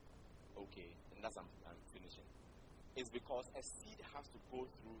 okay, and that's I'm finishing, is because a seed has to go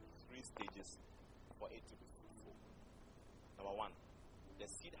through 3 stages for it to be fruitful. Number 1, the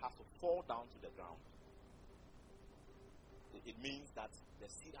seed has to fall down to the ground. It means that the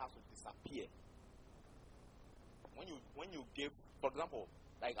seed has to disappear. When you give, for example,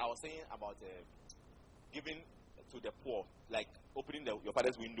 like I was saying about giving to the poor, like opening your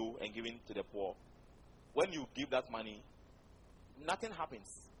father's window and giving to the poor. When you give that money, nothing happens.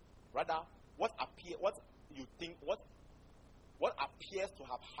 Rather, what appears to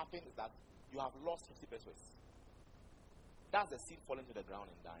have happened is that you have lost 50 pesos. That's the seed falling to the ground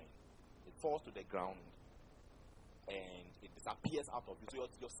and dying. It falls to the ground and it disappears out of you. So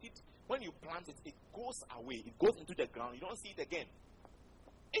your seed, when you plant it, it goes away. It goes into the ground. You don't see it again.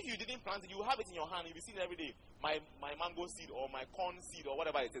 If you didn't plant it, you have it in your hand. You'll be seeing it every day. My mango seed or my corn seed or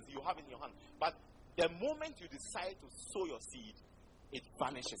whatever it is, you have it in your hand. But the moment you decide to sow your seed, it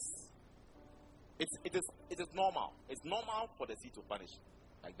vanishes. It is normal. It's normal for the seed to vanish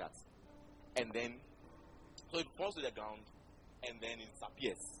like that. And then, so it falls to the ground and then it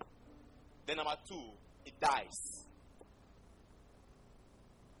disappears. Then number 2, it dies.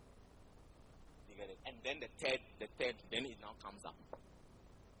 You get it? And then the third, then it now comes up.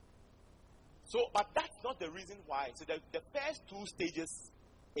 So, but that's not the reason why. So the first 2 stages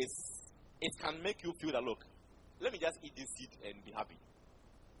is, it can make you feel that, look, let me just eat this seed and be happy.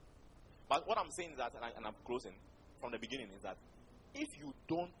 But what I'm saying is that, and I'm closing from the beginning, is that if you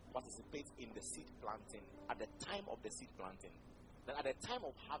don't participate in the seed planting at the time of the seed planting, then at the time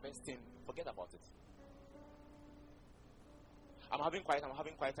of harvesting, forget about it. I'm having quiet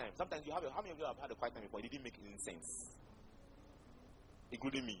time. Sometimes how many of you have had a quiet time before? It didn't make any sense.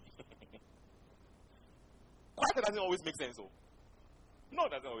 Including me. Quiet time doesn't always make sense, though. No,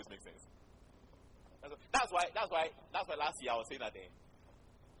 it doesn't always make sense. That's why last year I was saying that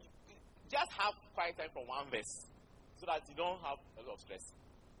just have quiet time from one verse so that you don't have a lot of stress.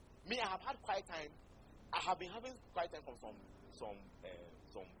 Me, I have had quiet time. I have been having quiet time from some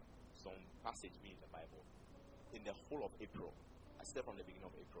passage in the Bible in the whole of April. I started from the beginning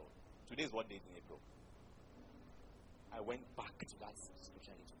of April. Today is what day in April? I went back to that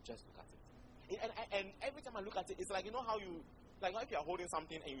scripture to just look at it. And every time I look at it, it's like, you know how you, like if you are holding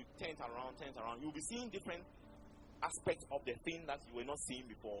something and you turn it around, you'll be seeing different aspects of the thing that you were not seeing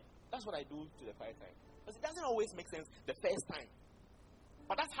before. That's what I do to the quiet time. Because it doesn't always make sense the first time.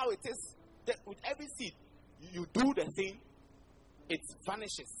 But that's how it is. With every seed, you do the thing, it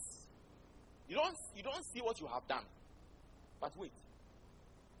vanishes. You don't see what you have done. But wait.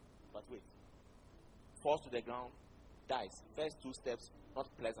 Falls to the ground, dies. First 2 steps, not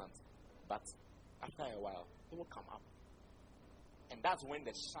pleasant. But after a while, it will come up. And that's when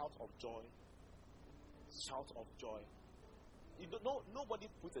the shout of joy. Nobody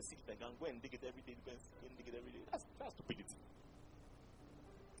puts a seed in the ground, go and dig it every day, That's stupidity.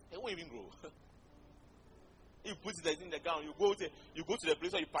 It won't even grow. You put it in the ground, you go to the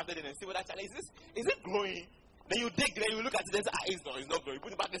place where you planted it and see whether is it growing? Then you dig, then you look at it and say, it's not growing. You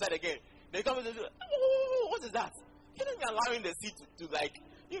put it back inside again. Then you come and say, what is that? You're not allowing the seed to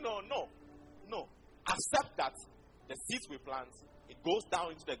no. Accept that the seeds we plant, it goes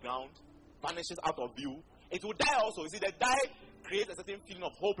down into the ground, vanishes out of view. It will die also. You see, the die creates a certain feeling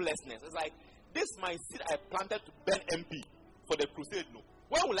of hopelessness. It's like, this my seed I planted to burn MP for the crusade. No.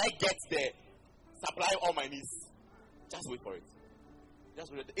 Where will I get the supply all my needs? Just wait for it.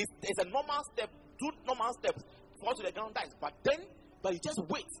 It's a normal step. 2 normal steps. Fall to the ground, dies. But you just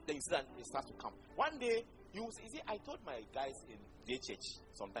wait. Then you see that it starts to come. One day, you see, I told my guys in JHH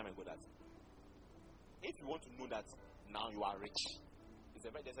some time ago that if you want to know that now you are rich,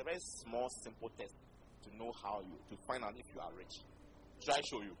 there's a very small, simple test to know to find out if you are rich. Should I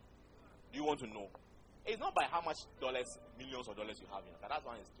show you? Do you want to know? It's not by how much dollars, millions of dollars you have in. That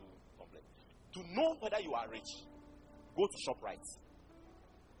one is too complex. To know whether you are rich, go to ShopRite.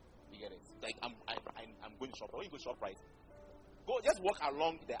 You get it? Like I'm going to ShopRite. When you go to ShopRite, just walk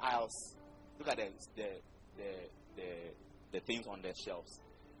along the aisles. Look at the things on the shelves.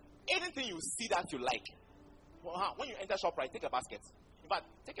 Anything you see that you like, when you enter ShopRite, take a basket. In fact,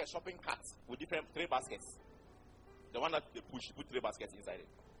 take a shopping cart with different 3 baskets. The one that they push, put 3 baskets inside it.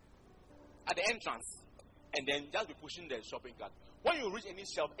 At the entrance, and then just be pushing the shopping cart. When you reach any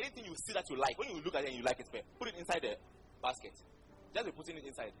shelf, anything you see that you like, when you look at it and you like it, put it inside the basket. Just be putting it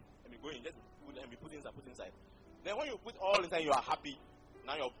inside. And be going, just put it inside. Then when you put all inside, you are happy.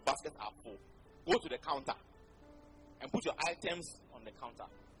 Now your baskets are full. Go to the counter and put your items on the counter.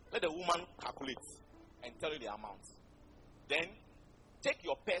 Let the woman calculate and tell you the amount. Then take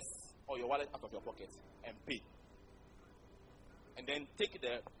your purse or your wallet out of your pocket and pay. And then take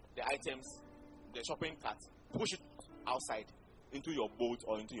the items, the shopping cart, push it outside into your boat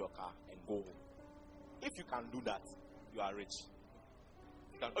or into your car and go home. If you can do that, you are rich.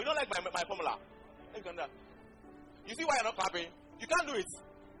 You don't like my formula? If you can do that. You see why you're not clapping? You can't do it.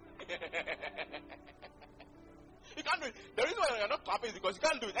 You can't do it. The reason why you're not clapping is because you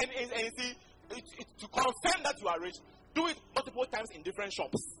can't do it. And you see, to confirm that you are rich, do it multiple times in different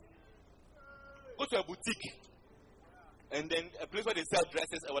shops. Go to a boutique and then a place where they sell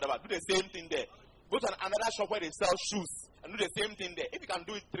dresses or whatever. Do the same thing there. Go to another shop where they sell shoes and do the same thing there. If you can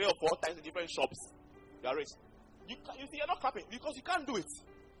do it 3 or 4 times in different shops, you are rich. You see, you're not clapping because you can't do it.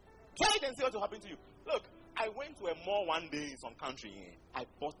 Try it and see what will happen to you. Look, I went to a mall one day in some country. I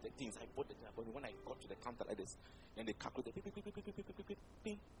bought the things. But when I got to the counter like this, and they calculated.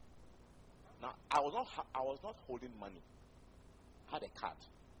 Now, I was not holding money. I had a card.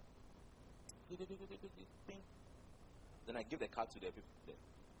 Then I give the card to the people.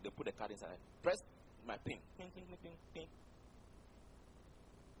 They put the card inside. I press my pin.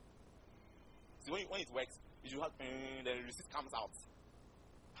 See, when it works, you have the receipt comes out.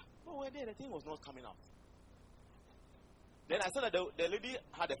 Oh, the thing was not coming out. Then I saw that the lady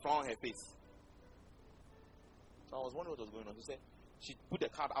had a frown on her face. So I was wondering what was going on. She said, she put the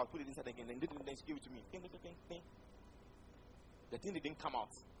card out, put it inside again, then she gave it to me. The thing didn't come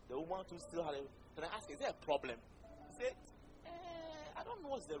out. The woman too still had it. Then I asked her, is there a problem? She said, I don't know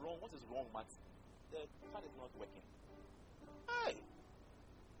what is wrong, but the card is not working. Hey!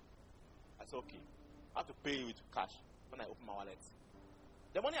 I said, okay. I have to pay with cash when I open my wallet.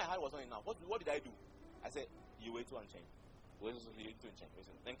 The money I had was not enough. What did I do? I said, you wait to unchain. Many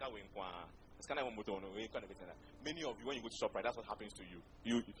of you, when you go to shop, right, that's what happens to you.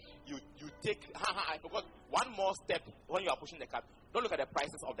 You take, I forgot, one more step when you are pushing the cart. Don't look at the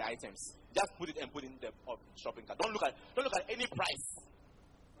prices of the items. Just put it and put in the shopping cart. Don't look at any price.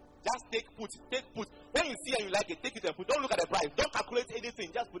 Just take put. When you see and you like it, take it and put. Don't look at the price. Don't calculate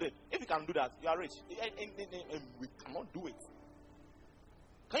anything. Just put it. If you can do that, you are rich. And we cannot do it.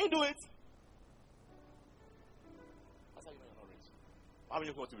 Can you do it? That's how you know you're not rich. How many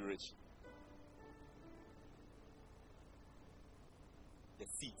of you want to be rich? The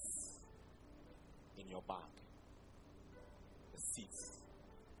seeds in your bag. The seeds.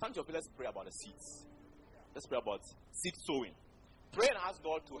 Thank you. Let's pray about the seeds. Let's pray about seed sowing. Pray and ask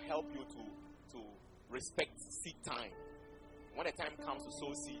God to help you to respect seed time. When the time comes to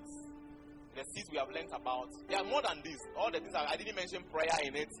sow seeds, the seeds we have learned about, there are more than this. All the things I didn't mention prayer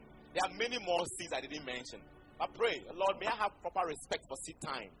in it. There are many more seeds I didn't mention. But pray, Lord, may I have proper respect for seed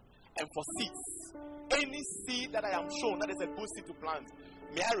time and for seeds. Any seed that I am shown that is a good seed to plant,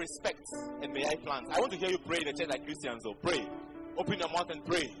 may I respect and may I plant. I want to hear you pray in the church like Christians. So pray. Open your mouth and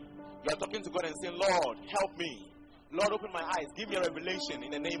pray. You are talking to God and saying, Lord, help me. Lord, open my eyes. Give me a revelation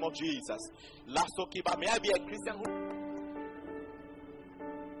in the name of Jesus. May I be a Christian who...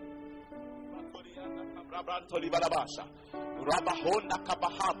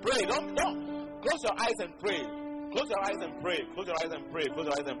 Pray. Don't. Close your eyes and pray. Close your eyes and pray. Close your eyes and pray. Close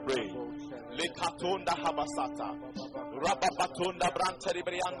your eyes and pray. Lekatonda habasata. Rababatonda branta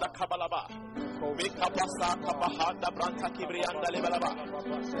librianda kabalaba. Mekabasa kabahanda branta kibrianda lebalaba.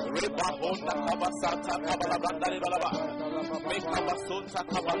 Rebahonda kabasata kabalabranda lebalaba. Mekabasonta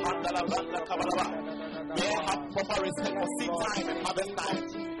kabahanda labranda kabalaba. May I have proper respect for seed time and harvest time.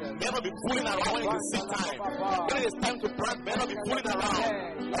 May not be fooling around when it is seed time. When it is time to plant, may not be fooling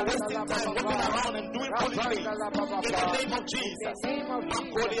around. Or wasting time looking around and doing foolish things. In the name of Jesus.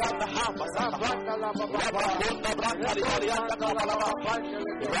 Makolianda habasata. Rabahonda branta librianda kabalaba.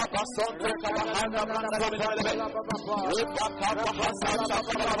 Rabasonta kabahanda branda lebalaba. Rebakabahasata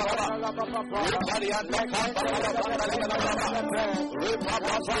kabalaba. Rebarianda kabalaba branda lebalaba.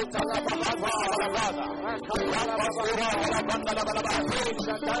 Rebabasonta kabahanda. Rabasura branda lebalaba.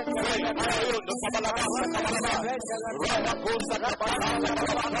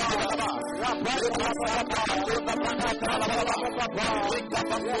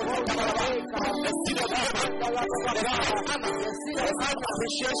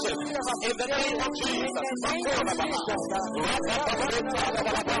 Appreciation in the name of Jesus.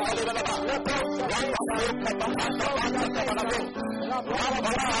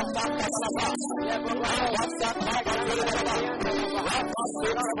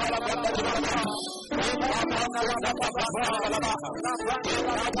 Rabba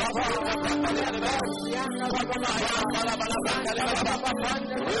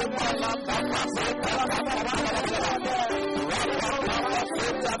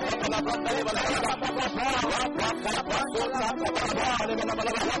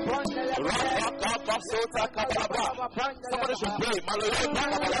Somebody should pray.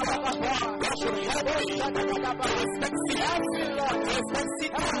 God should help me to respect sin.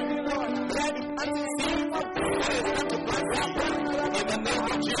 In the name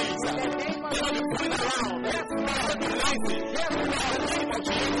of Jesus. Don't be pulling around. Don't be lazy. In the name of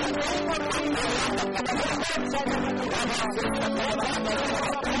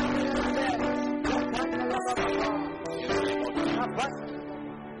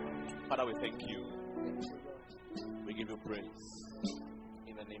Father, we thank you. We give you praise.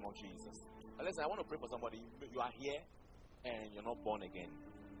 In the name of Jesus. Now listen, I want to pray for somebody. You are here and you're not born again.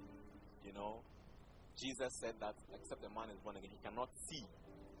 You know, Jesus said that except a man is born again, he cannot see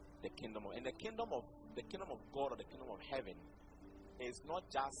the kingdom of. And the kingdom of God or the kingdom of heaven is not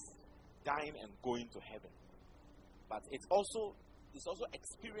just dying and going to heaven, but it's also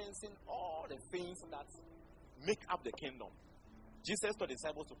experiencing all the things that make up the kingdom. Jesus told the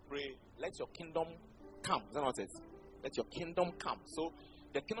disciples to pray, let your kingdom come. Is that what it is? Let your kingdom come. So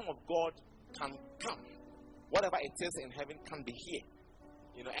the kingdom of God can come. Whatever it is in heaven can be here.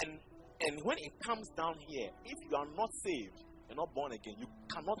 You know, and when it comes down here, if you are not saved, you're not born again, you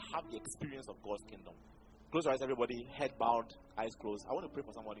cannot have the experience of God's kingdom. Close your eyes, everybody, head bowed, eyes closed. I want to pray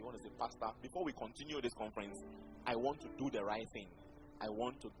for somebody. I want to say, Pastor, before we continue this conference, I want to do the right thing. I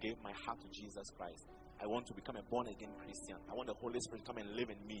want to give my heart to Jesus Christ. I want to become a born-again Christian. I want the Holy Spirit to come and live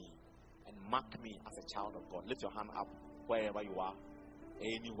in me and mark me as a child of God. Lift your hand up wherever you are,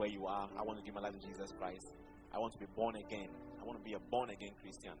 anywhere you are. I want to give my life to Jesus Christ. I want to be born again. I want to be a born-again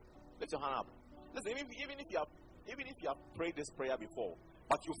Christian. Lift your hand up. Listen, even if you have prayed this prayer before,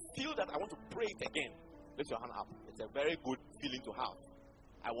 but you feel that I want to pray it again, lift your hand up. It's a very good feeling to have.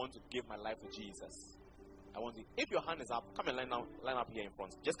 I want to give my life to Jesus. If your hand is up, come and line up here in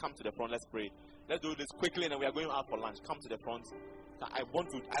front. Just come to the front. Let's pray. Let's do this quickly, and then we are going out for lunch. Come to the front. I've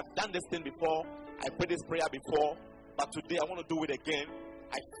done this thing before. I prayed this prayer before, but today I want to do it again.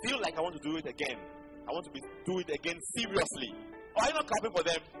 I feel like I want to do it again. I want to do it again seriously. Oh, are you not clapping for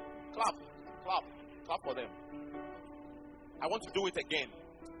them? Clap for them. I want to do it again.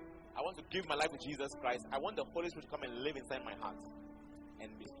 I want to give my life to Jesus Christ. I want the Holy Spirit to come and live inside my heart.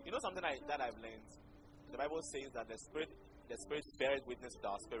 And you know something that I've learned? The Bible says that the Spirit bears witness with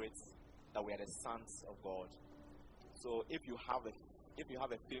our spirits that we are the sons of God. So if you have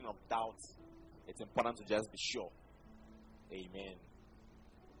a feeling of doubt, it's important to just be sure. Amen.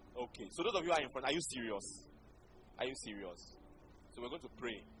 Okay, so those of you who are in front, are you serious? Are you serious? So we're going to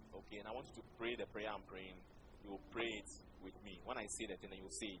pray. Okay, and I want you to pray the prayer I'm praying. You will pray it with me. When I say that, then you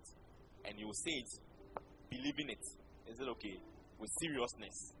will say it. And you will say it believing it. Is it okay? With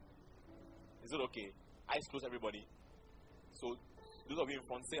seriousness. Is it okay? Eyes closed, everybody. So those of you in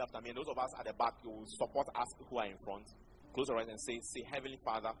front, say after me. And those of us at the back, you will support us who are in front. Close your eyes and say, Heavenly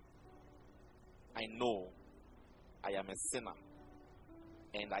Father, I know I am a sinner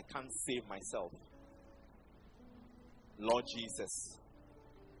and I can't save myself. Lord Jesus,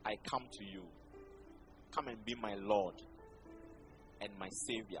 I come to you. Come and be my Lord and my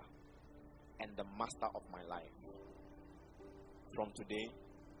Savior and the Master of my life. From today,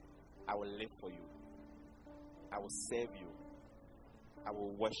 I will live for you. I will serve you. I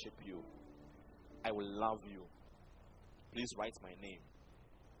will worship you. I will love you. Please write my name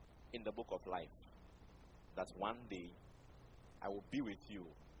in the book of life, that one day I will be with you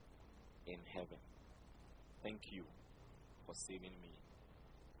in heaven. Thank you for saving me.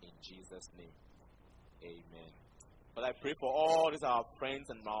 In Jesus' name, amen. But I pray for all these our friends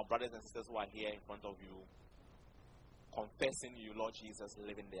and our brothers and sisters who are here in front of you, confessing you, Lord Jesus,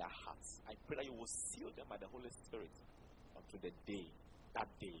 live in their hearts. I pray that you will seal them by the Holy Spirit unto the day, that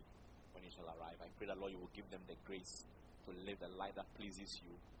day when it shall arrive. I pray that, Lord, you will give them the grace to live the life that pleases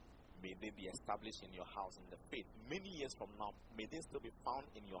you. May they be established in your house in the faith. Many years from now, may they still be found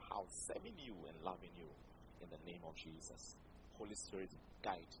in your house, serving you and loving you in the name of Jesus. Holy Spirit,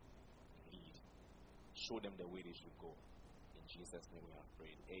 guide, lead, show them the way they should go. In Jesus' name we have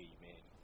prayed. Amen.